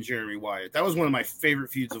between you and Jeremy Wyatt. That was one of my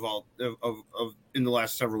favorite feuds of all of in the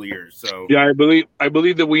last several years. So yeah, I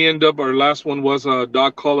believe that we end up our last one was a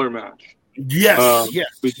dog collar match. Yes,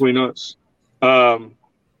 between us.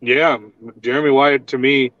 Yeah, Jeremy Wyatt to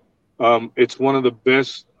me, it's one of the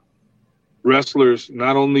best wrestlers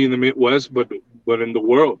not only in the Midwest but in the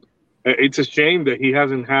world. It's a shame that he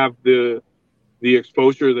hasn't had the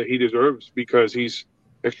exposure that he deserves because he's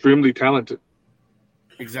extremely talented.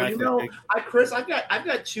 Exactly. Well, Chris, I've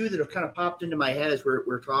got two that have kind of popped into my head as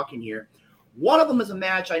we're talking here. One of them is a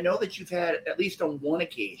match I know that you've had at least on one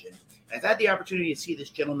occasion. I've had the opportunity to see this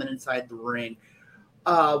gentleman inside the ring.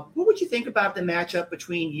 What would you think about the matchup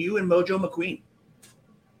between you and Mojo McQueen?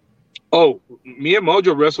 Oh, me and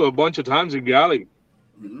Mojo wrestled a bunch of times in Galley.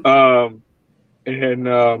 Mm-hmm. and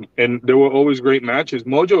there were always great matches.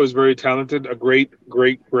 Mojo is very talented, a great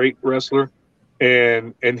wrestler,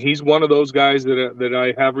 and he's one of those guys that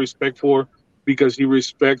I have respect for because he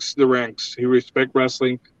respects the ranks, he respects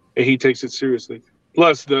wrestling, and he takes it seriously.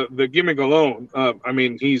 Plus the gimmick alone, I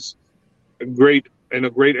mean, he's a great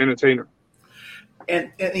entertainer.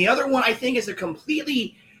 And the other one I think is a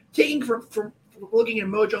completely taking from looking at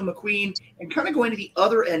Mojo McQueen and kind of going to the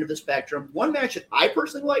other end of the spectrum. One match that I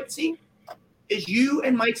personally like to see is you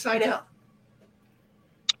and Mike Seidel.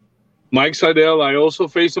 Mike Seidel, I also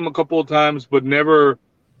faced him a couple of times, but never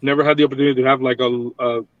had the opportunity to have like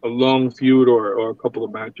a long feud or a couple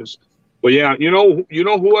of matches. But yeah, you know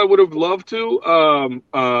who I would have loved to.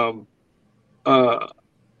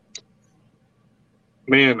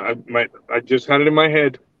 Man, I just had it in my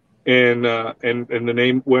head, and the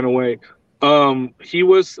name went away. He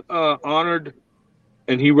was honored,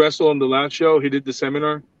 and he wrestled on the last show. He did the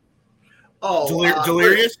seminar. Oh,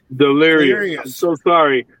 Delirious. I'm so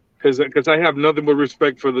sorry because I have nothing but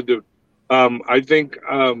respect for the dude. I think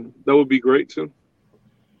that would be great too.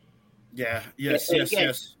 Yeah. Yes.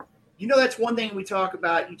 You know, that's one thing we talk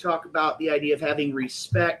about. You talk about the idea of having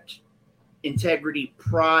respect, integrity,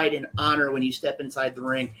 pride, and honor when you step inside the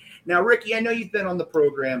ring. Now, Ricky, I know you've been on the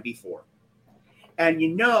program before, and you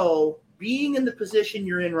know, being in the position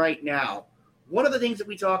you're in right now, one of the things that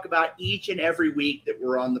we talk about each and every week that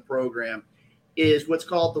we're on the program is what's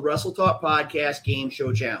called the Wrestle Talk Podcast Game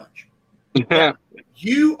Show Challenge. Now,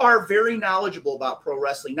 you are very knowledgeable about pro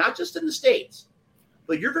wrestling, not just in the States,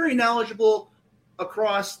 but you're very knowledgeable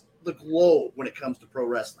across the globe when it comes to pro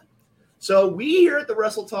wrestling. So we here at the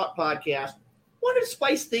Wrestle Talk Podcast wanted to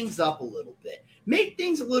spice things up a little bit, make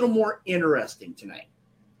things a little more interesting tonight.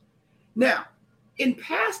 Now, in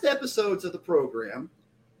past episodes of the program,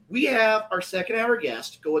 we have our second hour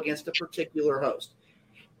guest go against a particular host.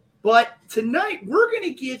 But tonight, we're going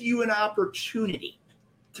to give you an opportunity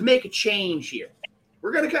to make a change here.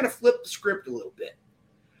 We're going to kind of flip the script a little bit.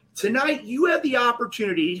 Tonight, you have the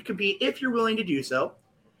opportunity to compete, if you're willing to do so,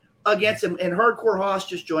 against him. And Hardcore Hoss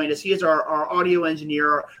just joined us. He is our audio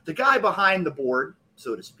engineer, the guy behind the board,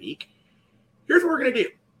 so to speak. Here's what we're going to do.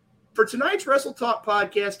 For tonight's Wrestle Talk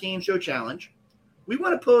Podcast Game Show Challenge, we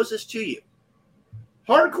want to pose this to you.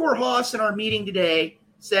 Hardcore Hoss in our meeting today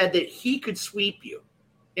said that he could sweep you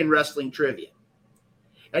in wrestling trivia.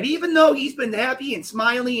 And even though he's been happy and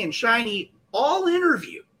smiley and shiny all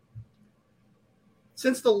interview,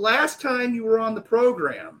 since the last time you were on the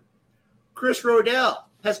program, Chris Rodell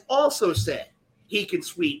has also said he can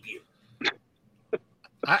sweep you.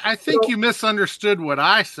 I think you misunderstood what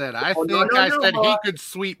I said. I said he could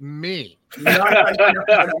sweep me.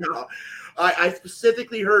 No. I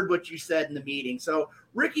specifically heard what you said in the meeting. So,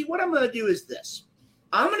 Ricky, what I'm going to do is this.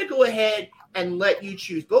 I'm going to go ahead and let you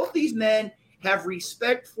choose. Both these men have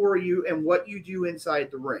respect for you and what you do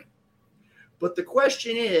inside the ring. But the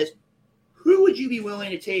question is, who would you be willing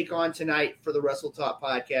to take on tonight for the Wrestle Talk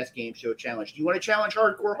Podcast Game Show Challenge? Do you want to challenge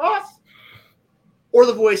Hardcore Hoss or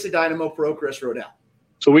the voice of Dynamo Pro, Chris Rodell?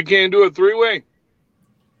 So we can't do a three-way?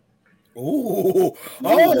 Well,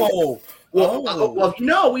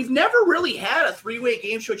 no, we've never really had a three-way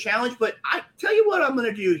game show challenge, but I tell you what I'm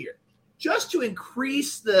going to do here. Just to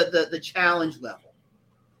increase the challenge level,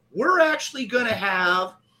 we're actually going to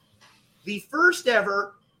have the first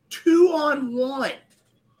ever 2-on-1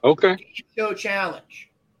 game show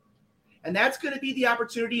challenge. And that's going to be the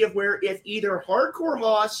opportunity of where if either Hardcore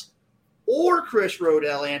Hoss or Chris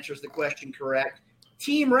Rodell answers the question correct,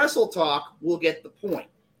 Team Wrestle Talk will get the point.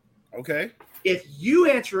 Okay. If you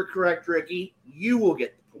answer it correct, Ricky, you will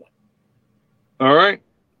get the point. All right.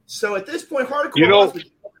 So at this point, Hardcore Hoss...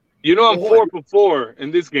 I'm 4 for 4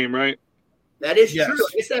 in this game, right? That is true. Like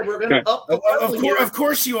I said, we're going to up the level. Of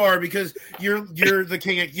course you are, because you're the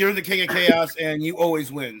king of chaos, and you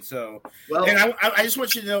always win. So, and I just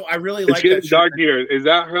want you to know, I really like that. It's getting dark here. Is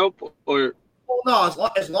that help or? Well,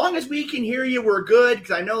 no. As long as we can hear you, we're good.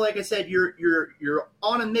 Because I know, like I said, you're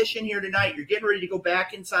on a mission here tonight. You're getting ready to go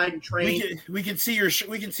back inside and train. We can see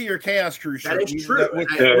your chaos crew shirt. That is true.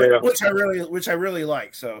 Which I really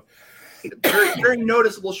like. So. Very, very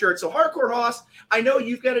noticeable shirt. So, Hardcore Hoss, I know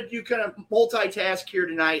you've got to do kind of multitask here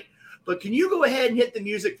tonight, but can you go ahead and hit the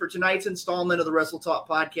music for tonight's installment of the Wrestle Talk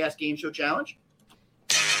Podcast Game Show Challenge?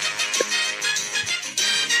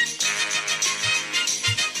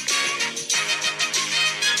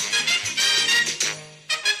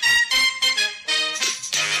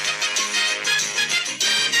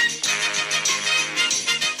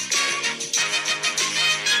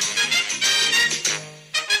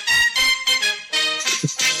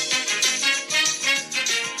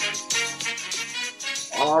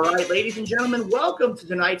 All All right, ladies and gentlemen, welcome to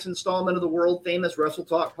tonight's installment of the world-famous Wrestle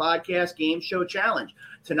Talk Podcast Game Show Challenge.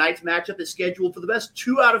 Tonight's matchup is scheduled for the best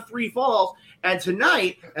 2 out of 3 falls, and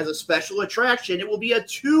tonight, as a special attraction, it will be a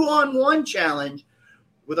 2-on-1 challenge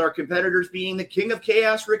with our competitors being the King of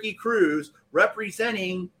Chaos, Ricky Cruz,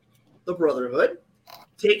 representing the Brotherhood,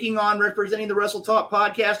 taking on representing the Wrestle Talk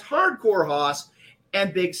Podcast, Hardcore Hoss,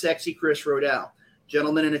 and Big Sexy Chris Rodell.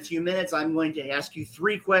 Gentlemen, in a few minutes, I'm going to ask you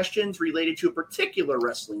 3 questions related to a particular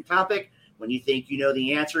wrestling topic. When you think you know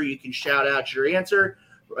the answer, you can shout out your answer.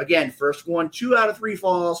 Again, first one, 2 out of 3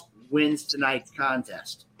 falls, wins tonight's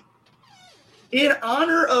contest. In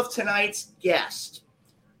honor of tonight's guest,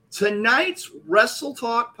 tonight's Wrestle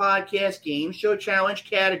Talk Podcast Game Show Challenge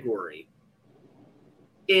category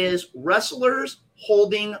is wrestlers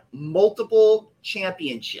holding multiple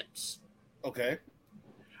championships. Okay.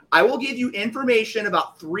 I will give you information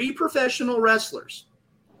about 3 professional wrestlers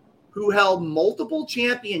who held multiple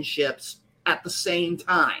championships at the same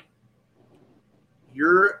time.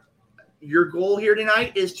 Your goal here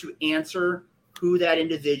tonight is to answer who that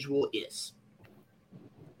individual is.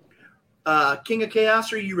 King of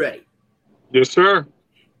Chaos, are you ready? Yes, sir.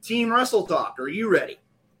 Team Wrestle Talk, are you ready?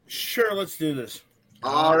 Sure, let's do this.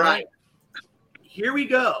 All right. Here we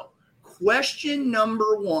go. Question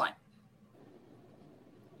number 1.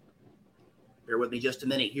 Bear with me just a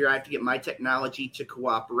minute here. I have to get my technology to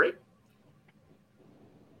cooperate.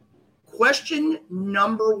 Question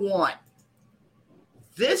number 1.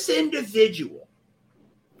 This individual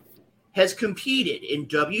has competed in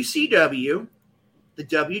WCW, the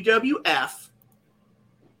WWF,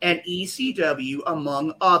 and ECW,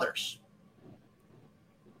 among others.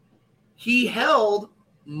 He held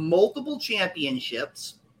multiple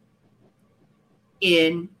championships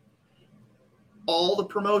in all the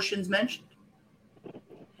promotions mentioned.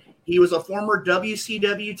 He was a former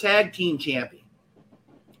WCW Tag Team Champion.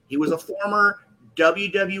 He was a former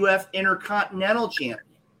WWF Intercontinental Champion.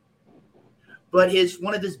 But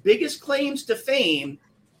one of his biggest claims to fame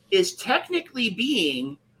is technically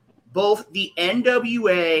being both the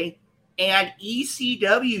NWA and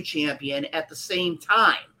ECW champion at the same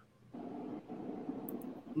time.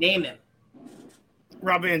 Name him.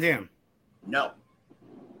 Rob Van Dam. No.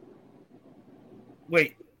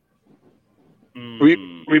 Wait.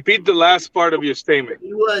 Repeat the last part of your statement.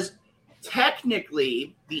 He was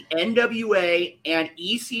technically the NWA and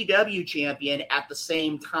ECW champion at the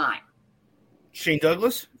same time. Shane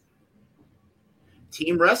Douglas?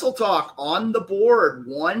 Team Wrestle Talk on the board,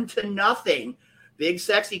 1-0. Big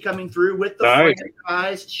Sexy coming through with the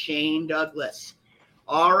franchise, Shane Douglas.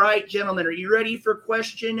 All right, gentlemen, are you ready for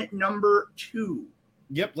question number 2?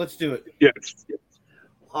 Yep, let's do it. Yes.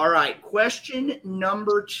 All right, question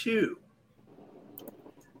number 2.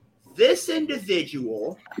 This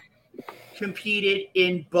individual competed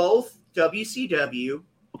in both WCW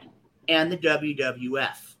and the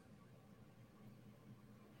WWF.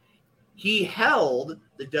 He held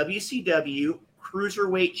the WCW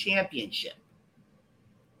Cruiserweight Championship.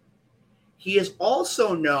 He is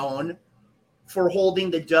also known for holding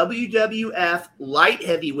the WWF Light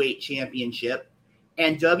Heavyweight Championship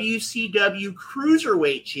and WCW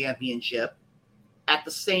Cruiserweight Championship at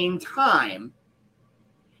the same time.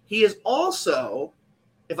 He is also,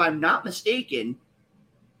 if I'm not mistaken,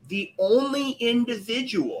 the only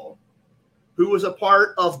individual who was a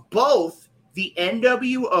part of both the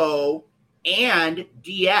NWO and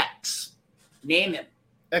DX. Name him.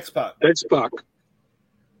 X-Pac.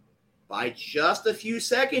 By just a few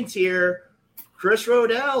seconds here, Chris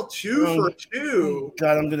Rodell, 2 for 2.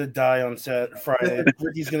 God, I'm going to die on Friday.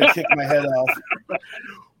 Ricky's going to kick my head off.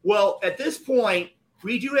 Well, at this point,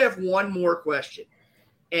 we do have one more question.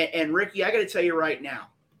 And Ricky, I got to tell you right now,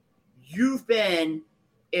 you've been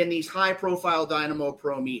in these high-profile Dynamo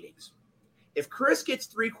Pro meetings. If Chris gets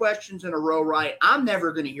 3 questions in a row right, I'm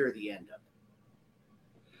never going to hear the end of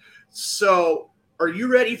it. So, are you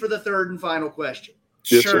ready for the 3rd and final question?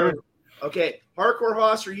 Yes, sure. Okay, Hardcore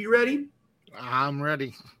Hoss, are you ready? I'm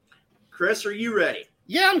ready. Chris, are you ready?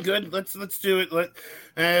 Yeah, I'm good. Let's do it.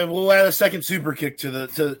 And we'll add a second super kick to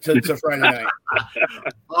Friday night.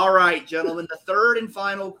 All right, gentlemen, the 3rd and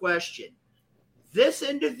final question. This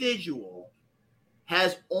individual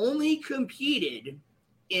has only competed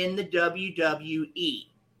in the WWE.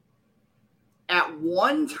 At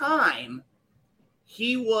one time,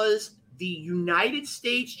 he was the United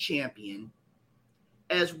States champion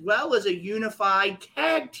as well as a unified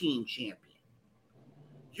tag team champion.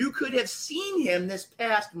 You could have seen him this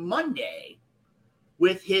past Monday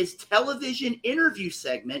with his television interview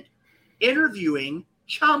segment interviewing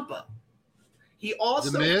Ciampa. He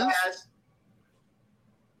also has...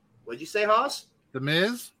 What'd you say, Hoss? The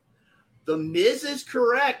Miz? The Miz is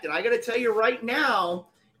correct, and I got to tell you right now,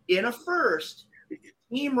 in a first,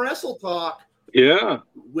 Team Wrestle Talk. Yeah.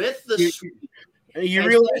 With the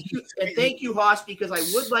thank you, Haas, because I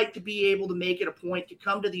would like to be able to make it a point to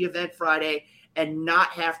come to the event Friday and not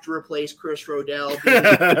have to replace Chris Rodell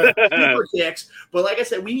super kicks. But like I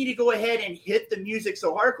said, we need to go ahead and hit the music.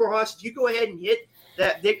 So Hardcore Haas, you go ahead and hit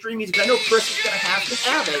that victory music. I know Chris is going to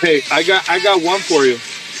have it. Hey, I got one for you.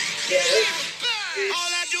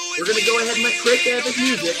 We're going to go ahead and let Chris have his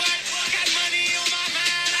music.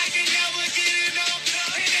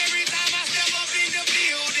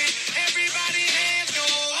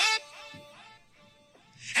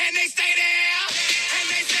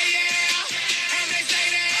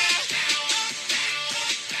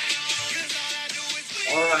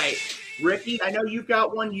 All right, Ricky, I know you've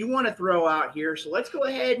got one you want to throw out here, so let's go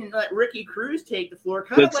ahead and let Ricky Cruz take the floor.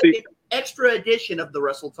 Kind of like an extra edition of the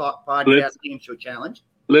Wrestle Talk Podcast Game Show Challenge.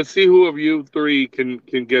 Let's see who of you three can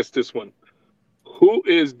guess this one. Who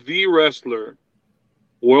is the wrestler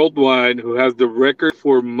worldwide who has the record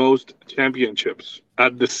for most championships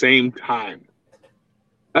at the same time?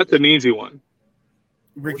 That's an easy one.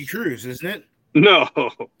 Ricky Cruz, isn't it? No.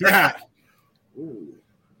 Yeah. Ooh.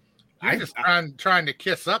 You're just trying to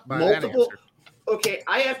kiss up by multiple. that answer. Okay,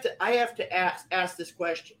 I have to ask this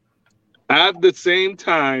question. At the same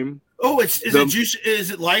time. Oh, is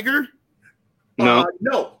it Liger? No.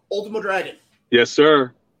 No, Ultimo Dragon. Yes,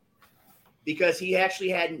 sir. Because he actually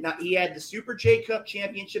had the Super J Cup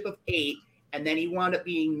Championship of 8, and then he wound up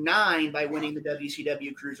being 9 by winning the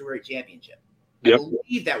WCW Cruiserweight Championship. I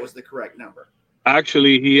believe that was the correct number.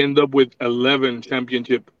 Actually, he ended up with 11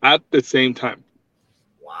 championships at the same time.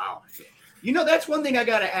 Wow. You know, that's one thing I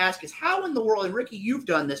got to ask is how in the world, and Ricky, you've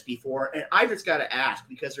done this before, and I just got to ask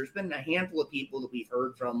because there's been a handful of people that we've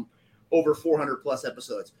heard from over 400 plus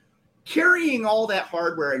episodes. Carrying all that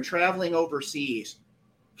hardware and traveling overseas,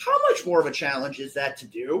 how much more of a challenge is that to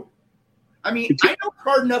do? I mean, I know it's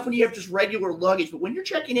hard enough when you have just regular luggage, but when you're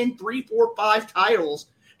checking in 3, 4, 5 titles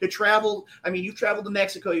to travel, I mean, you've traveled to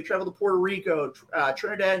Mexico, you've traveled to Puerto Rico,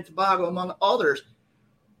 Trinidad and Tobago, among others.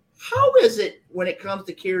 How is it when it comes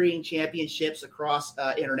to carrying championships across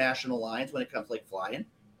international lines when it comes like flying?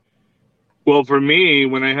 Well, for me,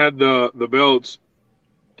 when I had the belts,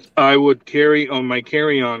 I would carry on my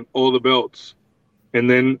carry-on all the belts, and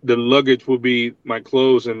then the luggage would be my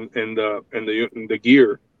clothes and the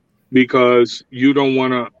gear, because you don't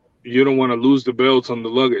want to lose the belts on the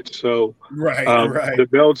luggage. So right.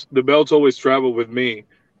 The belts always travel with me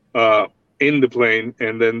in the plane,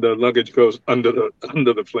 and then the luggage goes under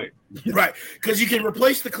the plane. Right, because you can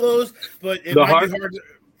replace the clothes, but it might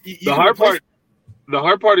be hard. The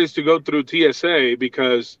hard part is to go through TSA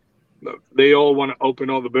because they all want to open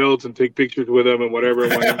all the belts and take pictures with them and whatever.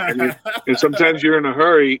 And sometimes you're in a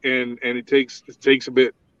hurry, and it takes a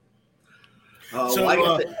bit.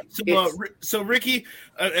 So Ricky,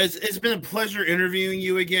 it's been a pleasure interviewing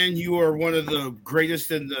you again. You are one of the greatest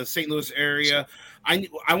in the St. Louis area. I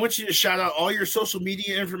want you to shout out all your social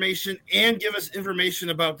media information and give us information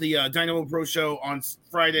about the Dynamo Pro Show on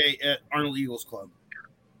Friday at Arnold Eagles Club.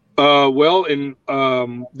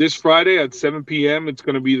 This Friday at 7 p.m., it's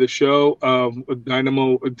going to be the show.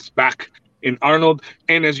 Dynamo, it's back in Arnold.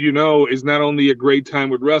 And as you know, it's not only a great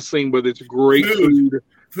time with wrestling, but it's great food.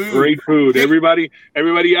 Great food. Everybody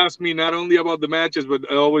asks me not only about the matches, but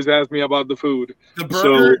they always ask me about the food.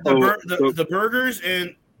 The burgers,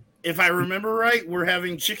 and if I remember right, we're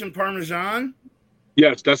having chicken parmesan.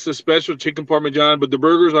 Yes, that's the special chicken parmesan, but the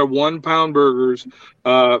burgers are 1 pound burgers.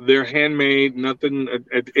 They're handmade, nothing.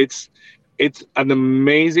 It's an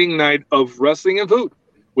amazing night of wrestling and food,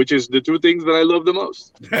 which is the two things that I love the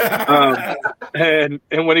most. And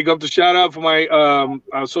when it comes to shout out for my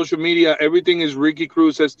social media, everything is Ricky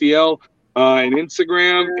Cruz STL on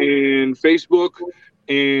Instagram and Facebook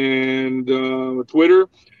and Twitter,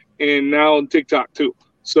 and now on TikTok too.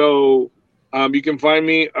 So you can find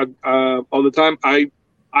me all the time. I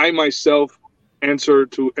myself answer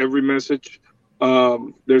to every message.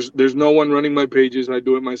 There's no one running my pages. I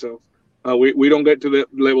do it myself. We don't get to that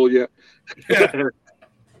level yet.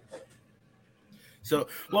 So,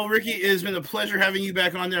 well, Ricky, it has been a pleasure having you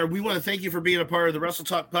back on there. We want to thank you for being a part of the Wrestle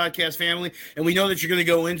Talk podcast family, and we know that you're going to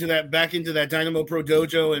go back into that Dynamo Pro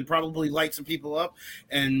Dojo and probably light some people up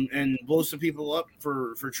and blow some people up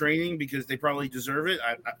for training because they probably deserve it.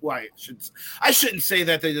 I shouldn't say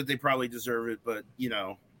that they probably deserve it, but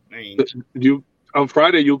I mean, on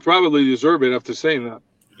Friday you'll probably deserve it after saying that.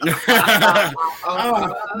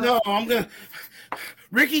 No, I'm gonna.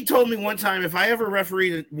 Ricky told me one time if I ever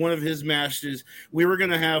refereed one of his matches, we were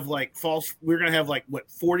gonna have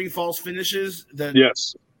 40 false finishes.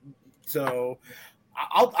 Yes. So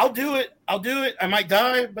I'll do it. I'll do it. I might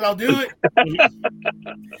die, but I'll do it.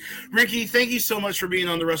 Ricky, thank you so much for being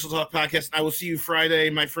on the Wrestle Talk podcast. I will see you Friday,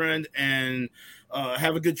 my friend, and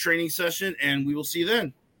have a good training session, and we will see you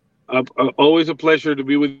then. Always a pleasure to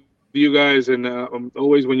be with you guys, and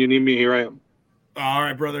always when you need me, here I am. All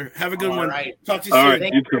right, brother. Have a good one. Right. Talk to you soon. Right.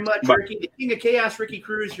 Thank you very much, Ricky. The King of Chaos, Ricky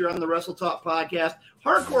Cruz, you're on the Wrestle Talk podcast.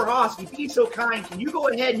 Hardcore Hoss, if you'd be so kind, can you go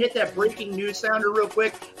ahead and hit that breaking news sounder real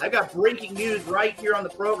quick? I've got breaking news right here on the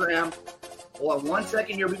program. Hold on 1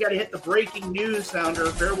 second here. We got to hit the breaking news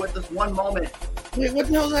sounder. Bear with us one moment. Wait, what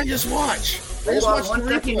the hell did I just watch? Hold on 1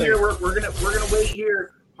 second here. We're gonna wait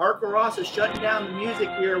here. Hardcore Hoss is shutting down the music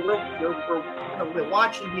here. We're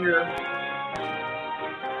watching here.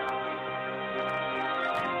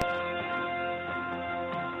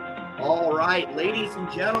 All right, ladies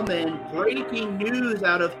and gentlemen, breaking news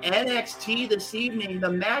out of NXT this evening. The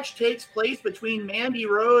match takes place between Mandy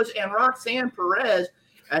Rose and Roxanne Perez,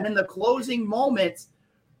 and in the closing moments,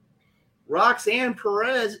 Roxanne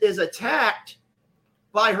Perez is attacked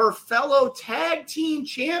by her fellow tag team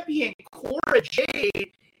champion, Cora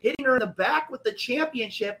Jade, hitting her in the back with the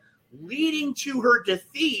championship, leading to her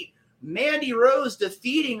defeat. Mandy Rose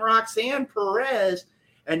defeating Roxanne Perez.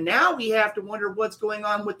 And now we have to wonder what's going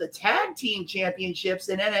on with the tag team championships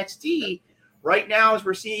in NXT. Right now, as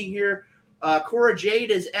we're seeing here, Cora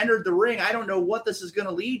Jade has entered the ring. I don't know what this is going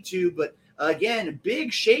to lead to, but again,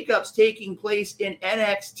 big shakeups taking place in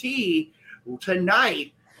NXT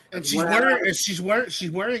tonight. And she's wearing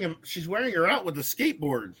her out with the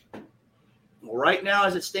skateboard. Well, right now,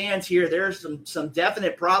 as it stands here, there's some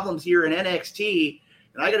definite problems here in NXT.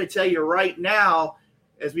 And I got to tell you right now,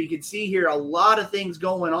 as we can see here, a lot of things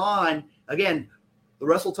going on. Again, the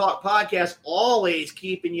Wrestle Talk podcast always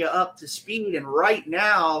keeping you up to speed. And right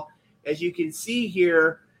now, as you can see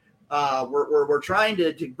here, we're trying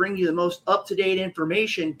to bring you the most up-to-date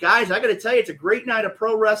information. Guys, I got to tell you, it's a great night of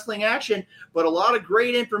pro wrestling action, but a lot of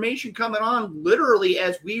great information coming on literally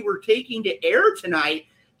as we were taking to air tonight.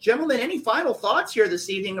 Gentlemen, any final thoughts here this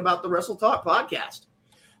evening about the Wrestle Talk podcast?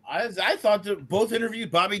 I thought that both interviews,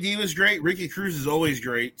 Bobby D was great. Ricky Cruz is always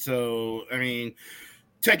great. So, I mean,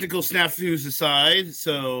 technical snafus aside.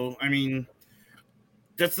 So, I mean,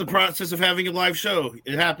 that's the process of having a live show.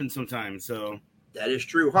 It happens sometimes. So that is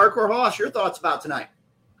true. Hardcore Hoss, your thoughts about tonight?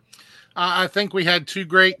 I think we had two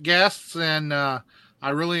great guests, and I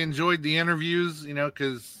really enjoyed the interviews,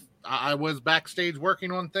 because I was backstage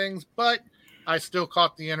working on things, but I still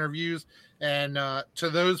caught the interviews. And to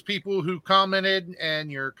those people who commented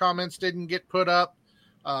and your comments didn't get put up,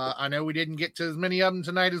 I know we didn't get to as many of them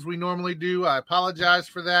tonight as we normally do. I apologize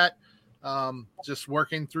for that. Just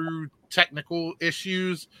working through technical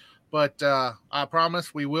issues. But I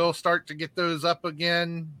promise we will start to get those up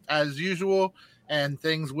again as usual, and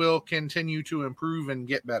things will continue to improve and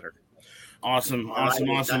get better. Awesome. Guys,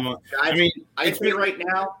 I say right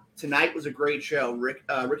now, tonight was a great show.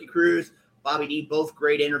 Ricky Cruz, Bobby D, both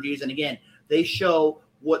great interviews. And again, they show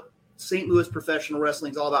what St. Louis professional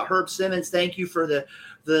wrestling is all about. Herb Simmons, thank you for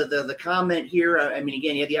the comment here. I mean,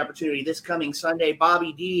 again, you had the opportunity this coming Sunday.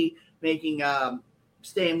 Bobby D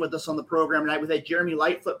staying with us on the program tonight. We've had Jeremy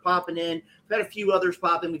Lightfoot popping in. We've had a few others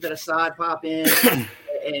pop in. We've had Assad pop in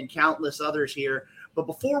and countless others here. But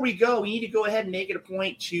before we go, we need to go ahead and make it a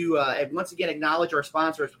point to once again acknowledge our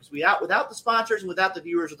sponsors, because without the sponsors and without the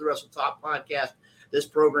viewers of the Wrestle Talk podcast, this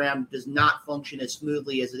program does not function as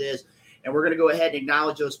smoothly as it is. And we're going to go ahead and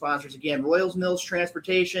acknowledge those sponsors again. Royals Mills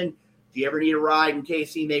Transportation. If you ever need a ride in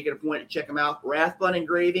KC, make it a point to check them out. Rathbun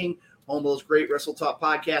Engraving, home of those great Wrestle Talk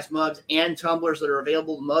podcast mugs and tumblers that are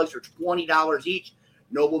available. The mugs are $20 each.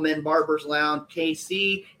 Nobleman Barber's Lounge,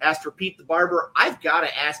 KC. Ask for Pete the Barber. I've got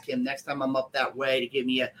to ask him next time I'm up that way to give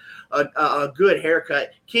me a good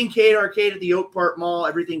haircut. Kincaid Arcade at the Oak Park Mall.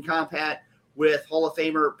 Everything compact with Hall of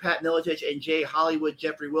Famer Pat Miletich and Jay Hollywood,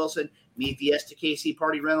 Jeffrey Wilson. Me Fiesta KC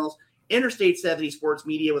Party Rentals. Interstate 70 Sports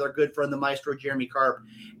Media with our good friend, the Maestro Jeremy Karp,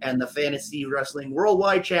 and the Fantasy Wrestling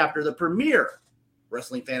Worldwide Chapter, the premier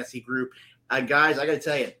wrestling fantasy group. Guys, I got to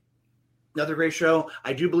tell you, another great show.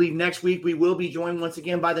 I do believe next week we will be joined once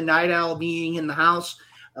again by the Night Owl being in the house.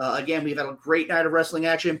 Again, we've had a great night of wrestling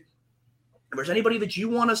action. If there's anybody that you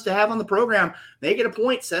want us to have on the program, make it a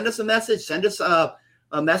point. Send us a message. Send us a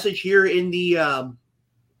message here in the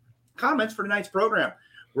comments for tonight's program.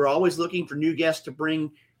 We're always looking for new guests to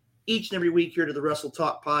bring each and every week here to the Wrestle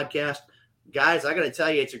Talk podcast. Guys, I got to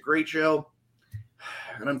tell you, it's a great show.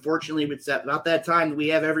 And unfortunately, it's about that time that we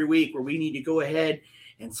have every week where we need to go ahead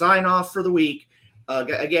and sign off for the week.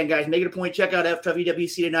 Again, guys, make it a point. Check out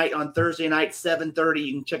FWWC tonight on Thursday night, 7:30.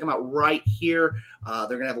 You can check them out right here. They're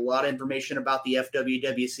going to have a lot of information about the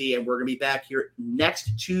FWWC, and we're going to be back here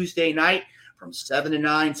next Tuesday night from 7 to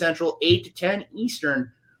 9 Central, 8 to 10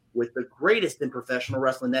 Eastern, with the greatest in professional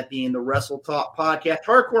wrestling, that being the Wrestle Talk podcast.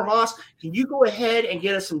 Hardcore Hoss, can you go ahead and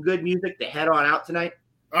get us some good music to head on out tonight?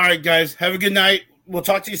 All right, guys. Have a good night. We'll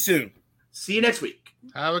talk to you soon. See you next week.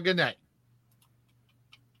 Have a good night.